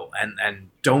go, and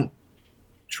don't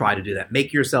try to do that.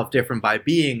 Make yourself different by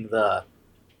being the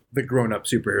grown-up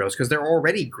superheroes, because they're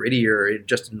already grittier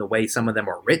just in the way some of them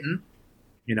are written.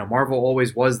 You know, Marvel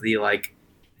always was the like,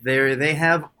 they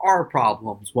have our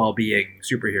problems while being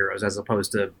superheroes as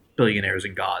opposed to billionaires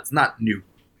and gods. Not new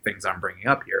things I'm bringing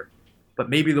up here, but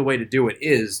maybe the way to do it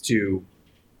is to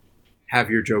have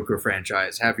your Joker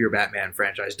franchise, have your Batman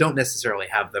franchise. Don't necessarily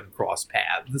have them cross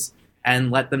paths,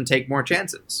 and let them take more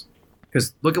chances.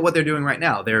 Because look at what they're doing right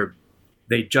now.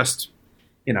 They just,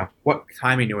 you know, what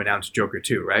timing to announce Joker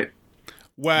 2, right?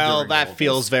 Well, that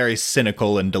feels very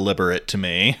cynical and deliberate to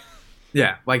me.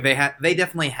 Yeah, like they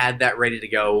definitely had that ready to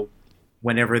go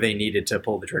whenever they needed to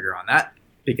pull the trigger on that,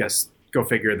 because go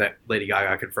figure that Lady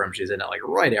Gaga confirmed she's in it like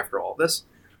right after all this.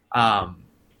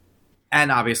 And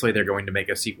obviously they're going to make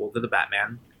a sequel to the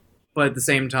Batman. But at the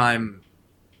same time,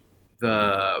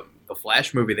 the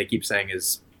Flash movie they keep saying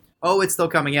is, oh, it's still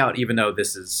coming out, even though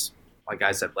this is, like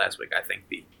I said last week, I think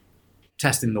the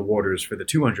testing the waters for the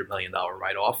 $200 million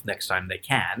write-off next time they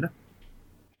can.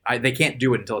 They can't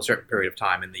do it until a certain period of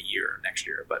time in the year next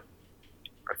year, but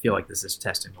I feel like this is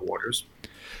testing the waters.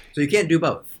 So you can't do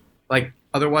both. Like,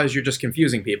 otherwise you're just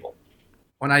confusing people.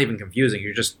 Well, not even confusing,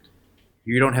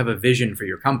 you don't have a vision for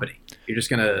your company. You're just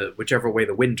going to, whichever way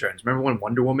the wind turns. Remember when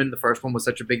Wonder Woman, the first one, was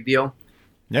such a big deal?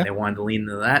 Yeah. They wanted to lean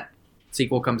into that.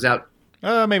 Sequel comes out.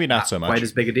 Maybe not so much. Quite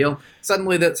as big a deal.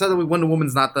 Suddenly Wonder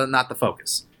Woman's not the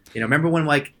focus. You know, remember when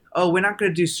like, oh, we're not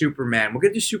going to do Superman. We're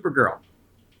going to do Supergirl.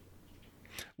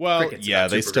 Well, yeah,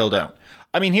 they still don't.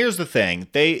 I mean, here's the thing.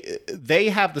 They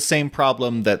have the same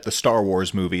problem that the Star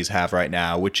Wars movies have right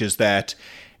now, which is that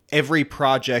every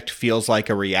project feels like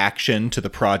a reaction to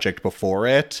the project before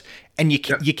it, and you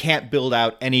can't build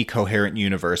out any coherent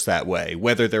universe that way,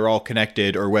 whether they're all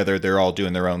connected or whether they're all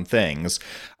doing their own things.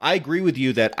 I agree with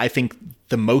you that I think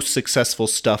the most successful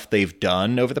stuff they've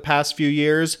done over the past few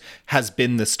years has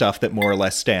been the stuff that more or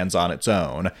less stands on its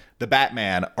own. The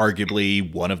Batman,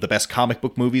 arguably one of the best comic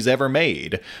book movies ever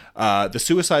made. The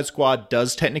Suicide Squad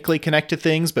does technically connect to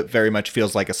things, but very much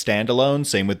feels like a standalone.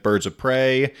 Same with Birds of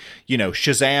Prey. You know,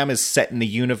 Shazam is set in the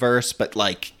universe, but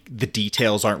like the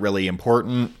details aren't really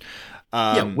important.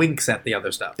 Winks at the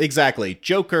other stuff. Exactly.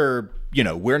 Joker, you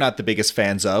know, we're not the biggest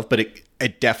fans of, but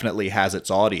it definitely has its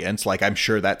audience. Like, I'm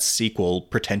sure that sequel,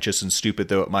 pretentious and stupid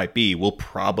though it might be, will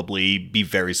probably be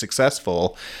very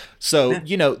successful. So,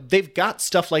 you know, they've got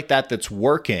stuff like that that's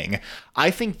working. I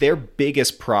think their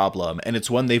biggest problem, and it's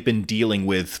one they've been dealing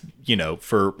with, you know,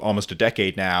 for almost a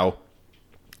decade now,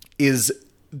 is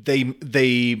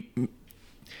they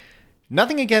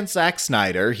nothing against Zack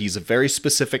Snyder. He's a very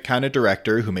specific kind of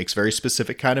director who makes very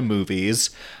specific kind of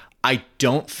movies. I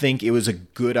don't think it was a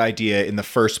good idea in the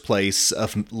first place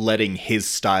of letting his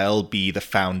style be the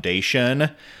foundation,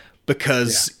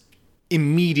 because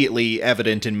immediately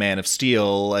evident in Man of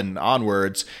Steel and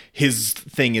onwards, his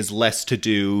thing is less to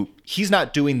do. He's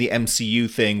not doing the MCU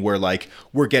thing where, like,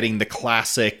 we're getting the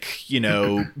classic, you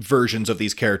know, versions of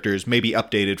these characters, maybe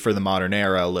updated for the modern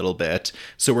era a little bit.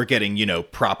 So we're getting, you know,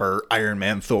 proper Iron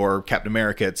Man, Thor, Captain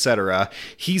America, etc.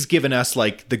 He's given us,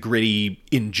 like, the gritty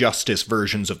Injustice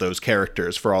versions of those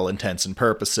characters for all intents and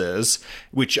purposes,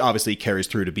 which obviously carries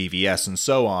through to BVS and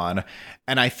so on.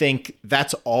 And I think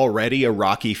that's already a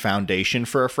rocky foundation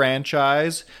for a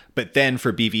franchise. But then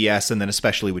for BVS, and then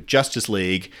especially with Justice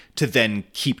League, to then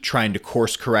keep trying to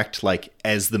course correct, like,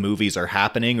 as the movies are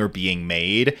happening or being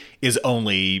made, is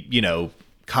only, you know,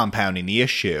 compounding the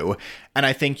issue. And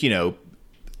I think, you know,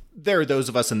 there are those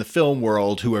of us in the film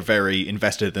world who are very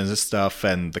invested in this stuff,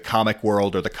 and the comic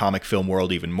world or the comic film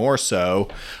world even more so.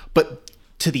 But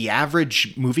to the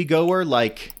average moviegoer,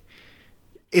 like,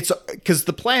 it's because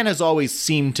the plan has always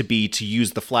seemed to be to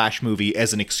use the Flash movie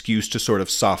as an excuse to sort of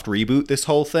soft reboot this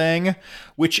whole thing,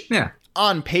 which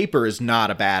on paper is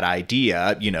not a bad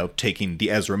idea, you know, taking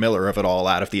the Ezra Miller of it all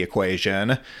out of the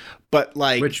equation. But,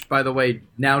 like, which, by the way,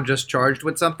 now just charged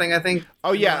with something, I think.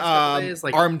 Oh, yeah.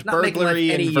 Like, armed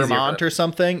burglary in Vermont or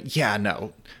something. Yeah,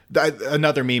 no.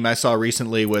 Another meme I saw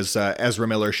recently was Ezra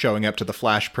Miller showing up to the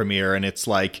Flash premiere, and it's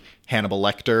like Hannibal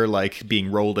Lecter, like, being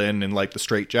rolled in like the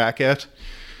straitjacket.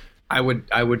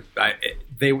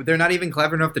 They're not even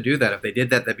clever enough to do that. If they did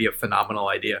that, that'd be a phenomenal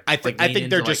idea. I think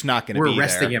they're just not going to be there. We're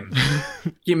arresting him.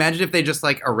 Can you imagine if they just,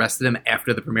 like, arrested him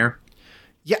after the premiere?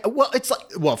 Yeah, well, it's like,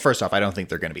 well, first off, I don't think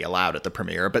they're going to be allowed at the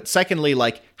premiere. But secondly,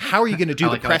 like, how are you going to do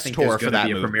the press tour for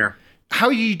that movie? How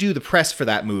do you do the press for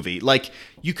that movie? Like,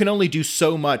 you can only do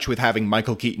so much with having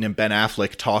Michael Keaton and Ben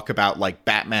Affleck talk about, like,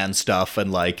 Batman stuff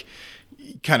and, like,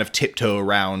 kind of tiptoe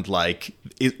around, like,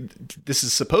 this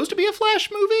is supposed to be a Flash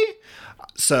movie?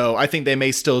 So I think they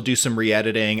may still do some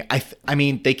re-editing. I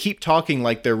mean, they keep talking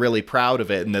like they're really proud of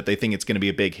it and that they think it's going to be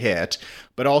a big hit.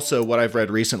 But also what I've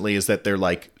read recently is that they're,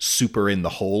 like, super in the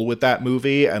hole with that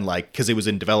movie, and, like, because it was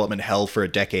in development hell for a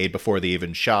decade before they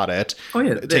even shot it. Oh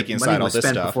yeah, taking aside all this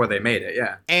stuff before they made it.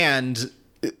 Yeah, and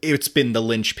it's been the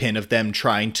linchpin of them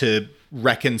trying to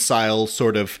reconcile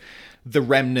sort of the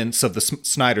remnants of the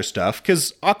Snyder stuff,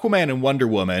 because Aquaman and Wonder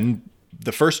Woman,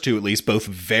 the first two at least, both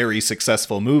very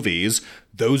successful movies,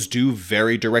 those do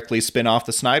very directly spin off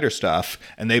the Snyder stuff,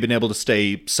 and they've been able to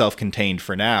stay self-contained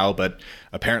for now. But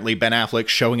apparently Ben Affleck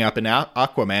showing up in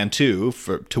Aquaman too,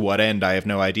 to what end I have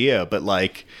no idea, but,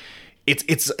 like,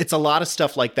 it's a lot of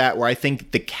stuff like that where I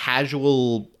think the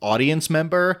casual audience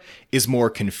member is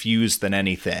more confused than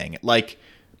anything. Like,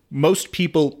 most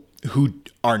people who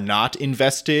are not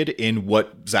invested in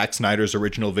what Zack Snyder's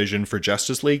original vision for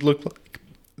Justice League looked like,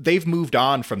 they've moved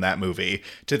on from that movie.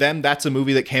 To them, that's a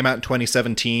movie that came out in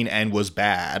 2017 and was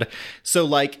bad. So,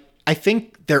 like, I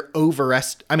think they're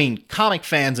I mean, comic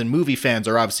fans and movie fans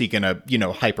are obviously going to, you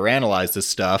know, hyperanalyze this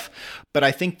stuff, but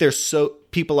I think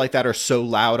people like that are so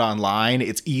loud online,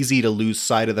 it's easy to lose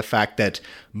sight of the fact that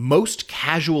most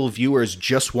casual viewers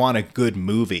just want a good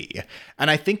movie.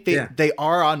 And I think they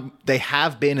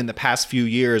have been in the past few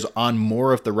years on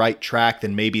more of the right track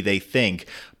than maybe they think,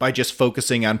 by just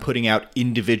focusing on putting out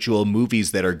individual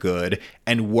movies that are good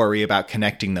and worry about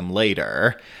connecting them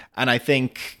later. And I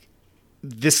think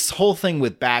this whole thing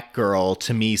with Batgirl,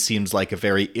 to me, seems like a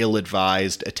very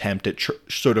ill-advised attempt at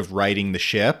sort of righting the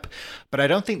ship. But I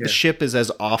don't think the ship is as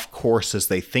off course as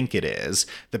they think it is.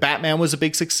 The Batman was a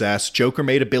big success. Joker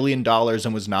made $1 billion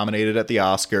and was nominated at the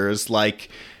Oscars.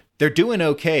 Like, they're doing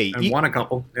okay. And won a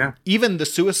couple, yeah. Even the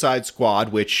Suicide Squad,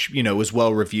 which, you know, was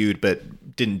well-reviewed but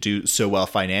didn't do so well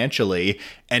financially,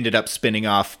 ended up spinning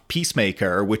off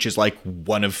Peacemaker, which is, like,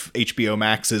 one of HBO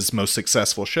Max's most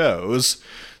successful shows.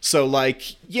 So,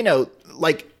 like, you know,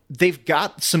 like, they've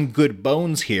got some good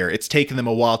bones here. It's taken them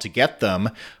a while to get them,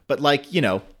 but, like, you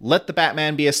know, let the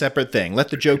Batman be a separate thing. Let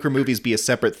the Joker movies be a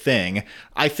separate thing.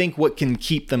 I think what can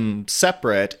keep them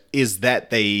separate is that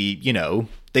they, you know,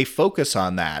 they focus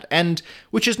on that. And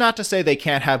which is not to say they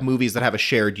can't have movies that have a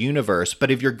shared universe,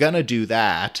 but if you're gonna do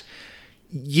that,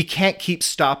 you can't keep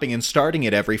stopping and starting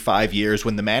it every 5 years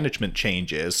when the management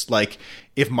changes. Like,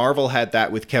 if Marvel had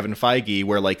that with Kevin Feige,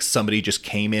 where, like, somebody just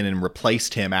came in and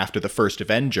replaced him after the first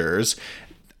Avengers,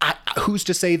 who's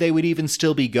to say they would even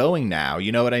still be going now?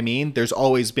 You know what I mean? There's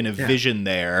always been a vision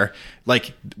there.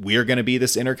 Like, we're going to be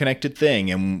this interconnected thing,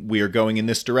 and we are going in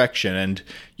this direction. And,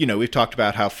 you know, we've talked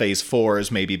about how Phase 4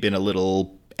 has maybe been a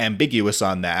little ambiguous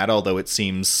on that, although it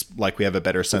seems like we have a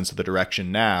better sense of the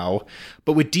direction now.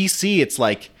 But with DC, it's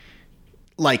like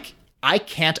I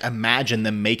can't imagine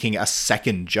them making a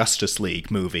second Justice League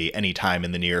movie anytime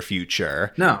in the near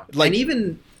future. No. Like, and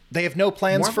even they have no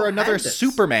plans Marvel for another had this.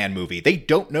 Superman movie. They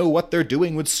don't know what they're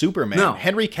doing with Superman. No.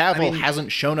 Henry Cavill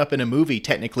hasn't shown up in a movie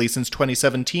technically since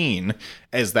 2017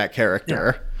 as that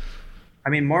character. Yeah. I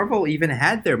mean, Marvel even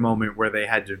had their moment where they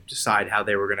had to decide how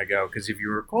they were going to go. Because if you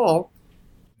recall,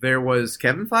 there was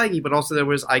Kevin Feige, but also there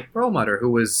was Ike Perlmutter, who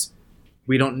was,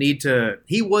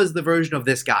 he was the version of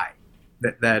this guy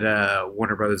that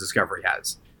Warner Brothers Discovery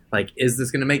has. Like, is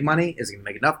this going to make money? Is it going to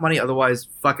make enough money? Otherwise,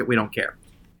 fuck it, we don't care.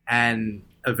 And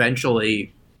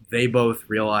eventually, they both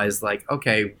realized, like,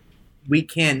 okay, we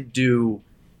can't do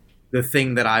the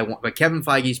thing that I want. But Kevin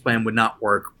Feige's plan would not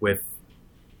work with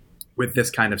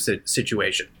this kind of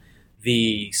situation.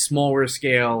 The smaller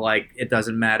scale, like, it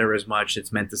doesn't matter as much,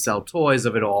 it's meant to sell toys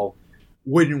of it all,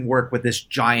 wouldn't work with this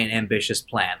giant, ambitious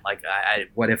plan. Like,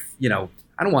 what if,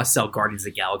 I don't want to sell Guardians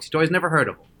of the Galaxy toys, never heard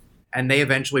of them. And they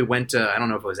eventually went to, I don't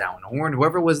know if it was Alan Horn,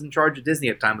 whoever was in charge of Disney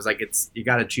at the time was like, you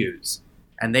got to choose.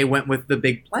 And they went with the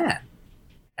big plan.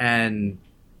 And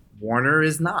Warner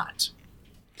is not.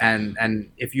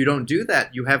 And if you don't do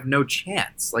that, you have no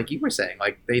chance. Like you were saying,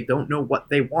 like, they don't know what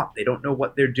they want. They don't know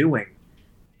what they're doing.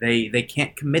 They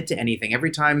can't commit to anything.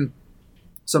 Every time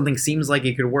something seems like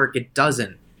it could work, it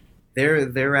doesn't.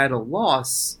 They're at a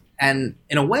loss. And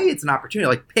in a way, it's an opportunity.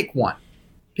 Like, pick one.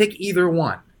 Pick either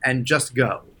one and just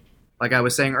go. Like I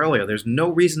was saying earlier, there's no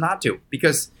reason not to,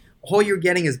 because all you're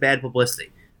getting is bad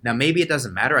publicity. Now, maybe it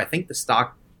doesn't matter. I think the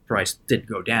stock price did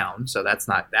go down, so that's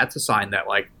a sign that,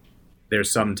 like,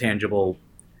 there's some tangible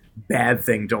bad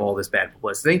thing to all this bad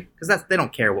publicity, because they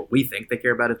don't care what we think. They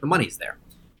care about if the money's there.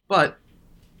 But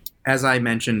as I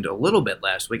mentioned a little bit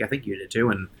last week, I think you did too,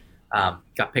 and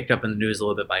got picked up in the news a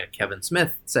little bit by Kevin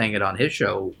Smith saying it on his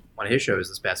show, one of his shows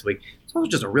this past week. It's also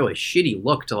just a really shitty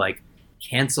look to, like,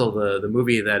 cancel the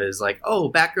movie that is like, oh,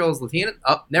 Batgirl's Latina?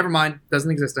 Oh, never mind. Doesn't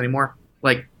exist anymore.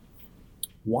 Like,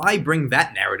 why bring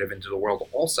that narrative into the world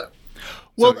also?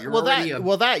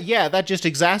 That just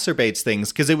exacerbates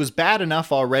things, because it was bad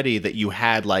enough already that you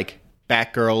had, like,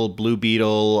 Batgirl, Blue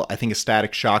Beetle, I think a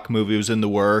Static Shock movie was in the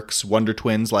works, Wonder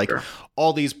Twins, like, sure.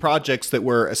 All these projects that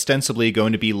were ostensibly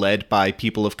going to be led by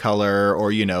people of color,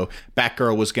 or,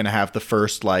 Batgirl was going to have the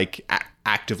first, like,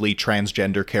 actively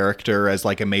transgender character as,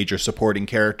 like, a major supporting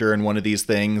character in one of these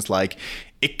things, like,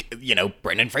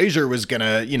 Brendan Fraser was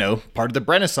gonna, part of the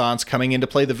Renaissance coming in to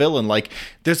play the villain. Like,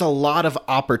 there's a lot of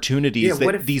opportunities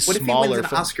what if he wins an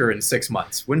Oscar in 6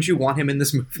 months? Wouldn't you want him in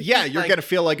this movie? Yeah, you're gonna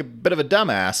feel like a bit of a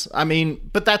dumbass. I mean,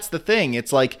 but that's the thing.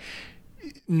 It's like,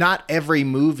 not every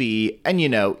movie, and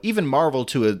even Marvel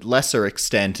to a lesser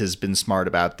extent has been smart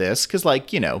about this, because, like,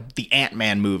 the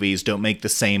Ant-Man movies don't make the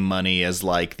same money as,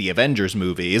 like, the Avengers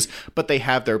movies, but they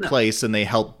have their place and they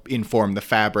help inform the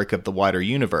fabric of the wider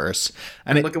universe.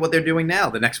 And look at what they're doing now.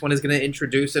 The next one is going to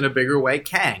introduce in a bigger way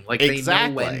Kang. Like, they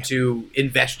know when to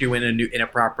invest you in a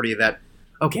property that,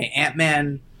 okay,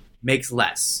 Ant-Man makes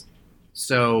less,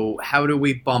 so how do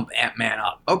we bump Ant-Man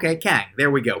up? Okay, Kang, there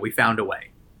we go. We found a way.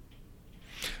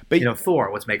 But,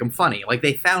 Thor, let's make him funny. Like,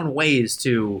 they found ways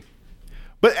to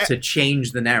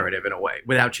change the narrative in a way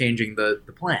without changing the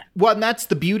plan. Well, and that's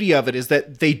the beauty of it, is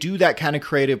that they do that kind of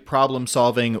creative problem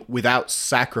solving without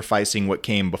sacrificing what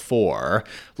came before.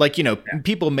 Like,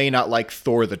 people may not like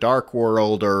Thor: The Dark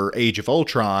World or Age of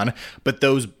Ultron, but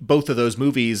both of those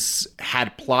movies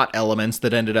had plot elements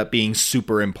that ended up being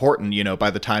super important,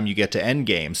 by the time you get to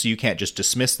Endgame. So you can't just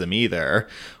dismiss them either.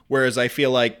 Whereas I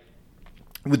feel like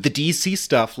with the DC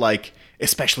stuff, like,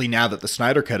 especially now that the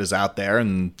Snyder Cut is out there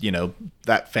and,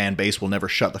 that fan base will never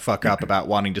shut the fuck up about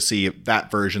wanting to see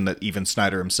that version that even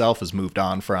Snyder himself has moved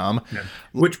on from. Yeah.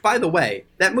 Which, by the way,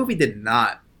 that movie did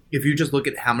not, if you just look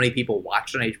at how many people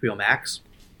watched on HBO Max,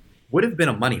 would have been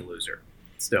a money loser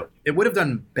still. It would have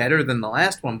done better than the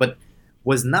last one, but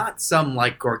was not some,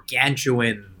 like,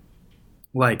 gargantuan,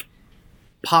 like,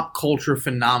 pop culture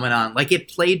phenomenon. Like, it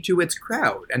played to its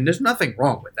crowd, and there's nothing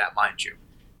wrong with that, mind you.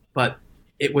 But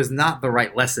it was not the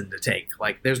right lesson to take.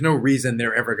 Like, there's no reason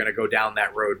they're ever going to go down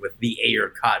that road with the Ayer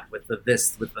cut, with the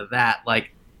this, with the that.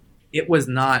 Like, it was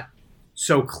not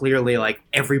so clearly, like,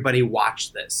 everybody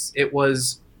watched this. It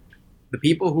was the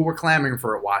people who were clamoring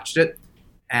for it watched it,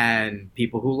 and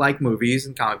people who like movies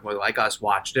and comic books like us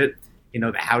watched it.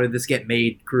 The How Did This Get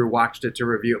Made crew watched it to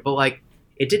review it. But, like,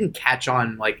 it didn't catch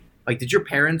on. Like, did your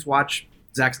parents watch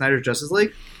Zack Snyder's Justice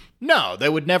League? No, they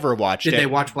would never watch it. Did they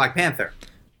watch Black Panther?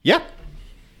 Yeah.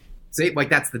 See, like,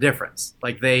 that's the difference.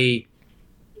 Like, they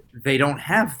don't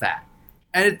have that.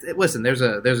 And listen, there's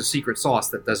a secret sauce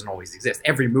that doesn't always exist.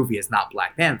 Every movie is not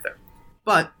Black Panther.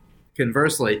 But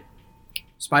conversely,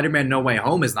 Spider-Man No Way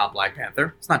Home is not Black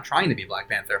Panther. It's not trying to be Black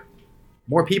Panther.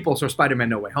 More people saw Spider-Man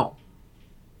No Way Home.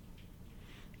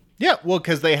 Yeah, well,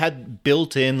 because they had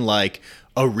built in, like,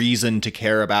 a reason to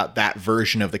care about that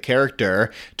version of the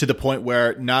character to the point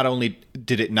where not only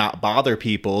did it not bother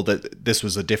people that this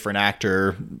was a different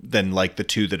actor than, like, the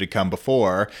two that had come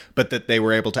before, but that they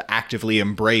were able to actively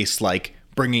embrace, like,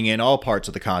 bringing in all parts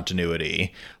of the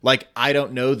continuity. Like, I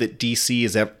don't know that DC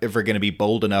is ever going to be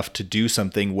bold enough to do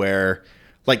something where,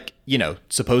 like, you know,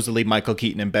 supposedly Michael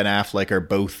Keaton and Ben Affleck are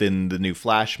both in the new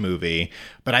Flash movie,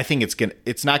 but I think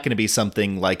it's not going to be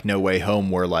something like No Way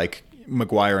Home where, like,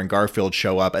 Maguire and Garfield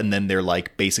show up and then they're,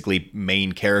 like, basically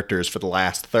main characters for the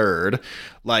last third.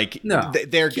 Like, no,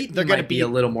 they're going to be a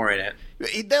little more in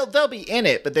it. They'll be in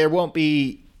it, but it won't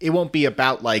be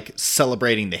about, like,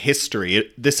 celebrating the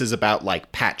history. This is about,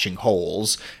 like, patching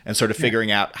holes and sort of figuring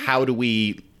out how do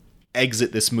we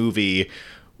exit this movie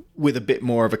with a bit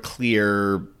more of a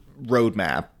clear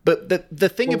roadmap. But the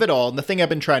thing of it all, and the thing I've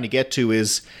been trying to get to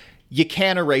is you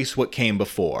can't erase what came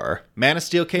before. Man of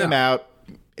Steel came out.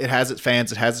 It has its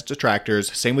fans. It has its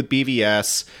detractors. Same with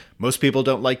BVS. Most people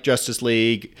don't like Justice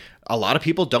League. A lot of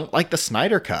people don't like the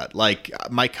Snyder Cut. Like,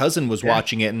 my cousin was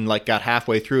watching it and, like, got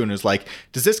halfway through and was like,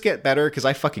 does this get better? Because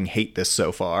I fucking hate this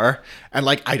so far. And,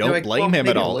 like, I don't blame him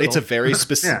at all. It's a very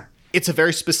specific... It's a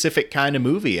very specific kind of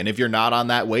movie, and if you're not on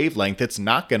that wavelength, it's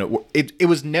not gonna. It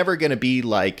was never gonna be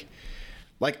like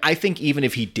I think even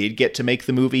if he did get to make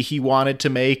the movie he wanted to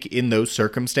make in those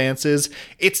circumstances,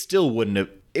 it still wouldn't have.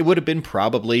 It would have been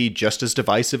probably just as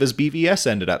divisive as BVS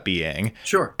ended up being.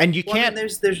 Sure, and you can't. I mean,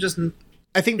 there's just.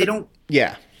 I think they don't.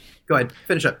 Yeah. Go ahead.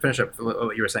 Finish up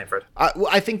what you were saying first.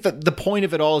 I think that the point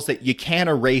of it all is that you can't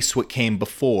erase what came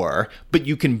before, but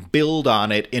you can build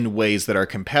on it in ways that are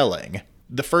compelling.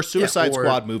 The first Suicide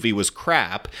Squad movie was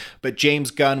crap, but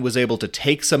James Gunn was able to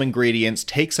take some ingredients,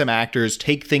 take some actors,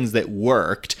 take things that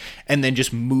worked, and then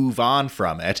just move on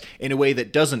from it in a way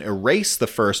that doesn't erase the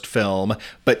first film,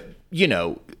 but, you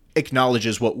know,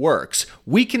 acknowledges what works.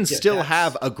 We can still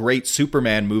have a great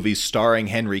Superman movie starring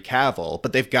Henry Cavill,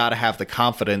 but they've got to have the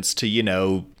confidence to, you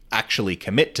know, actually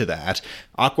commit to that.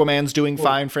 Aquaman's doing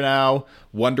fine for now.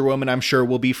 Wonder Woman, I'm sure,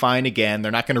 will be fine again.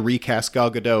 They're not going to recast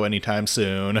Gal Gadot anytime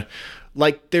soon.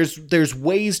 Like, there's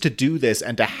ways to do this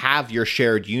and to have your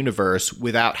shared universe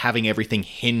without having everything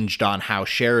hinged on how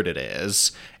shared it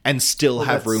is, and still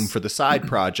have room for the side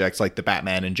projects like the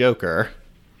Batman and Joker.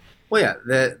 Well,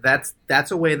 yeah,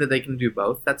 that's a way that they can do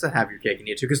both. That's a have your cake and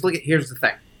eat it too. Because here's the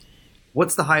thing: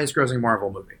 what's the highest grossing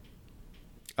Marvel movie?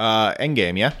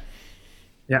 Endgame, yeah.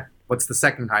 Yeah. What's the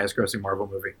second highest grossing Marvel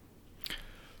movie?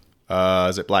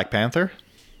 Is it Black Panther?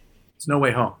 It's No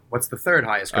Way Home. What's the third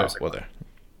highest grossing? Oh, well, there.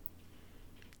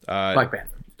 Black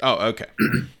Panther. Oh, okay.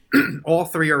 All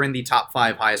three are in the top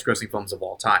 5 highest grossing films of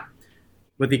all time.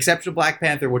 With the exception of Black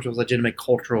Panther, which was a legitimate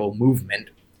cultural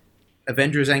movement,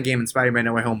 Avengers Endgame and Spider-Man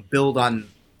No Way Home build on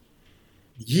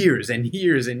years and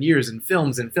years and years and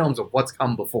films of what's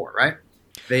come before, right?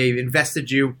 They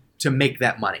invested you to make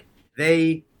that money.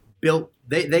 They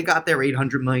got their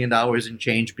 $800 million in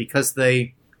change because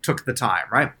they took the time,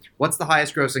 right? What's the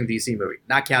highest grossing DC movie?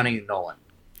 Not counting Nolan.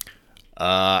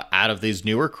 Out of these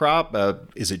newer crop,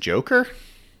 is it Joker?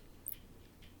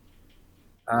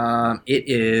 It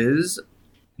is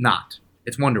not.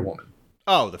 It's Wonder Woman.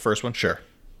 Oh, the first one, sure.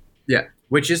 Yeah,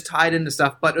 which is tied into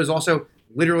stuff, but it was also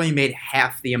literally made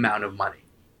half the amount of money.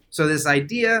 So this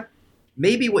idea,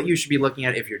 maybe what you should be looking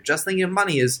at if you're just thinking of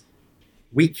money is,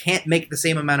 we can't make the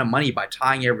same amount of money by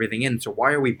tying everything in, so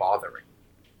why are we bothering?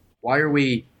 Why are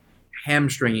we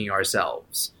hamstringing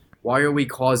ourselves? Why are we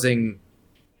causing,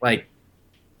 like,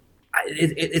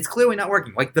 it's clearly not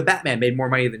working. Like, the Batman made more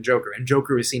money than Joker, and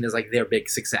Joker was seen as, like, their big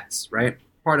success, right?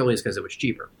 Partly is because it was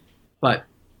cheaper. But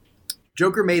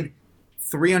Joker made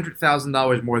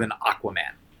 $300,000 more than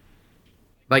Aquaman.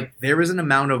 Like, there is an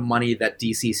amount of money that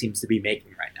DC seems to be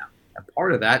making right now. And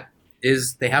part of that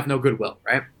is they have no goodwill,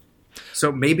 right?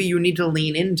 So maybe you need to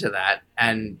lean into that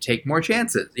and take more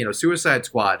chances. You know, Suicide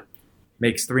Squad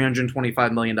makes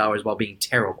 $325 million while being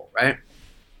terrible, right?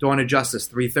 Dawn of Justice,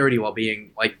 $330 while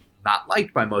being, like, not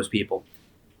liked by most people.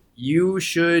 You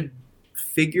should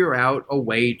figure out a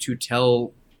way to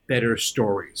tell better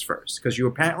stories first, because you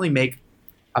apparently make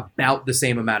about the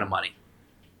same amount of money.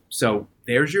 So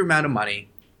there's your amount of money.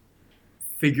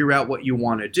 Figure out what you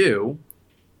want to do.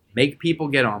 Make people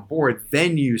get on board.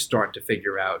 Then you start to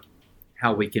figure out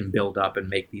how we can build up and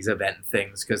make these event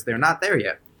things, because they're not there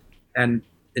yet. And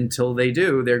until they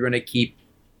do, they're going to keep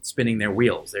spinning their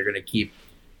wheels. They're going to keep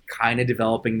kind of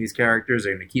developing these characters.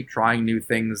 They're going to keep trying new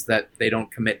things that they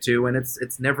don't commit to, and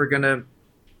it's never gonna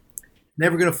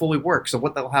fully work. So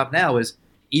what they'll have now is,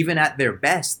 even at their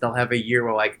best, they'll have a year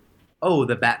where like, oh,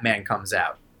 the Batman comes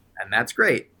out, and that's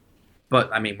great. But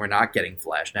I mean, we're not getting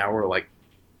Flash now. We're like,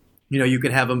 you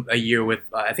could have a year with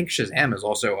I think Shazam is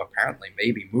also apparently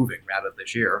maybe moving out of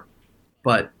this year.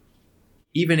 But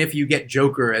even if you get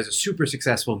Joker as a super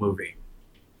successful movie,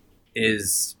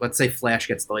 let's say Flash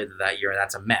gets delayed to that year and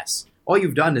that's a mess. All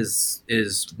you've done is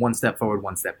one step forward,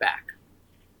 one step back.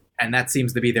 And that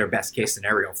seems to be their best case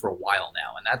scenario for a while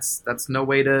now. And that's no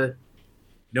way to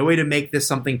make this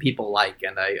something people like.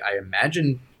 And I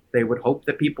imagine they would hope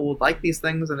that people would like these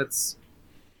things, and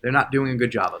they're not doing a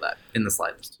good job of that in the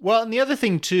slightest. Well, and the other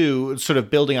thing too, sort of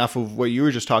building off of what you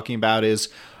were just talking about, is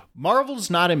Marvel's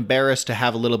not embarrassed to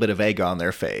have a little bit of egg on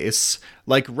their face.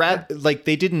 Like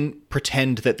they didn't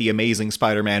pretend that the Amazing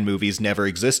Spider-Man movies never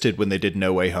existed when they did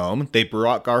No Way Home. They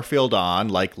brought Garfield on,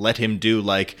 like let him do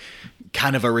like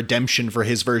kind of a redemption for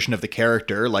his version of the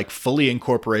character, like fully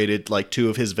incorporated like two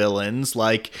of his villains.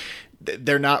 Like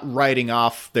they're not writing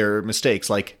off their mistakes.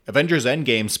 Like Avengers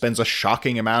Endgame spends a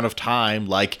shocking amount of time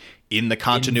like in the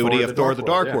continuity of Thor the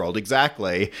Dark World.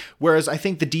 Exactly. Whereas I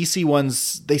think the DC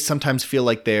ones, they sometimes feel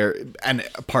like they're, and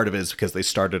part of it is because they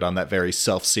started on that very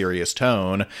self-serious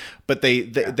tone, but they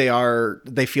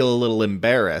feel a little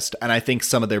embarrassed. And I think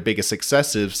some of their biggest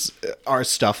successes are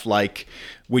stuff like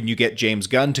when you get James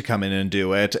Gunn to come in and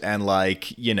do it, and like,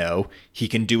 he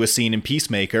can do a scene in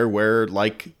Peacemaker where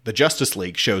like the Justice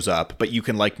League shows up, but you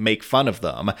can like make fun of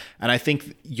them. And I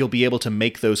think you'll be able to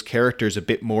make those characters a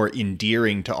bit more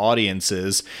endearing to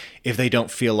audiences if they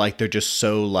don't feel like they're just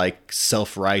so like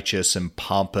self-righteous and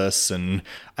pompous. And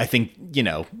I think,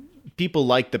 people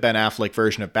like the Ben Affleck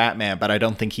version of Batman, but I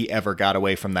don't think he ever got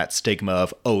away from that stigma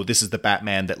of, oh, this is the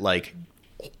Batman that like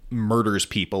murders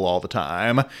people all the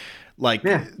time. Like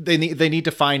they need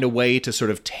to find a way to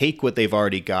sort of take what they've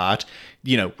already got,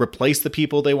 replace the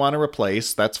people they want to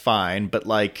replace. That's fine. But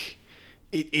like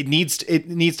it needs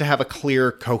to have a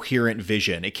clear, coherent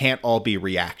vision. It can't all be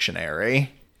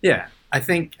reactionary. Yeah. I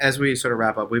think as we sort of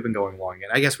wrap up, we've been going long,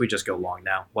 and I guess we just go long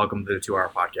now. Welcome to the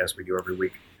 2-hour podcast we do every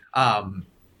week.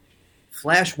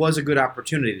 Flash was a good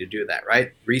opportunity to do that,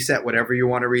 right? Reset whatever you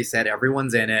want to reset.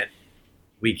 Everyone's in it.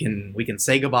 We can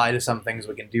say goodbye to some things.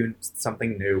 We can do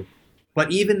something new. But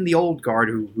even the old guard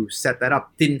who set that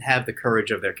up didn't have the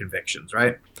courage of their convictions,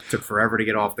 right? It took forever to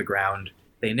get off the ground.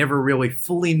 They never really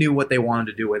fully knew what they wanted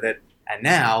to do with it. And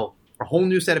now a whole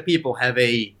new set of people have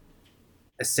a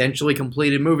essentially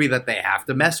completed movie that they have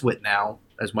to mess with now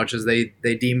as much as they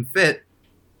deem fit,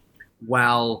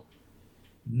 while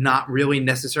not really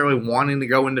necessarily wanting to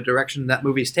go in the direction that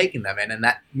movie's taking them in. And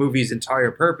that movie's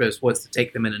entire purpose was to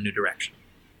take them in a new direction.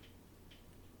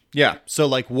 Yeah, so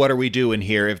like, what are we doing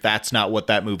here if that's not what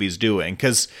that movie's doing?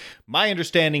 Because my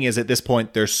understanding is at this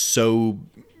point they're so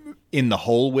in the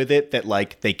hole with it that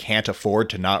like they can't afford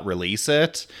to not release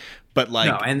it. But like,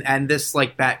 no, and this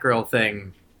like Batgirl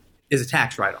thing is a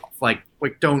tax write-off. Like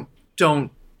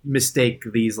don't mistake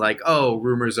these like, oh,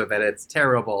 rumors are that it's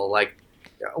terrible. Like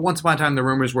once upon a time the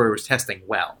rumors were it was testing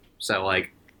well. So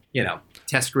like,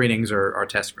 test screenings are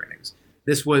test screenings.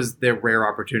 This was their rare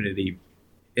opportunity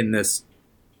in this,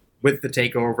 with the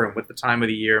takeover and with the time of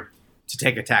the year, to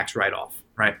take a tax write-off,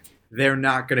 right? They're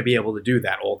not going to be able to do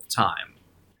that all the time.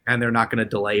 And they're not going to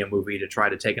delay a movie to try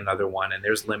to take another one, and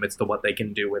there's limits to what they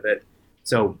can do with it.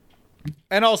 So,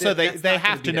 and also they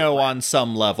have to know on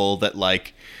some level that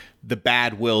like the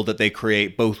bad will that they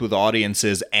create both with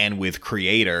audiences and with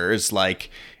creators, like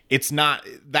that's not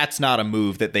a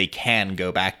move that they can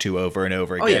go back to over and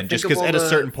over again, just because at a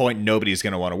certain point nobody's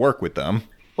going to want to work with them.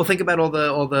 Well, think about all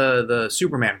the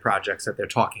Superman projects that they're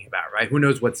talking about, right? Who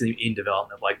knows what's in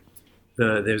development? Like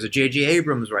there's a J.J.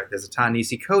 Abrams, right? There's a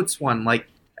Ta-Nehisi Coates one. Like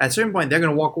at a certain point, they're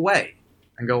going to walk away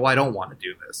and go, well, I don't want to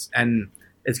do this. And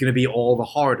it's going to be all the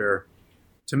harder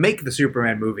to make the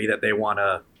Superman movie that they want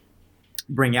to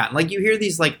bring out. And like you hear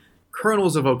these like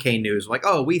kernels of okay news, like,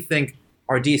 oh, we think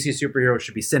our DC superheroes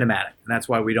should be cinematic. And that's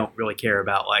why we don't really care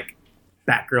about like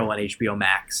Batgirl on HBO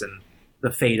Max, and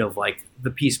the fate of like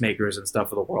the Peacemakers and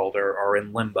stuff of the world are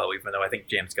in limbo, even though I think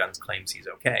James Gunn claims he's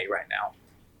okay right now.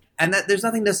 And that there's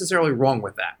nothing necessarily wrong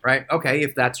with that, right? Okay,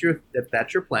 if that's your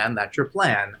plan, that's your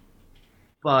plan.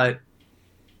 But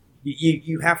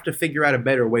you have to figure out a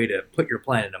better way to put your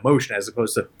plan into motion, as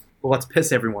opposed to, well, let's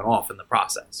piss everyone off in the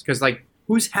process. Because like,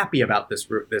 who's happy about this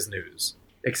news?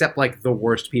 Except like the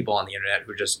worst people on the internet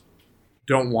who just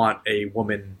don't want a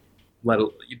woman.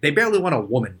 They barely want a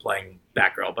woman playing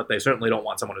Batgirl, but they certainly don't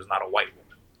want someone who's not a white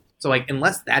woman. So like,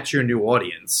 unless that's your new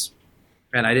audience,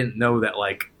 and I didn't know that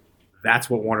like that's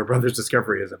what Warner Brothers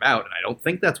Discovery is about, and I don't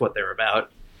think that's what they're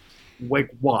about.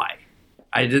 Like, why?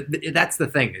 That's the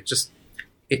thing.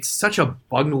 It's such a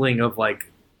bungling of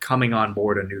like coming on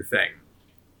board a new thing.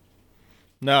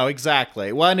 No,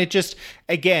 exactly. Well, and it just,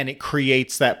 again, it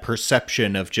creates that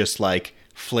perception of just like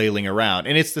flailing around.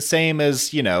 And it's the same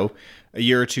as, you know, a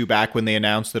year or two back when they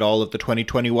announced that all of the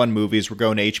 2021 movies were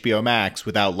going to HBO Max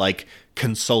without like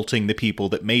consulting the people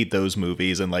that made those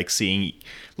movies and like seeing,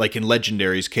 like in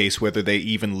Legendary's case, whether they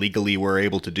even legally were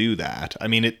able to do that. I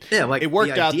mean, it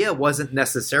worked out. The idea wasn't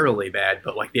necessarily bad,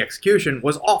 but like the execution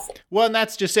was awful. Well, and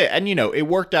that's just it. And, you know, it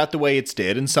worked out the way it's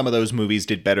did. And some of those movies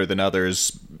did better than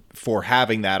others for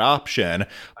having that option.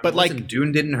 But like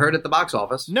Dune didn't hurt at the box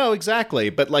office. No, exactly.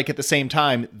 But like at the same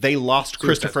time, they lost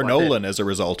Christopher Nolan as a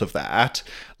result of that.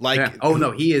 Like, yeah. Oh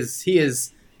no, he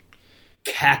is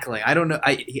cackling. I don't know.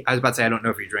 I was about to say I don't know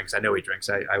if he drinks. I know he drinks.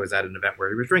 I was at an event where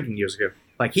he was drinking years ago.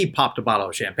 Like he popped a bottle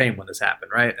of champagne when this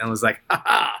happened, right? And was like, ha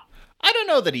ha. I don't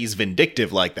know that he's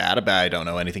vindictive like that. I don't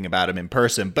know anything about him in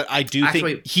person, but I do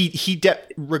think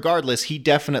regardless, he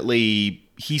definitely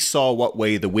saw what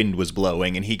way the wind was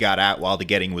blowing and he got out while the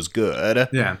getting was good.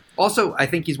 Yeah. Also, I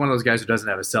think he's one of those guys who doesn't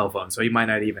have a cell phone, so he might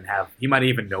not even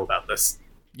know about this.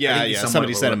 Yeah.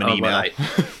 Somebody sent him an email.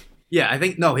 Yeah,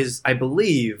 I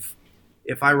believe,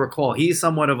 if I recall, he's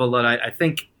somewhat of a Luddite. I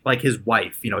think like his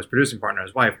wife, you know, his producing partner,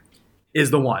 his wife is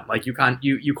the one. Like you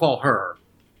call her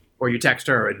or you text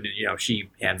her and, you know, she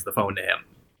hands the phone to him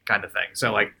kind of thing.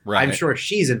 So like, right. I'm sure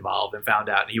she's involved and found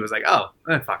out and he was like, oh,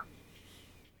 fuck.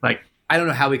 Like, I don't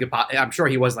know how we could. I'm sure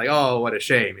he was like, "Oh, what a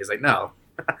shame." He's like, "No,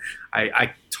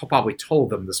 I probably told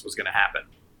them this was going to happen."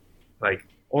 Like,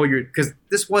 because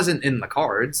this wasn't in the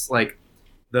cards. Like,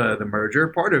 the merger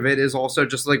part of it is also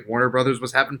just like Warner Brothers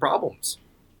was having problems.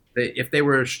 If they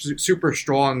were a super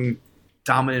strong,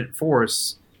 dominant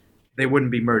force, they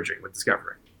wouldn't be merging with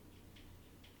Discovery.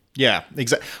 Yeah,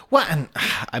 exactly. Well, and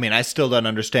I mean, I still don't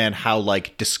understand how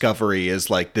like Discovery is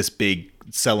like this big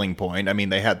selling point. I mean,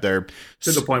 they had their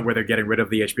to the point where they're getting rid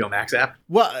of the HBO Max app.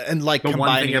 Well, and like the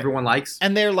one thing everyone likes,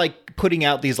 and they're like putting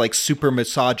out these like super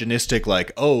misogynistic,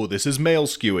 like, oh, this is male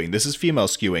skewing, this is female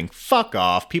skewing. Fuck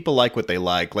off. People like what they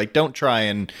like. Like, don't try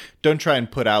and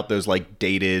put out those like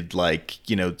dated, like,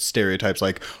 you know, stereotypes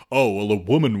like, oh, well, a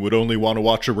woman would only want to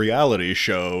watch a reality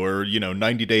show or, you know,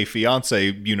 90 Day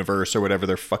Fiance universe or whatever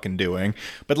they're fucking doing.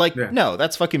 But like, no,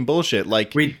 that's fucking bullshit.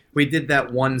 Like we did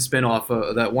that one spinoff,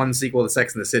 that one sequel to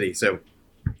Sex and the City. So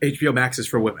HBO Max is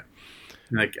for women.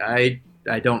 Like, I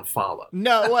don't follow.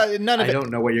 No, none of it. I don't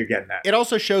know what you're getting at. It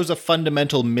also shows a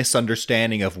fundamental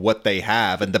misunderstanding of what they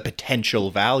have and the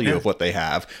potential value of what they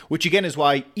have, which again is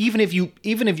why even if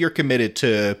you're committed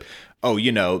to, oh,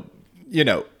 you know,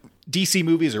 DC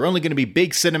movies are only going to be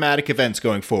big cinematic events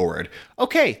going forward.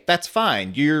 Okay, that's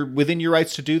fine. You're within your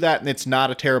rights to do that, and it's not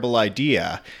a terrible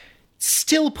idea.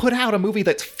 Still put out a movie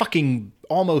that's fucking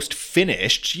almost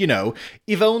finished, you know,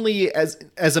 if only as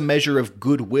a measure of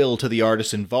goodwill to the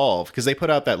artists involved, because they put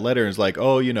out that letter and it's like,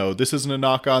 oh, you know, this isn't a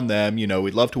knock on them, you know,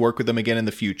 we'd love to work with them again in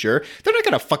the future. They're not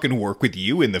gonna fucking work with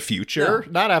you in the future.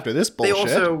 No. Not after this bullshit.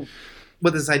 They also,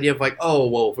 with this idea of like, oh,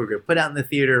 well, if we're gonna put out in the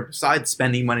theater, besides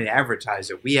spending money to advertise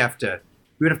it, we have to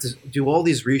do all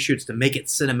these reshoots to make it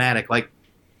cinematic. Like,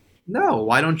 no,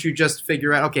 why don't you just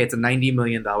figure out, okay, it's a $90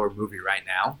 million movie right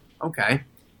now. Okay.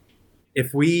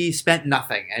 If we spent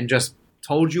nothing and just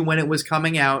told you when it was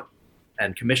coming out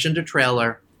and commissioned a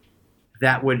trailer,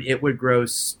 it would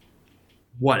gross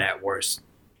what at worst?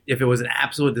 If it was an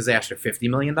absolute disaster, $50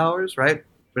 million, right?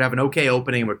 Would have an okay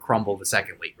opening and would crumble the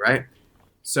second week, right?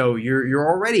 So you're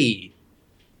already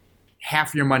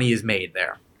half your money is made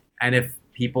there. And if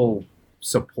people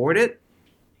support it,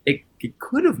 it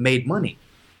could have made money.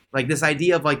 Like this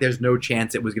idea of like there's no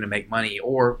chance it was going to make money,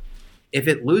 or if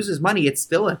it loses money, it's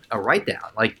still a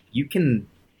write-down. Like, you can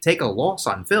take a loss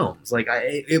on films. Like,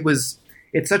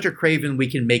 it's such a craven we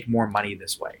can make more money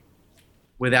this way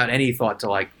without any thought to,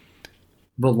 like,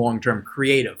 the long-term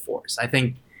creative force. I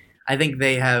think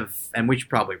they have, and we should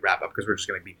probably wrap up because we're just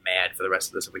going to be mad for the rest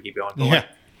of this if we keep going. But like,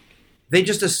 they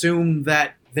just assume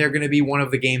that they're going to be one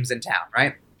of the games in town,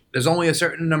 right? There's only a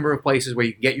certain number of places where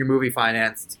you can get your movie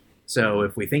financed. So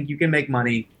if we think you can make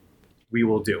money, we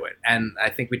will do it. And I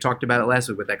think we talked about it last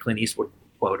week with that Clint Eastwood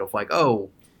quote of like, oh,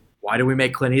 why do we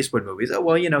make Clint Eastwood movies? Oh,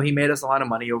 well, you know, he made us a lot of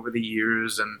money over the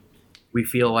years and we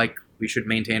feel like we should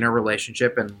maintain our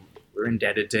relationship and we're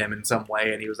indebted to him in some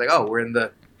way. And he was like, oh, we're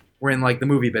in like the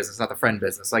movie business, not the friend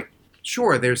business. Like,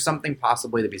 sure, there's something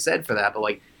possibly to be said for that, but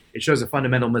like it shows a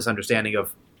fundamental misunderstanding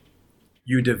of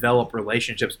you develop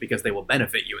relationships because they will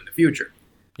benefit you in the future.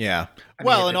 Yeah. I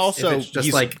Well, mean, and if also it's just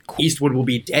he's like Eastwood will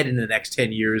be dead in the next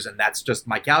 10 years, and that's just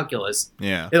my calculus.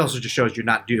 yeah. It also just shows you're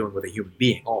not dealing with a human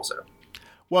being. Also,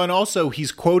 Well, and also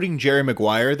he's quoting Jerry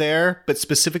Maguire there, but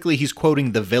specifically he's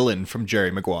quoting the villain from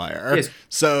Jerry Maguire. Yes.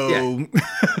 So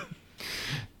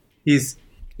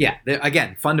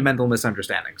again, fundamental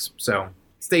misunderstandings. So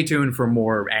stay tuned for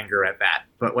more anger at that.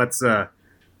 But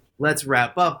let's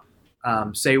wrap up.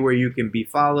 Say where you can be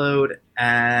followed,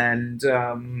 and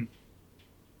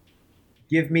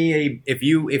give me if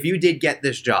you did get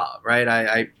this job,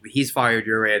 right? He's fired,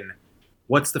 you're in.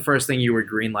 What's the first thing you would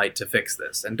greenlight to fix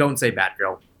this? And don't say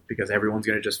Batgirl, because everyone's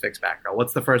going to just fix Batgirl.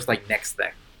 What's the first next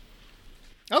thing?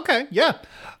 okay, yeah.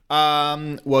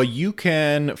 Well, you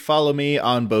can follow me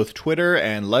on both Twitter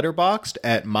and Letterboxd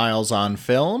at Miles on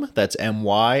Film. That's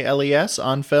MYLES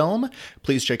on Film.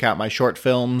 Please check out my short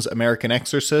films, American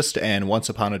Exorcist and Once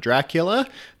Upon a Dracula.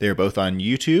 They're both on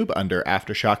YouTube under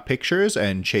Aftershock Pictures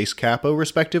and Chase Capo,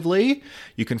 respectively.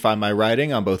 You can find my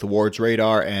writing on both Awards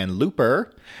Radar and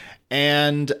Looper.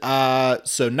 And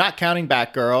so not counting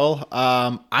Batgirl,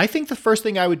 I think the first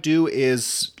thing I would do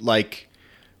is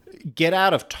get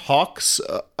out of talks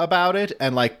about it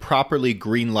and properly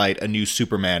greenlight a new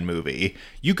Superman movie.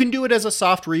 You can do it as a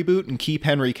soft reboot and keep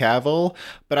Henry Cavill,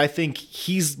 but I think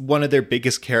he's one of their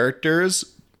biggest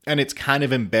characters, and it's kind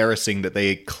of embarrassing that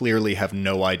they clearly have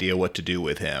no idea what to do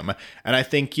with him. And I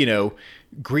think,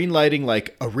 greenlighting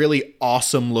a really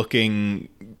awesome looking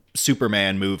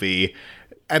Superman movie,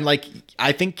 and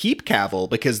I think keep Cavill,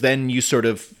 because then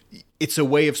it's a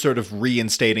way of sort of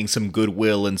reinstating some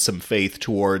goodwill and some faith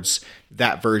towards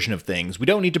that version of things. We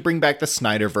don't need to bring back the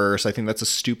Snyderverse. I think that's a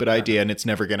stupid idea and it's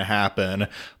never going to happen.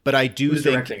 But I do Who's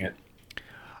think directing it?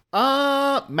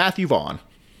 Matthew Vaughn,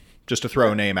 just to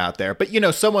throw a name out there. But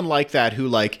someone like that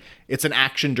who it's an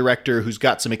action director who's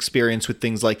got some experience with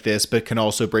things like this, but can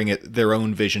also bring their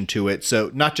own vision to it.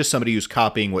 So not just somebody who's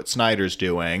copying what Snyder's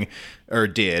doing or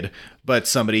did, but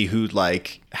somebody who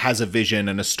has a vision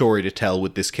and a story to tell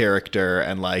with this character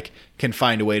and can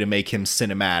find a way to make him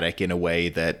cinematic in a way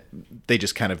that they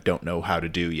just kind of don't know how to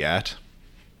do yet.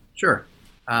 Sure.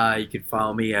 You can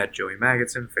follow me at Joey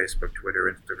Magidson, Facebook,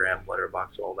 Twitter, Instagram,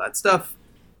 Letterboxd, all that stuff.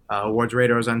 Awards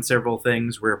Radar is on several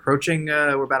things. We're approaching,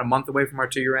 we're about a month away from our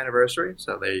 2-year anniversary,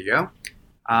 so there you go.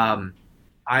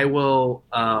 I will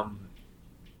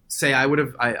say I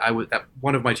would that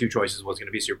one of my two choices was going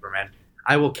to be Superman.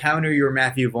 I will counter your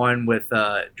Matthew Vaughn with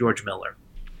George Miller.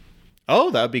 Oh,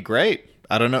 that would be great.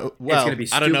 I don't know. Well,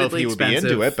 I don't know if he would be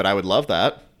into it, but I would love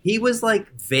that. He was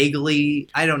vaguely,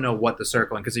 I don't know what the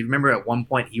circling, because you remember at one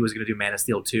point he was going to do Man of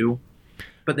Steel 2,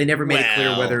 but they never made it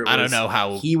clear whether it was, I don't know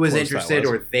how he was interested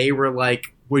or they were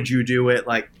would you do it?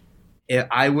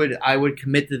 I would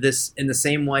commit to this in the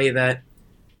same way that,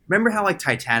 remember how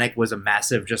Titanic was a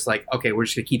massive, just okay, we're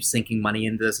just going to keep sinking money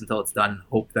into this until it's done,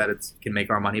 hope that it can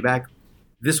make our money back.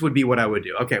 This would be what I would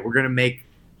do. Okay, we're going to make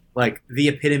the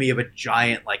epitome of a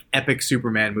giant epic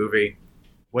Superman movie.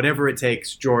 Whatever it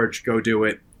takes, George, go do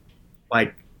it.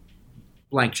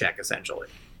 Blank check, essentially.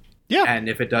 Yeah. And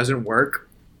if it doesn't work,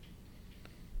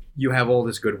 you have all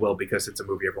this goodwill because it's a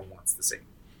movie everyone wants to see.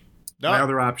 No. My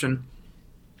other option.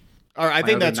 All right, I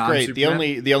think that's great. The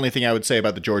only thing I would say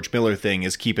about the George Miller thing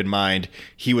is keep in mind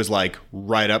he was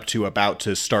right up to about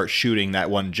to start shooting that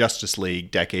one Justice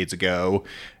League decades ago,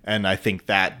 and I think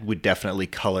that would definitely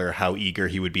color how eager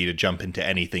he would be to jump into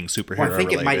anything superhero related. I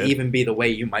think it might even be the way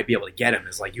you might be able to get him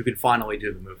is you could finally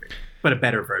do the movie, but a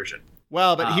better version.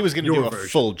 Well, but he was going to do a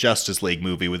full Justice League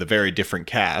movie with a very different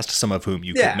cast, some of whom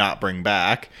you could not bring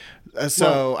back.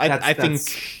 So I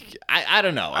think I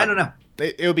don't know. I don't know.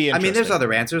 It would be interesting. I mean, there's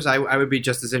other answers. I would be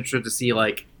just as interested to see,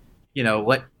 let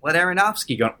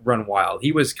Aronofsky run wild.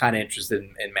 He was kind of interested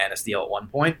in Man of Steel at one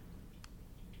point.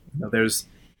 There's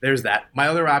that. My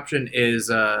other option is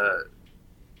a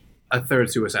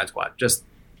third Suicide Squad. Just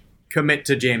commit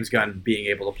to James Gunn being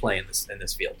able to play in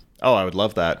this field. Oh, I would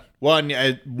love that. One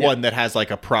that has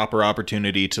a proper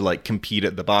opportunity to compete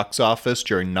at the box office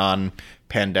during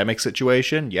non-pandemic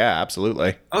situation. Yeah,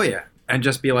 absolutely. Oh yeah. And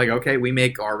just be okay, we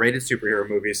make R-rated superhero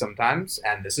movies sometimes,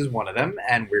 and this is one of them,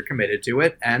 and we're committed to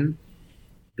it, and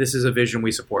this is a vision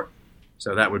we support.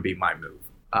 So that would be my move.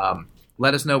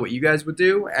 Let us know what you guys would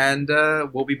do, and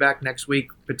we'll be back next week,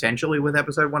 potentially with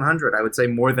episode 100. I would say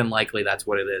more than likely that's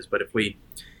what it is, but if we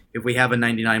have a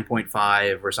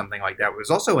 99.5 or something like that, there's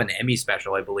also an Emmy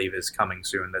special, I believe, is coming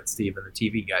soon that Steve and the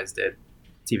TV guys did,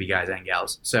 TV guys and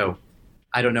gals. So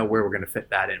I don't know where we're going to fit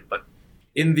that in, but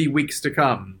in the weeks to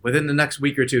come, within the next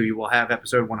week or two, you will have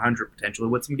episode 100, potentially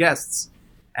with some guests.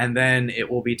 And then it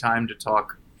will be time to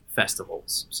talk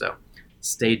festivals. So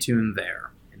stay tuned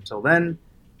there. Until then,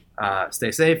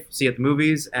 Stay safe, see you at the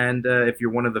movies, and if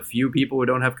you're one of the few people who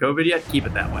don't have COVID yet, keep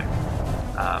it that way.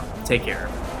 Take care.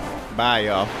 Bye,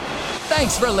 y'all.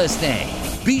 Thanks for listening.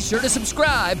 Be sure to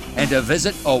subscribe and to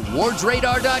visit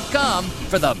awardsradar.com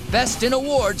for the best in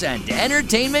awards and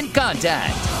entertainment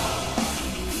content.